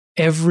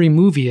every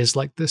movie is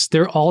like this.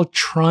 They're all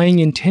trying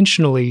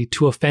intentionally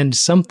to offend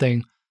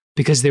something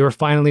because they were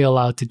finally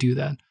allowed to do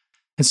that.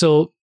 And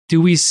so do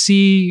we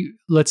see,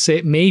 let's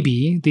say,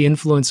 maybe the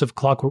influence of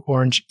Clockwork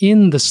Orange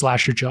in the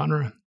slasher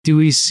genre? Do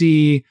we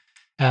see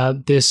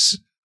this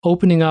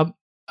opening up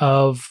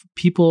of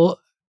people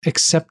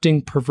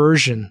accepting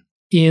perversion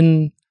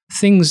in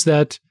things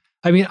that,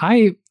 I mean,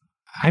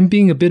 I'm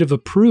being a bit of a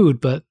prude,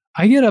 but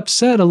I get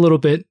upset a little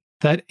bit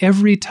that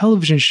every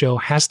television show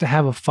has to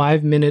have a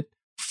 5-minute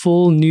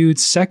full nude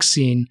sex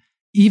scene,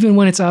 even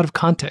when it's out of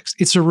context.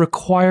 It's a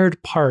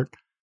required part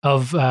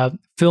of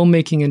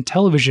filmmaking and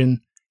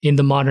television in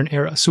the modern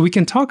era. So we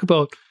can talk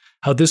about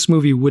how this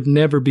movie would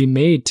never be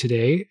made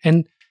today,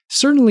 and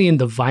certainly in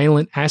the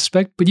violent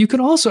aspect, but you could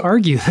also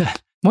argue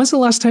that when's the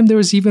last time there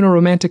was even a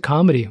romantic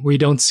comedy where you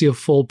don't see a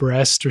full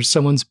breast or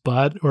someone's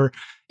butt, or,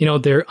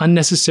 they're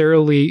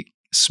unnecessarily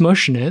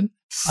smushing it.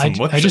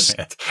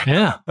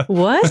 Yeah.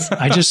 What?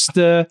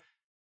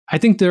 I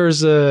think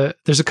there's a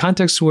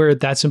context where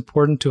that's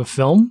important to a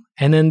film,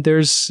 and then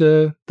there's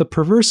the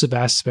perversive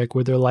aspect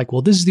where they're like,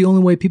 well, this is the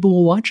only way people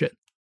will watch it,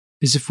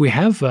 is if we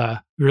have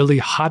really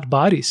hot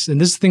bodies. And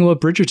this is the thing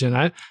about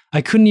Bridgerton.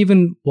 I couldn't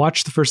even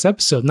watch the first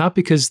episode, not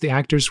because the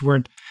actors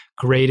weren't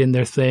great in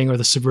their thing or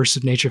the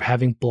subversive nature of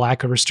having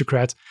black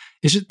aristocrats.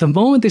 It's just the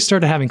moment they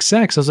started having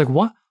sex, I was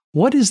like,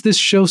 what is this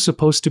show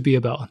supposed to be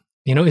about?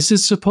 Is it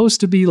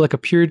supposed to be like a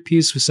period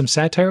piece with some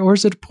satire, or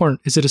is it a porn?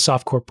 Is it a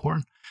softcore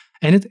porn?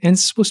 And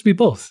it's supposed to be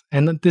both.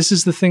 And this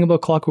is the thing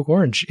about Clockwork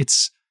Orange.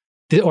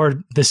 Or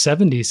the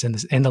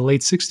 70s and the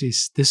late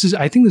 60s.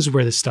 I think this is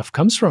where this stuff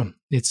comes from.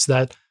 It's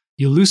that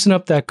you loosen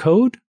up that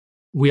code,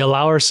 we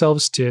allow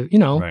ourselves to,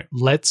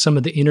 let some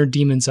of the inner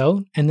demons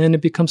out, and then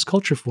it becomes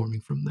culture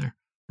forming from there,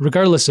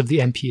 regardless of the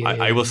MPA.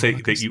 I will say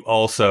that you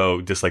also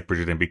dislike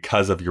Bridgerton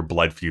because of your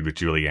blood feud with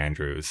Julie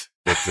Andrews.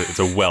 It's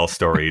a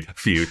well-storied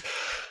feud.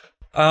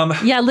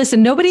 Yeah,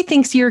 listen, nobody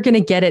thinks you're going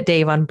to get it,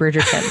 Dave, on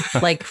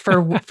Bridgerton. Like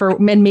for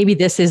men, maybe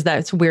this is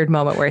that weird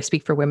moment where I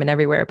speak for women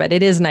everywhere, but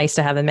it is nice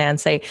to have a man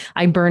say,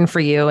 I burn for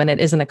you. And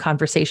it isn't a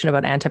conversation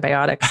about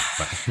antibiotics.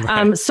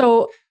 Right.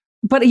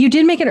 But you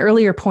did make an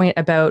earlier point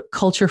about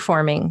culture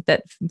forming,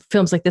 that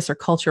films like this are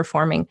culture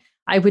forming.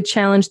 I would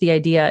challenge the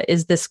idea,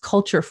 is this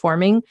culture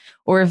forming,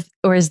 or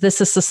is this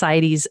a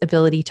society's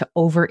ability to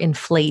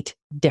overinflate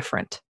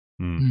different?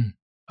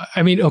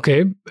 I mean,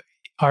 okay.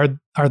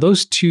 Are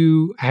those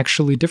two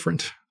actually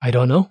different? I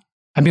don't know.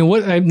 I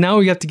mean, now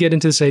we have to get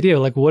into this idea,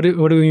 like, what do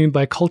we mean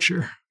by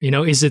culture?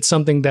 Is it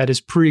something that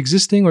is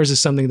pre-existing, or is it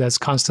something that's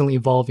constantly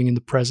evolving in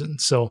the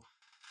present? So,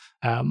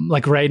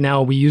 like right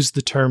now, we use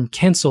the term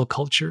cancel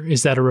culture.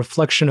 Is that a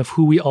reflection of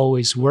who we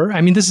always were? I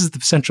mean, this is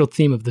the central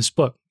theme of this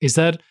book. Is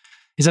that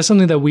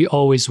something that we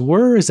always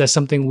were? Is that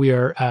something we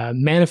are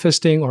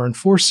manifesting or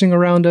enforcing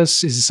around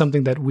us? Is it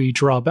something that we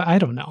draw back? I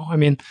don't know. I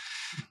mean,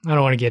 I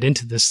don't want to get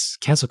into this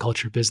cancel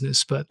culture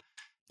business, but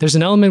there's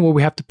an element where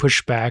we have to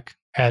push back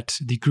at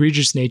the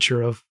egregious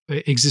nature of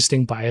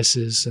existing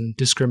biases and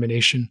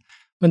discrimination.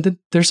 But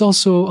there's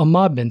also a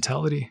mob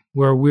mentality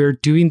where we're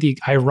doing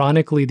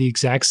ironically the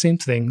exact same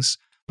things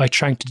by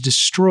trying to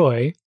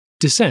destroy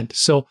dissent.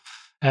 So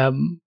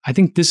I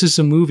think this is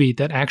a movie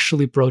that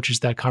actually broaches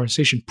that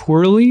conversation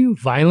poorly,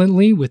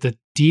 violently, with a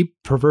deep,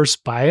 perverse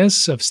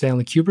bias of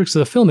Stanley Kubrick. So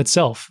the film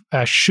itself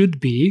should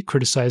be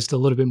criticized a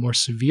little bit more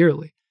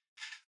severely.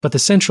 But the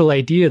central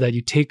idea that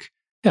you take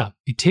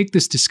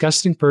this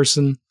disgusting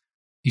person,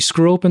 you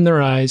screw open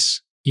their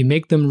eyes, you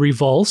make them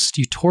revulsed,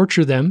 you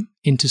torture them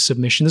into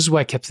submission. This is why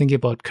I kept thinking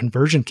about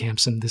conversion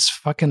camps and this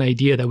fucking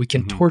idea that we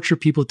can torture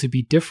people to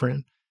be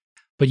different,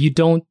 but you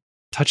don't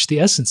touch the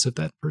essence of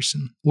that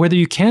person. Whether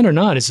you can or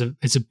not is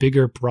a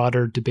bigger,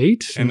 broader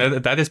debate. And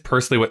that is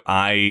personally what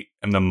I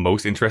am the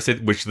most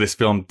interested, which this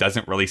film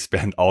doesn't really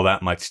spend all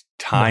that much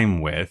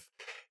time with,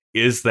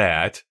 is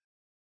that,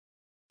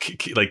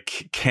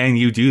 can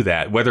you do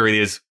that? Whether it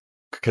is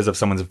because of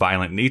someone's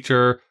violent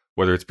nature,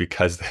 whether it's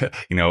because,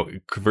 you're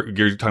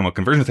talking about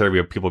conversion therapy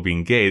of people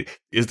being gay,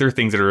 is there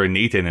things that are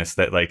innate in us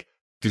that, like,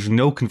 there's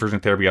no conversion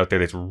therapy out there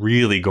that's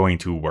really going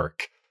to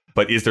work?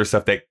 But is there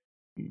stuff that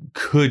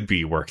could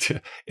be worked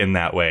in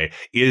that way?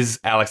 Is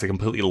Alex a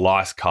completely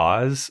lost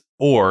cause,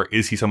 or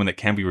is he someone that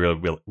can be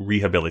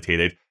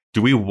rehabilitated?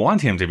 Do we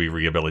want him to be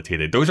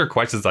rehabilitated? Those are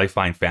questions I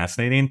find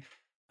fascinating,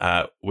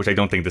 which I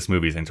don't think this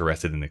movie is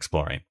interested in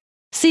exploring.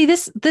 See,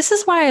 this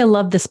is why I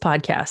love this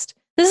podcast.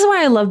 This is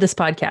why I love this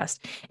podcast,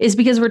 is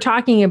because we're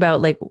talking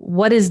about, like,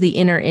 what is the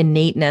inner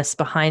innateness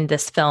behind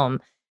this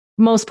film?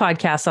 Most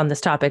podcasts on this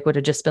topic would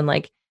have just been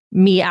like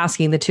me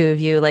asking the two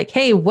of you, like,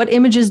 hey, what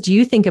images do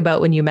you think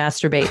about when you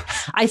masturbate?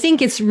 I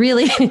think it's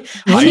really...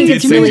 I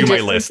did send you my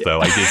list,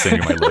 though. I did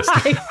send you my list.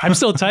 I'm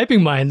still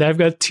typing mine. I've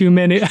got too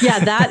many. Yeah,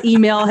 that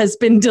email has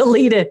been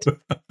deleted.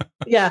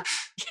 Yeah.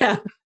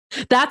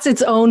 That's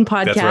its own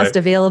podcast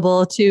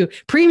available to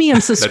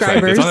premium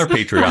subscribers. That's right.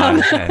 It's on our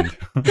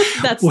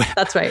Patreon.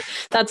 That's right.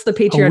 That's the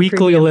Patreon. A weekly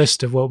premium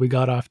list of what we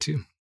got off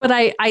to. But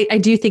I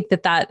do think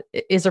that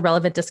is a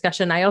relevant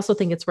discussion. I also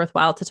think it's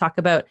worthwhile to talk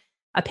about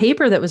a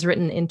paper that was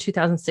written in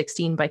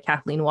 2016 by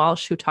Kathleen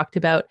Walsh, who talked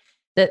about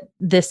that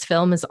this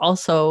film is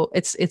also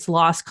its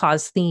lost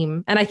cause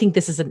theme. And I think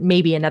this is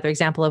maybe another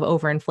example of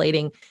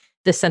overinflating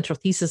the central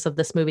thesis of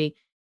this movie.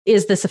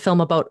 Is this a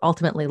film about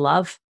ultimately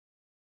love?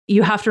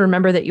 You have to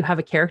remember that you have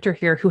a character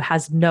here who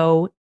has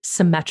no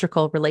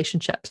symmetrical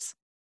relationships.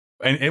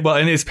 And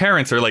his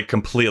parents are, like,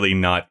 completely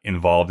not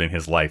involved in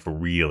his life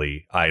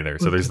really either.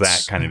 So there's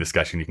that kind of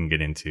discussion you can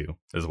get into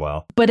as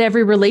well. But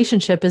every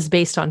relationship is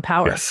based on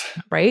power, yes.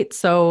 Right?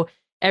 So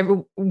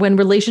when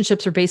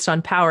relationships are based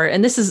on power,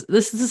 and this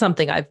is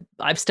something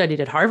I've studied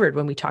at Harvard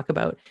when we talk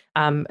about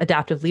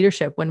adaptive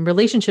leadership, when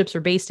relationships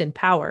are based in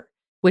power,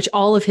 which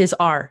all of his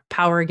are,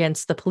 power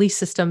against the police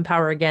system,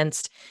 power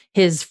against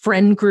his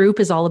friend group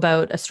is all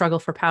about a struggle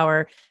for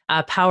power,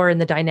 power in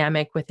the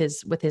dynamic with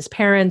his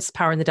parents,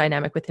 power in the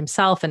dynamic with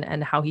himself,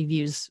 and how he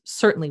views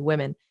certainly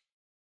women.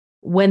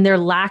 When there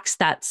lacks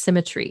that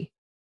symmetry,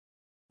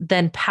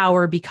 then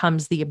power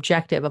becomes the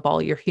objective of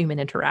all your human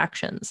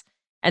interactions.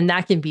 And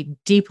that can be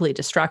deeply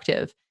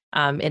destructive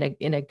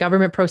in a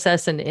government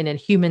process and in a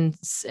human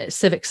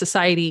civic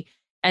society.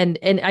 And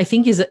I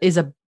think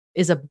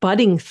is a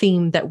budding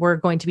theme that we're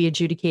going to be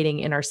adjudicating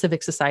in our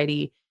civic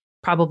society,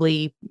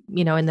 probably,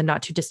 in the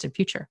not too distant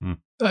future.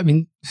 I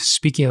mean,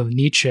 speaking of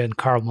Nietzsche and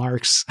Karl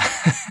Marx,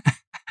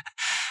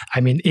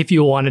 I mean, if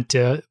you wanted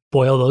to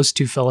boil those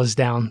two fellas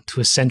down to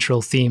a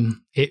central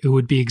theme, it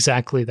would be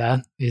exactly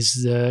that,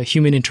 is the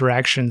human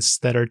interactions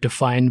that are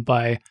defined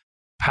by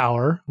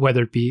power,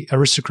 whether it be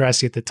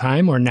aristocracy at the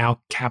time or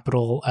now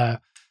capital,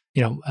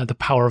 the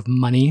power of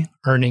money,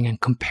 earning, and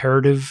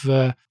comparative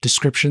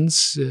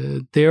descriptions,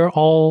 they're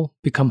all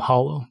become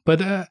hollow.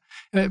 But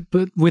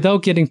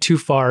without getting too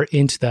far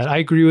into that, I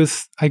agree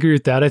with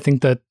that. I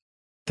think that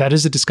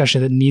is a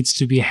discussion that needs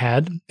to be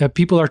had.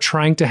 People are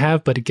trying to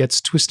have, but it gets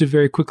twisted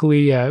very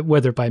quickly,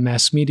 whether by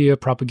mass media,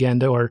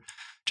 propaganda, or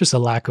just a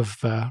lack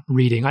of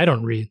reading. I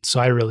don't read, so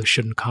I really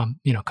shouldn't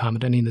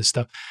comment any of this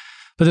stuff.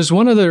 But there's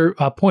one other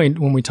point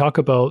when we talk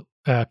about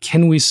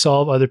can we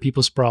solve other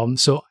people's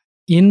problems. So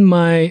in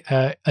my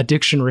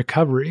addiction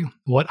recovery,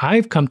 what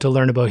I've come to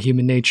learn about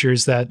human nature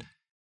is that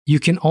you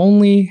can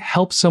only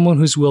help someone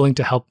who's willing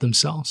to help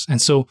themselves.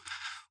 And so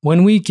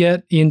when we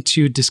get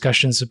into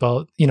discussions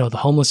about, the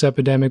homeless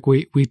epidemic,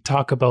 we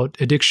talk about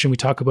addiction, we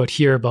talk about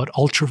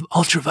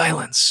ultra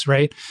violence,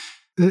 right?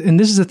 And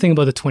this is the thing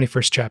about the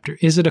 21st chapter.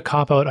 Is it a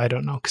cop-out? I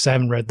don't know, because I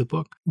haven't read the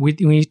book. When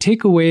you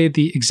take away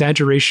the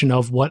exaggeration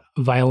of what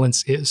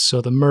violence is,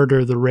 so the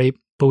murder, the rape,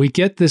 but we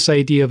get this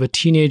idea of a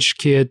teenage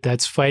kid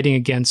that's fighting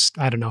against,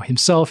 I don't know,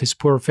 himself, his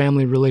poor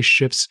family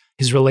relationships,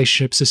 his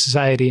relationships to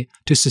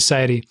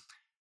society.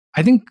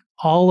 I think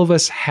all of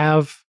us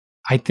have,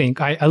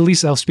 at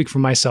least I'll speak for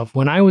myself.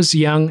 When I was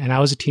young and I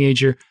was a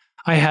teenager,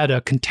 I had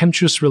a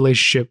contemptuous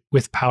relationship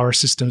with power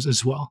systems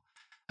as well.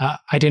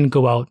 I didn't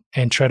go out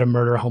and try to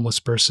murder a homeless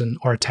person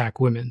or attack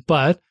women,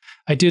 but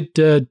I did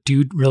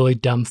do really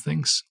dumb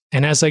things.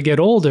 And as I get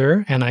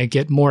older and I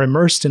get more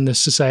immersed in the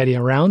society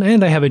around,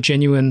 and I have a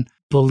genuine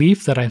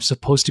belief that I'm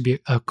supposed to be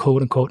a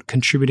quote unquote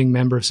contributing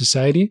member of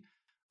society,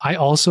 I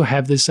also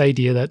have this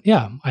idea that,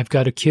 yeah, I've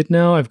got a kid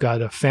now, I've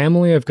got a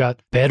family, I've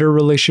got better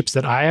relationships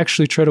that I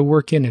actually try to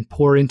work in and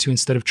pour into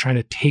instead of trying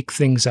to take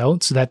things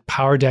out. So that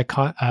power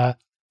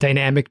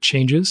dynamic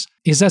changes.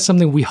 Is that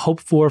something we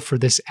hope for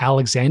this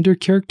Alexander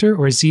character?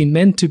 Or is he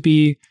meant to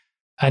be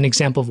an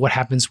example of what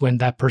happens when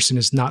that person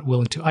is not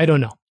willing to? I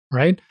don't know,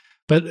 right?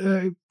 But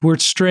we're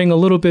straying a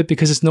little bit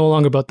because it's no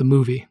longer about the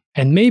movie.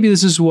 And maybe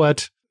this is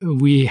what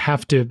we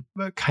have to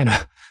kind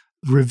of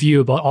review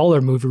about all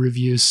our movie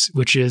reviews,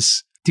 which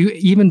is, do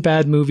even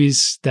bad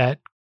movies that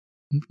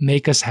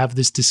make us have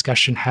this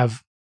discussion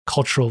have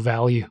cultural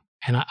value?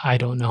 And I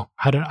don't know.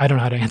 I don't know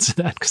how to answer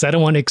that because I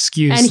don't want to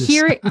excuse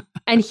this.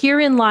 And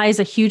herein lies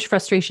a huge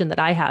frustration that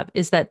I have,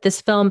 is that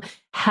this film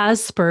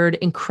has spurred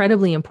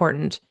incredibly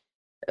important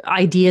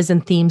ideas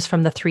and themes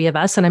from the three of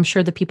us, and I'm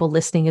sure the people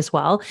listening as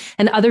well,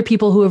 and other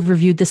people who have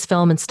reviewed this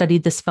film and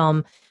studied this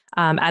film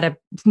at a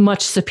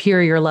much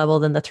superior level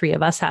than the three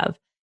of us have.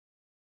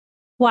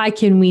 Why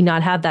can we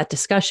not have that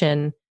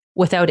discussion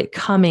without it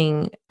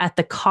coming at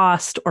the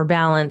cost or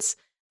balance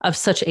of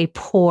such a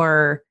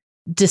poor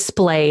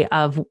display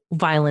of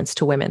violence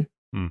to women?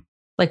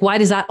 Like, why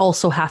does that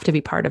also have to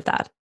be part of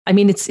that? I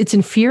mean, it's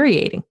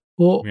infuriating.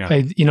 Well, yeah.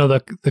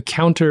 The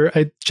counter,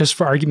 just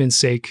for argument's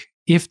sake,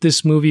 if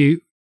this movie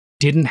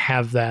didn't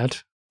have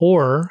that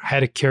or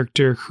had a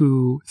character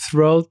who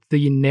throughout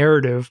the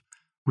narrative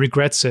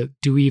regrets it,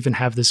 do we even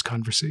have this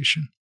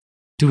conversation?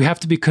 Do we have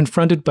to be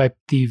confronted by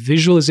the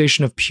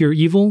visualization of pure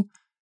evil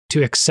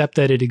to accept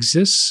that it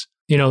exists?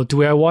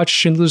 Do I watch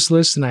Schindler's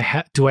List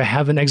and do I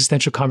have an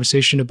existential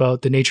conversation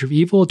about the nature of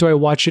evil? Do I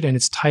watch it and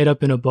it's tied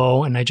up in a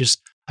bow and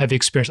I've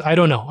experienced? I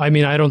don't know. I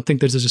mean, I don't think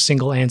there's a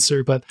single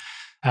answer, but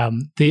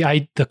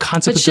the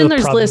concept of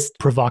the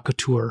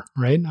provocateur,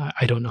 right?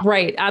 I don't know.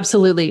 Right,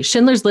 absolutely.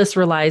 Schindler's List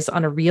relies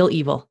on a real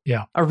evil.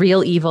 Yeah. A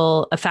real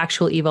evil, a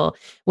factual evil.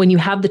 When you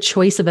have the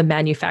choice of a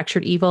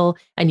manufactured evil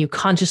and you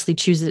consciously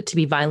choose it to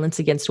be violence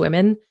against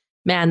women,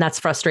 man, that's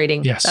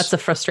frustrating. Yes. That's a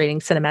frustrating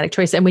cinematic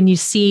choice. And when you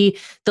see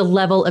the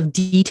level of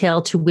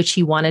detail to which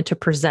he wanted to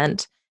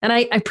present, and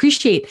I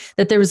appreciate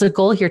that there was a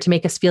goal here to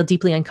make us feel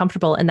deeply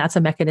uncomfortable, and that's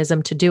a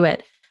mechanism to do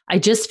it. I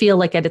just feel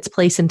like at its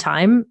place in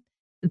time,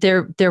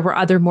 there were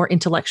other more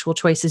intellectual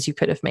choices you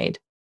could have made.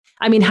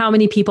 I mean, how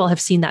many people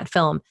have seen that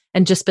film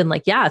and just been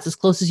like, yeah, it's as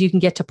close as you can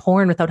get to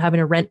porn without having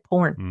to rent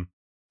porn.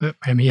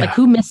 I mean, yeah. Like,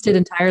 who missed it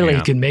entirely?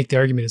 You can make the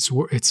argument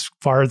it's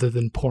farther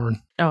than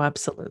porn. Oh,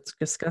 absolutely. It's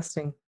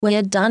disgusting.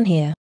 We're done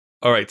here.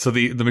 All right. So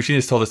the machine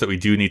has told us that we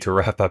do need to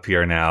wrap up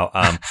here now.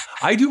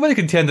 I do want to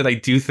contend that I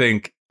do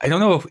think, I don't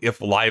know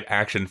if live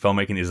action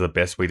filmmaking is the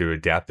best way to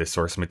adapt this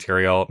source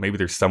material. Maybe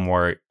there's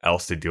somewhere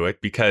else to do it,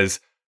 because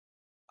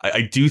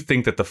I do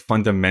think that the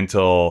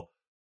fundamental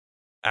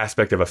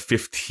aspect of a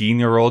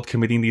 15-year-old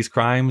committing these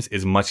crimes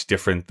is much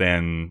different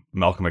than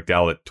Malcolm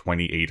McDowell at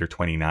 28 or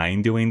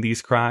 29 doing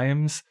these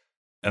crimes.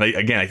 And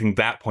I think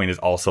that point is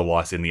also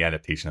lost in the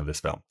adaptation of this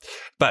film.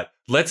 But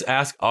let's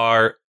ask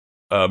our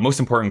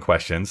most important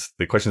questions,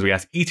 the questions we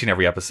ask each and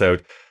every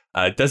episode.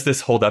 Does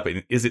this hold up,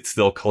 and is it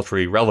still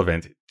culturally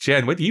relevant?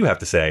 Jen, what do you have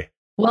to say?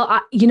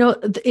 Well,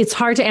 it's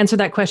hard to answer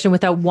that question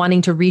without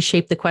wanting to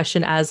reshape the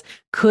question as,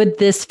 could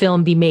this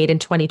film be made in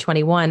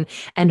 2021?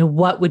 And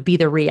what would be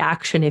the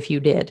reaction if you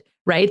did,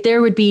 right?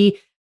 There would be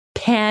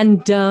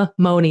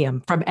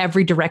pandemonium from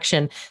every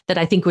direction that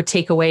I think would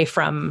take away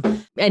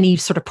from any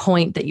sort of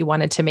point that you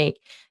wanted to make.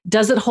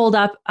 Does it hold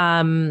up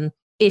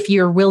if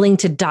you're willing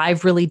to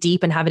dive really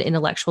deep and have an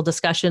intellectual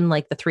discussion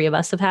like the three of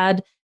us have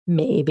had?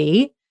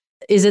 Maybe.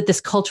 Is it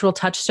this cultural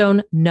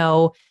touchstone?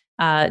 No.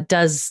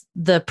 Does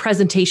the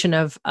presentation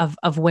of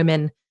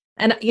women,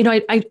 and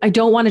I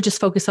don't want to just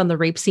focus on the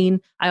rape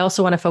scene. I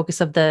also want to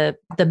focus of the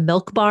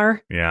milk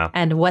bar,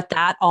 and what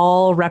that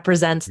all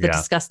represents, the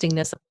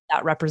disgustingness of what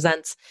that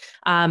represents.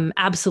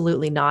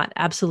 Absolutely not.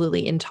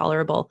 Absolutely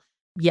intolerable.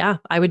 Yeah,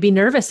 I would be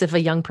nervous if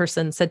a young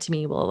person said to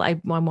me, well, I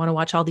want to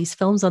watch all these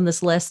films on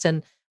this list,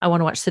 and I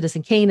want to watch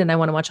Citizen Kane, and I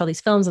want to watch all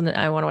these films, and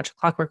I want to watch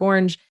Clockwork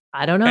Orange.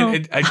 I don't know.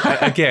 And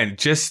again,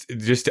 just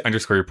to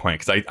underscore your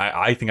point, because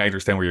I think I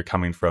understand where you're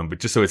coming from,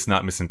 but just so it's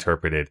not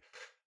misinterpreted,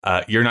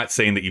 you're not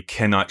saying that you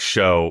cannot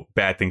show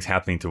bad things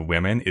happening to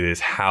women. It is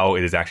how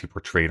it is actually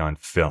portrayed on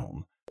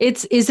film.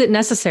 Is it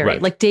necessary?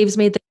 Right. Like Dave's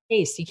made the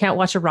case. You can't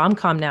watch a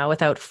rom-com now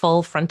without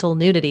full frontal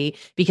nudity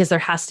because there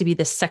has to be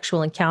this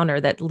sexual encounter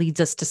that leads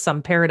us to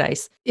some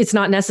paradise. It's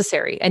not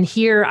necessary. And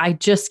here, I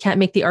just can't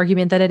make the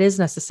argument that it is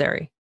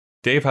necessary.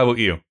 Dave, how about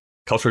you?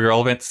 Culturally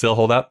relevant, still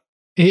hold up?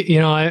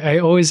 I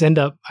always end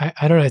up,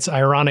 I don't know, it's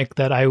ironic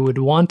that I would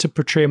want to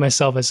portray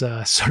myself as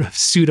a sort of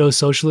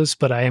pseudo-socialist,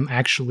 but I am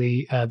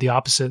actually the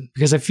opposite,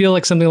 because I feel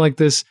like something like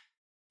this,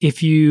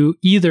 if you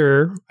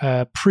either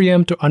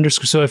preempt or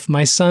underscore, so if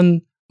my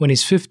son, when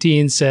he's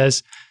 15,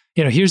 says,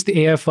 here's the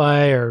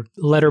AFI or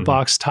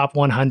Letterboxd top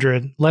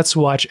 100, let's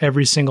watch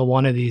every single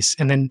one of these,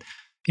 and then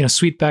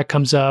Sweetback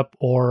comes up,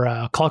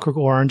 or Clockwork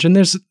Orange, and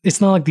it's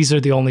not like these are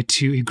the only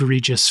two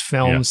egregious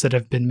films that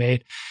have been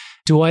made.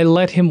 Do I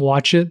let him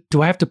watch it?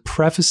 Do I have to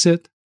preface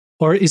it?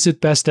 Or is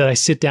it best that I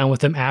sit down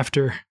with him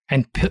after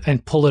and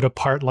pull it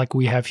apart like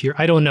we have here?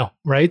 I don't know,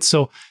 right?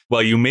 So,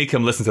 well, you make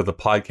him listen to the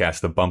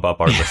podcast to bump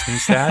up our listening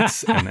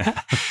stats.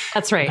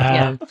 That's right.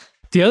 Yeah.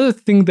 The other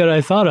thing that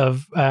I thought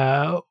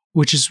of,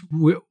 which is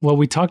what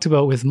we talked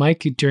about with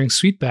Mike during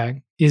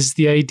Sweetbag, is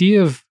the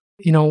idea of,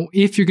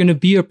 if you're going to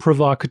be a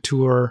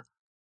provocateur,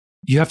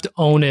 you have to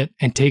own it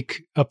and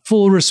take a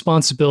full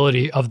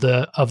responsibility of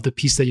the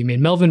piece that you made.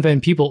 Melvin Van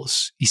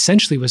Peebles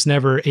essentially was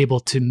never able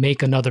to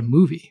make another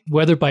movie,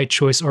 whether by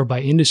choice or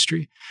by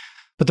industry.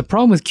 But the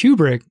problem with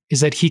Kubrick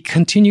is that he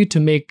continued to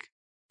make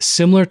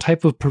similar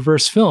type of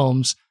perverse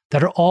films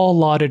that are all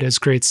lauded as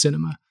great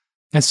cinema.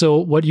 And so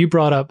what you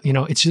brought up,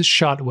 it's just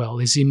shot well.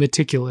 Is he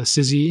meticulous?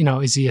 Is he a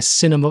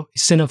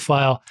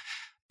cinephile?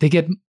 They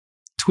get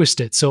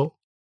twisted. So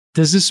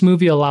does this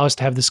movie allow us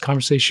to have this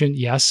conversation?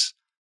 Yes.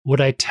 Would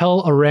I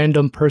tell a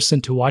random person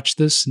to watch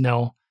this?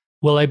 No.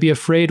 Will I be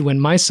afraid when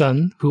my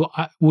son, who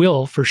I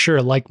will for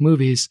sure like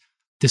movies,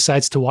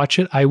 decides to watch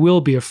it? I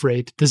will be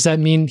afraid. Does that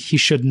mean he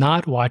should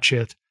not watch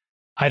it?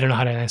 I don't know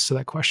how to answer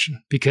that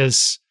question,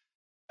 because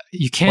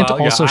you can't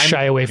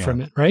shy away from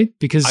it, right?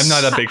 Because I'm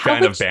not a big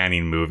fan of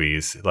banning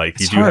movies. Like,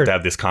 you do have to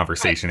have this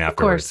conversation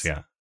afterwards.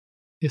 Yeah.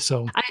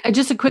 So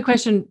just a quick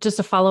question, just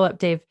a follow up,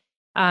 Dave.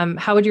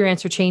 How would your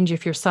answer change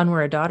if your son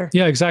were a daughter?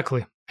 Yeah,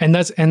 exactly. And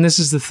this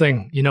is the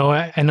thing,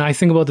 and I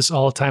think about this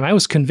all the time. I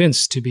was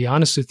convinced, to be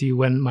honest with you,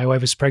 when my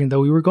wife was pregnant, that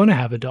we were going to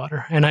have a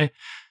daughter. And I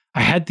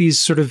had these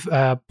sort of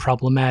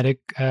problematic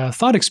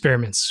thought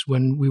experiments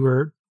when we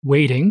were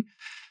waiting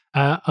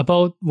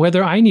about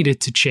whether I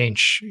needed to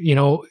change,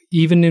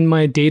 even in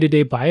my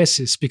day-to-day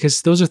biases,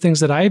 because those are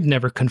things that I've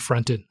never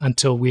confronted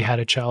until we had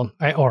a child,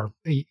 or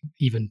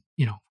even,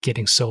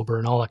 getting sober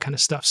and all that kind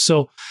of stuff.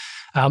 So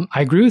I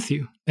agree with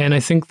you. And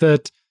I think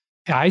that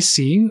I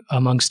see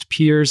amongst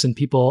peers and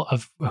people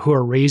who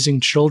are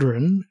raising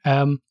children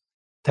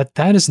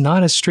that is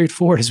not as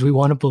straightforward as we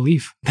want to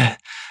believe. That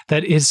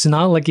it's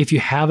not like if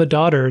you have a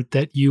daughter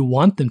that you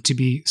want them to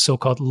be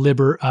so-called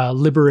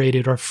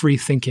liberated or free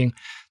thinking,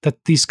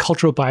 that these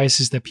cultural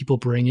biases that people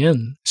bring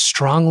in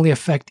strongly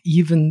affect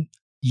even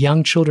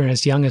young children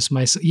as young as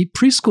my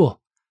preschool.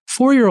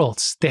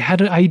 4-year-olds, they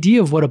had an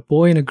idea of what a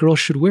boy and a girl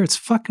should wear. It's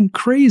fucking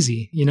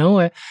crazy,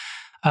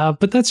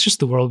 but that's just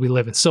the world we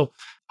live in. So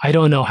I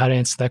don't know how to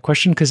answer that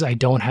question because I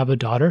don't have a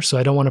daughter. So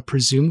I don't want to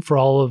presume for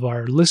all of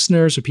our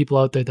listeners or people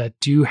out there that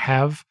do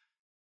have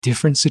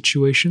different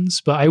situations.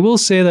 But I will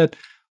say that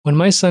when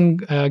my son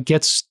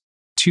gets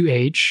to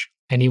age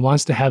and he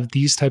wants to have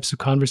these types of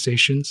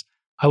conversations,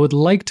 I would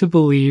like to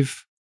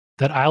believe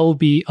that I will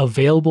be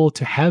available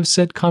to have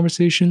said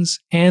conversations,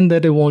 and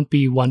that it won't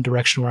be one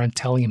direction where I'm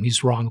telling him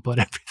he's wrong about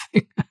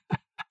everything.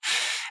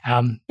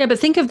 But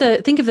think of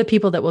the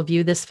people that will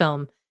view this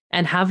film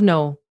and have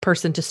no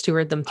person to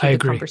steward them through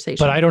the conversation.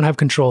 But I don't have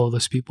control of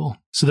those people.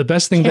 So the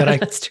best thing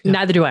that's true.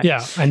 Neither do I.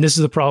 Yeah, and this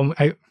is the problem.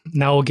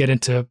 Now we'll get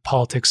into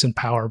politics and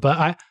power.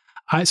 But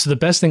so the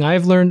best thing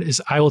I've learned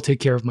is I will take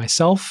care of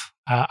myself.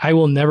 I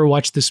will never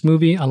watch this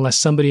movie unless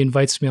somebody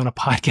invites me on a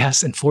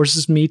podcast and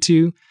forces me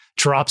to,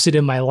 drops it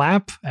in my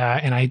lap,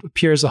 and I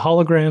appear as a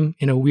hologram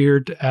in a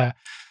weird,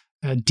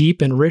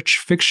 deep and rich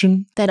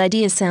fiction. That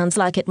idea sounds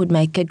like it would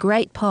make a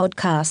great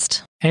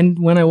podcast. And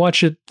when I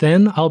watch it,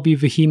 then I'll be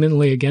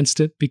vehemently against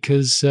it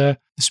because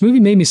this movie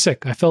made me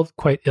sick. I felt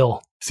quite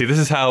ill. See, this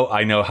is how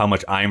I know how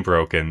much I'm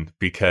broken,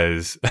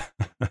 because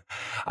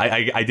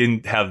I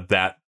didn't have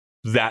that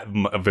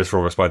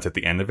visceral response at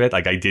the end of it.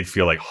 Like, I did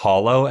feel like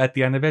hollow at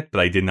the end of it,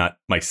 but I did not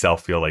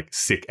myself feel like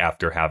sick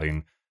after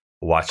having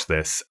watched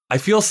this. I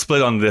feel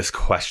split on this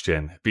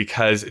question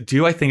because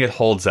do I think it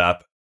holds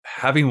up?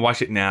 Having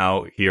watched it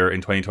now here in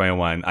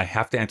 2021, I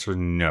have to answer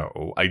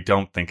no. I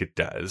don't think it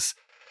does.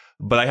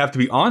 But I have to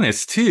be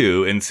honest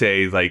too and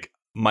say, like,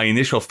 my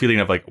initial feeling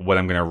of like what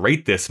I'm going to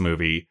rate this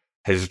movie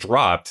has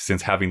dropped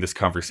since having this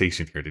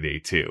conversation here today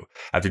too.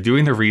 After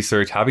doing the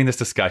research, having this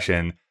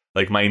discussion,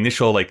 like my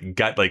initial like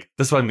gut, like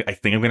this is what I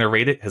think I'm going to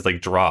rate it, has like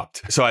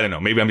dropped. So I don't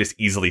know, maybe I'm just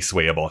easily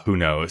swayable. Who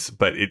knows?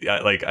 But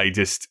I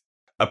just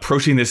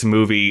approaching this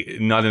movie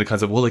not in the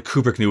concept, well, like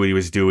Kubrick knew what he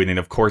was doing, and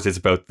of course it's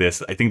about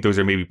this. I think those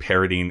are maybe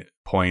parroting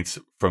points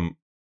from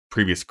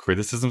previous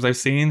criticisms I've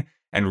seen,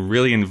 and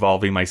really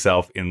involving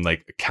myself in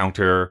like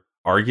counter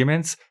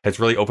arguments has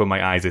really opened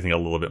my eyes, I think, a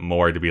little bit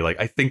more to be like,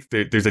 I think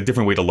there's a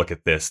different way to look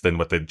at this than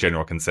what the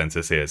general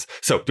consensus is.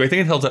 So do I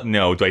think it holds up?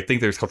 No. Do I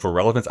think there's cultural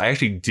relevance? I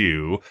actually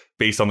do,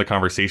 based on the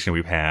conversation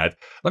we've had.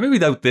 Let me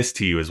read out this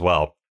to you as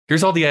well.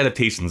 Here's all the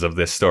adaptations of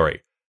this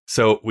story.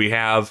 So we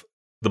have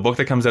the book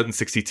that comes out in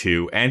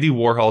 1962. Andy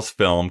Warhol's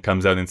film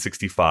comes out in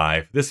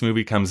 1965. This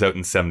movie comes out in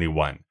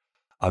 1971.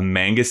 A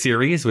manga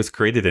series was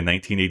created in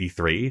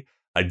 1983.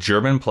 A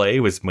German play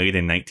was made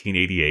in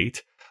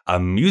 1988. A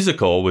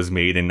musical was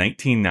made in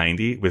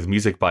 1990 with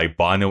music by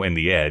Bono and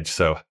The Edge,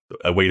 so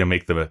a way to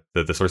make the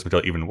source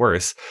material even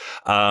worse.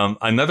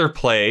 Another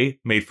play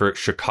made for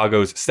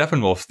Chicago's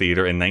Steppenwolf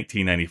Theater in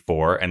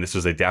 1994, and this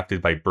was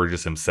adapted by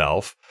Burgess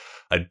himself.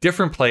 A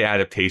different play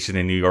adaptation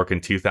in New York in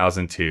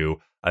 2002.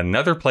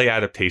 another play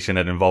adaptation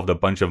that involved a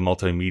bunch of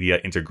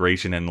multimedia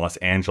integration in Los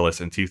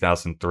Angeles in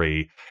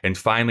 2003, and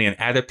finally an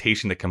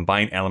adaptation that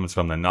combined elements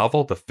from the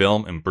novel, the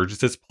film, and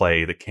Burgess's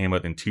play that came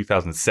out in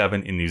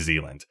 2007 in New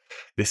Zealand.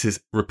 This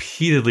is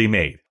repeatedly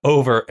made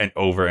over and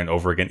over and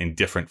over again in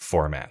different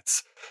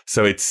formats.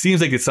 So it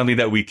seems like it's something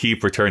that we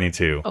keep returning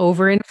to.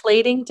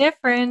 Overinflating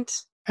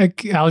different.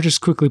 I'll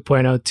just quickly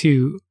point out,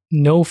 too,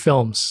 no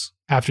films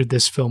after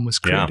this film was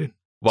created. Yeah.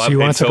 Well, so you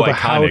want it's to talk so about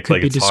how it iconic, could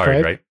like be it's described?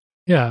 hard, right?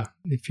 Yeah.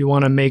 If you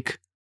want to make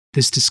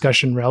this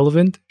discussion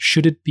relevant,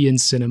 should it be in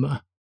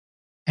cinema?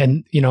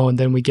 And, and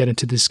then we get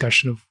into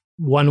discussion of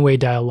one-way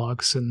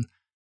dialogues and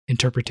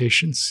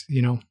interpretations.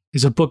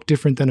 Is a book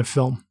different than a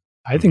film?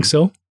 I think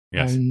so.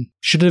 Yes. And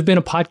should it have been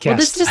a podcast? Well,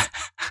 this just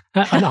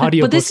an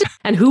audiobook.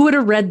 And who would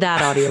have read that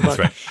audiobook?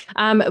 That's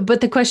right. But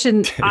the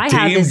question I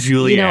have Dame is,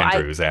 Julie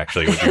Andrews,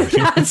 actually.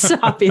 That's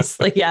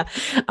obviously, yeah.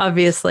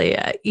 Obviously.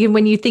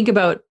 When you think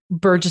about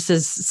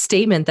Burgess's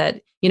statement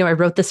that, I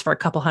wrote this for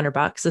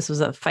 $200. This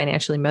was a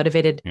financially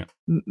motivated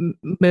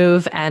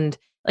move. And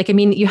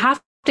you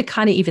have to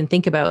kind of even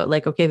think about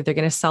okay, they're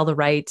going to sell the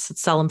rights,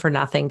 sell them for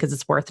nothing because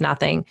it's worth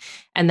nothing.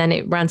 And then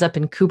it runs up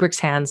in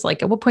Kubrick's hands.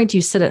 At what point do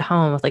you sit at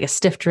home with a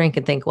stiff drink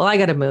and think, well, I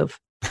got to move,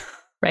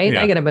 right?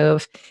 Yeah. I got to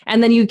move.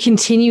 And then you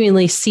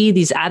continually see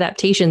these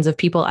adaptations of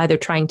people either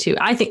trying to,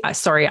 I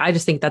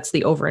just think that's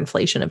the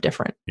overinflation of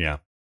different. Yeah.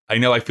 I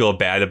know I feel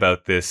bad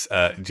about this,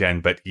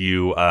 Jen, but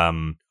you,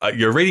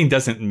 your rating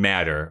doesn't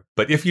matter.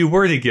 But if you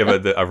were to give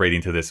a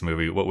rating to this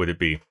movie, what would it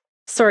be?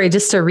 Sorry,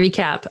 just to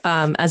recap,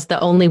 as the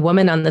only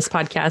woman on this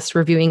podcast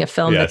reviewing a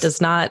film that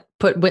does not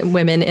put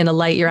women in a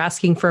light, you're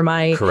asking for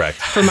my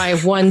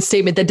one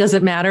statement that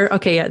doesn't matter.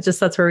 Okay, yeah,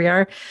 that's where we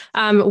are.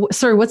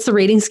 Sorry, what's the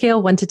rating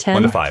scale? 1 to 10?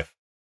 1 to 5.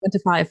 1 to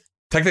 5.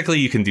 Technically,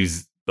 you can do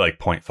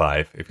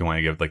 0.5 if you want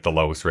to give the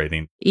lowest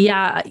rating.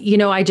 Yeah,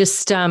 I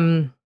just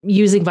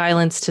using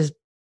violence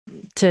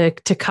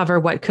to cover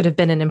what could have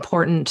been an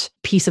important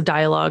piece of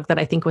dialogue that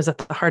I think was at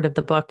the heart of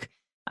the book.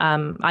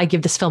 I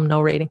give this film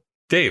no rating.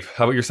 Dave,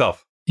 how about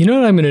yourself? You know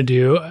what I'm going to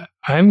do?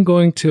 I'm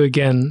going to,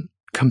 again,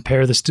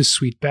 compare this to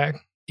Sweetback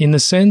in the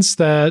sense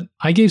that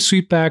I gave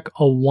Sweetback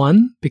a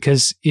 1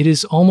 because it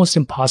is almost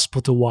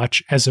impossible to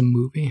watch as a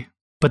movie.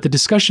 But the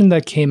discussion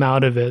that came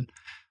out of it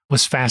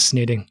was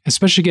fascinating,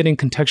 especially getting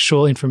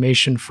contextual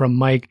information from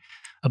Mike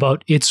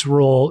about its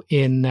role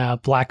in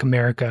Black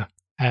America.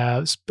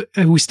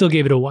 We still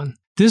gave it a 1.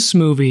 This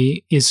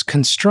movie is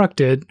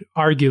constructed,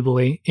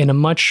 arguably, in a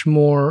much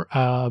more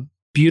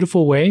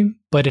beautiful way,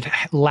 but it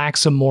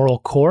lacks a moral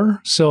core.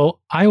 So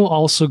I will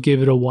also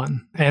give it a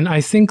 1. And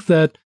I think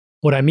that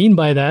what I mean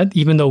by that,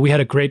 even though we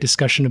had a great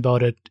discussion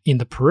about it in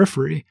the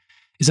periphery,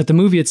 is that the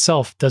movie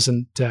itself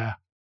doesn't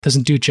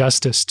do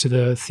justice to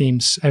the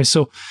themes.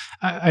 So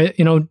I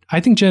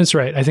think Jen's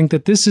right. I think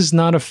that this is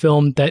not a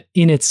film that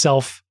in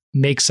itself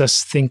makes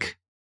us think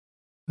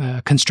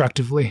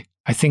constructively.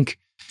 I think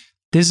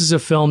this is a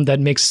film that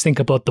makes us think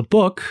about the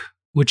book,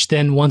 which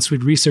then once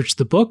we'd researched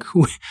the book,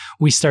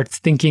 we start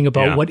thinking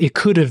about what it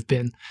could have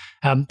been.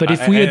 But if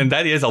and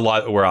that is a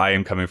lot where I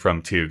am coming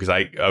from too, because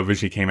I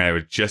originally came at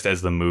it just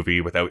as the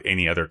movie without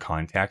any other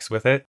context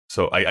with it.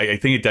 So I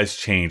think it does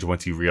change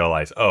once you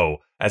realize,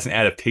 as an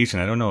adaptation,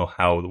 I don't know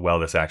how well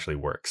this actually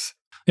works.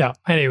 Yeah.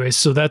 Anyways,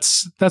 so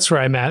that's where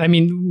I'm at. I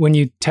mean, when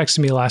you texted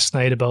me last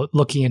night about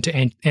looking into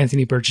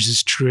Anthony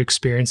Burgess's true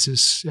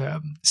experiences,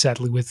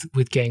 sadly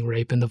with gang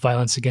rape and the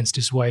violence against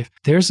his wife,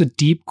 there's a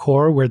deep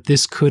core where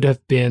this could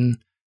have been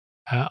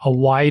a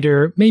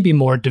wider, maybe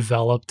more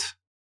developed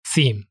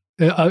theme,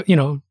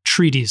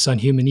 treatise on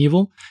human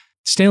evil.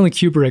 Stanley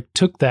Kubrick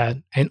took that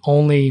and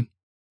only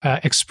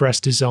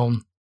expressed his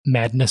own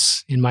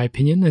madness, in my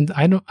opinion. And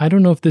I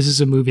don't know if this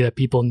is a movie that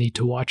people need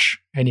to watch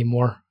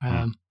anymore.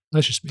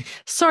 That's just me.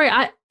 Sorry,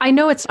 I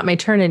know it's not my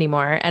turn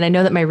anymore, and I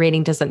know that my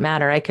rating doesn't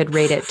matter. I could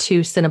rate it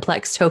 2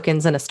 Cineplex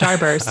tokens and a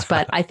Starburst,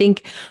 but I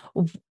think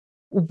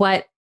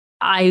what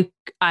I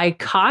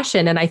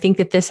caution, and I think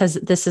that this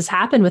has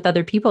happened with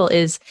other people,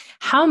 is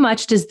how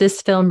much does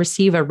this film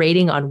receive a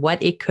rating on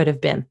what it could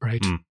have been?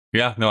 Right.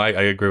 Yeah, no, I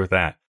agree with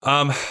that.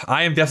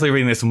 I am definitely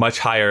rating this much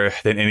higher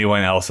than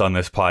anyone else on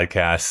this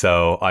podcast,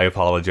 so I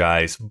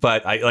apologize.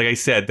 But like I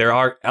said, there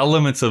are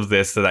elements of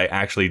this that I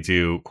actually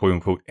do, quote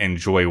unquote,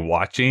 enjoy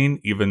watching,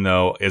 even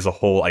though as a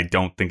whole, I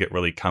don't think it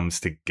really comes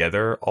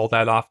together all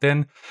that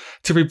often.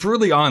 To be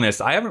brutally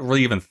honest, I haven't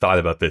really even thought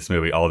about this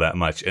movie all that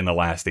much in the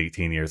last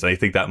 18 years. And I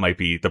think that might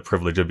be the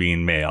privilege of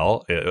being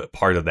male.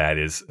 Part of that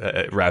is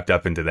wrapped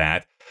up into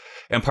that.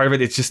 And part of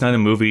it, it's just not a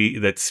movie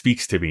that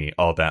speaks to me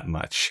all that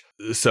much.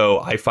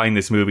 So I find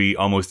this movie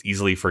almost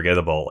easily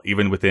forgettable.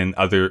 Even within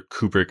other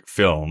Kubrick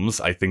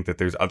films, I think that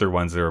there's other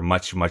ones that are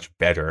much, much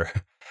better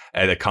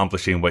at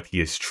accomplishing what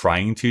he is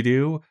trying to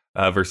do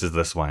versus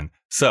this one.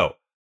 So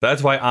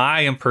that's why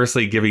I am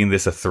personally giving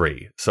this a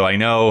 3. So I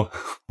know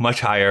much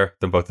higher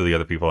than both of the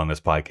other people on this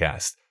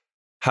podcast.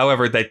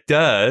 However, that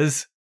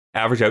does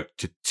average out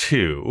to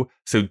 2.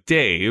 So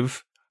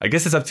Dave, I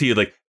guess it's up to you.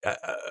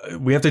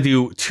 We have to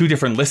do 2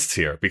 different lists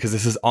here because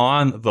this is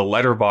on the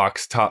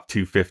Letterboxd Top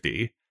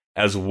 250.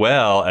 as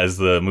well as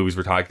the movies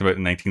we're talking about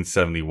in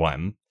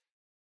 1971.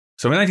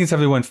 So in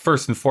 1971,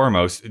 first and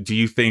foremost, do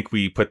you think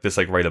we put this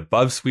like right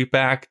above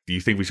Sweetback? Do you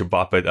think we should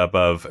bop it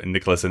above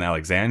Nicholas and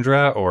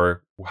Alexandra?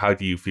 Or how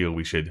do you feel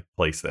we should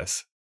place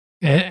this?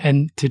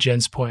 And to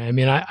Jen's point, I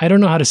mean, I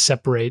don't know how to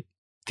separate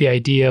the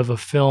idea of a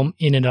film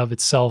in and of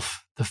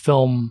itself, the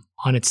film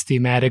on its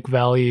thematic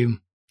value,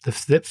 the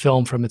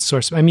film from its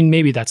source. I mean,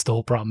 maybe that's the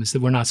whole problem, is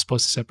that we're not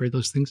supposed to separate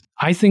those things.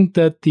 I think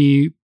that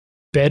the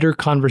better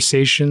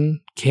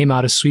conversation came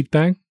out of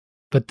Sweetback,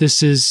 but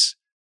this is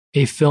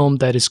a film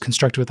that is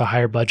constructed with a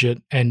higher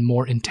budget and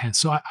more intense.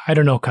 So I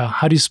don't know, Kyle,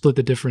 how do you split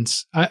the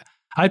difference?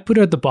 I'd put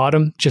it at the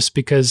bottom just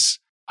because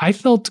I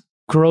felt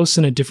gross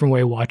in a different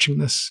way watching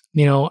this.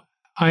 You know,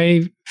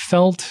 I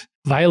felt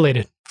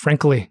violated,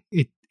 frankly.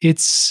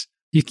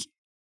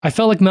 I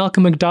felt like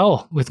Malcolm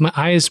McDowell with my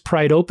eyes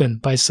pried open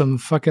by some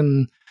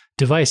fucking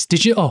device.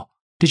 Did you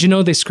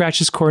know they scratched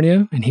his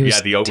cornea and he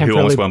was he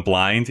almost went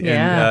blind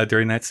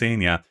during that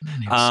scene? Yeah.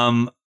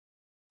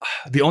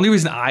 The only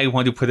reason I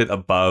want to put it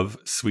above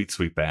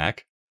Sweetback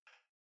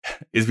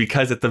is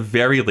because at the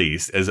very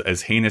least,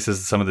 as heinous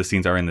as some of the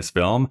scenes are in this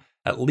film,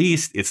 at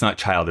least it's not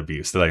child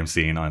abuse that I'm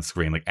seeing on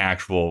screen, like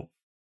actual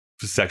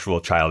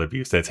sexual child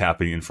abuse that's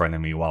happening in front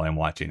of me while I'm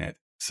watching it.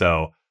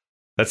 So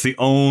that's the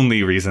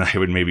only reason I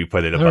would maybe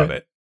put it above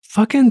it.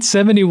 Fucking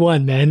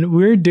 71, man.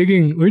 We're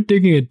digging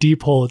a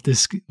deep hole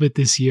with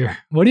this year.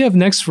 What do you have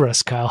next for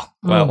us, Kyle?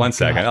 Well, one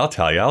second. I'll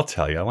tell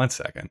you. 1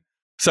 second.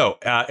 So,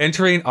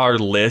 entering our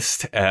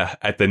list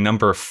at the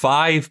number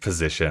 5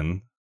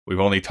 position, we've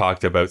only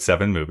talked about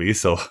 7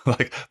 movies. So,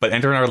 but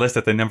entering our list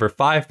at the number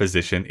 5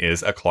 position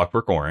is A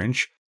Clockwork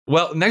Orange.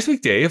 Well, next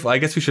week, Dave, I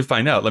guess we should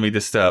find out. Let me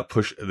just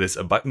push this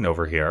button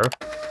over here.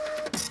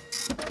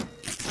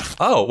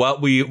 Oh, well,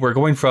 we're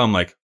going from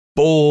like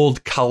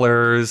bold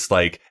colors,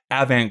 like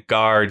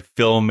avant-garde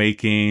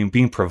filmmaking,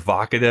 being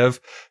provocative,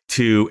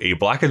 to a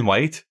black and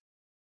white,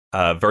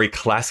 very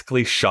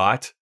classically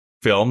shot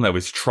film that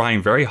was trying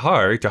very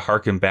hard to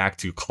harken back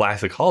to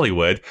classic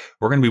Hollywood.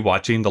 We're going to be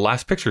watching The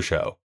Last Picture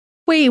Show.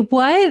 Wait,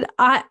 what?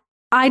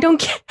 I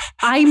don't.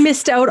 I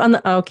missed out on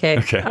the. Okay.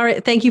 All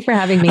right. Thank you for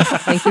having me.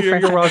 Thank you.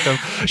 You're welcome.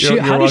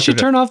 How did she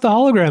turn off the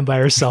hologram by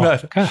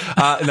herself?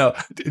 No,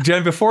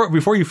 Jen.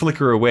 Before you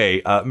flicker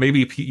away,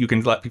 maybe you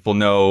can let people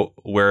know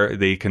where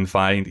they can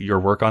find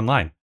your work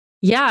online.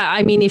 Yeah,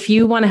 I mean, if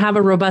you want to have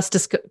a robust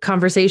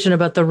conversation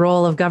about the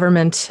role of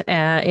government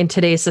in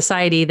today's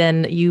society,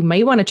 then you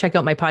might want to check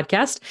out my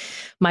podcast.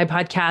 My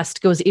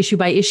podcast goes issue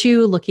by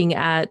issue, looking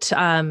at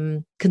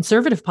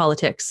conservative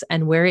politics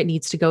and where it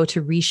needs to go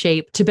to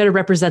reshape, to better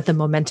represent the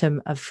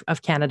momentum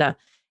of Canada.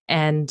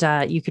 And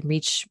you can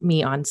reach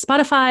me on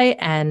Spotify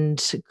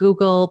and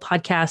Google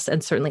Podcasts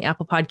and certainly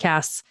Apple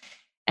Podcasts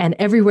and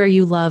everywhere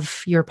you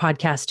love your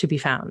podcast to be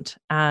found.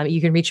 You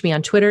can reach me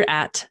on Twitter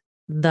at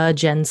the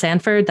Jen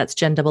Sanford, that's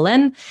Jen double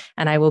N,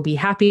 and I will be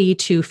happy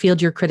to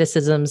field your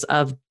criticisms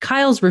of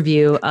Kyle's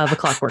review of A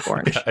Clockwork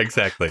Orange. Yeah,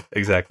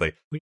 exactly.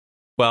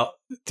 Well,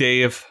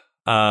 Dave,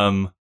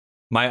 my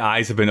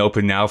eyes have been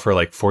open now for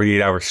like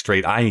 48 hours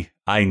straight. I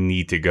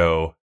need to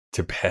go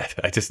to bed.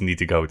 I just need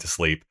to go to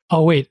sleep.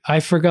 Oh, wait, I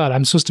forgot.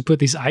 I'm supposed to put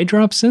these eye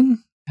drops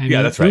in?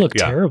 Yeah, that's right. They look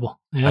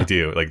terrible. Yeah. I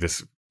do. Like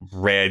this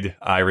red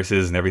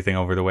irises and everything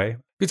over the way. If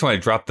you just want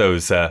to drop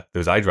those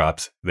eye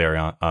drops there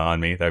on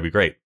me, that'd be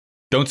great.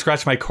 Don't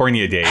scratch my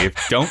cornea, Dave.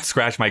 Don't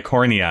scratch my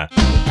cornea.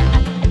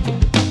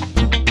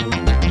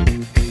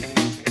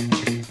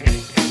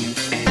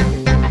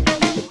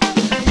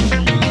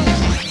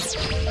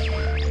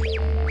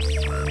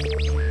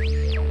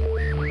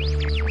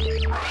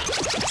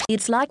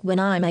 It's like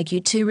when I make you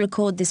two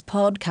record this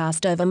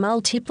podcast over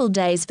multiple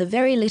days for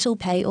very little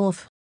payoff.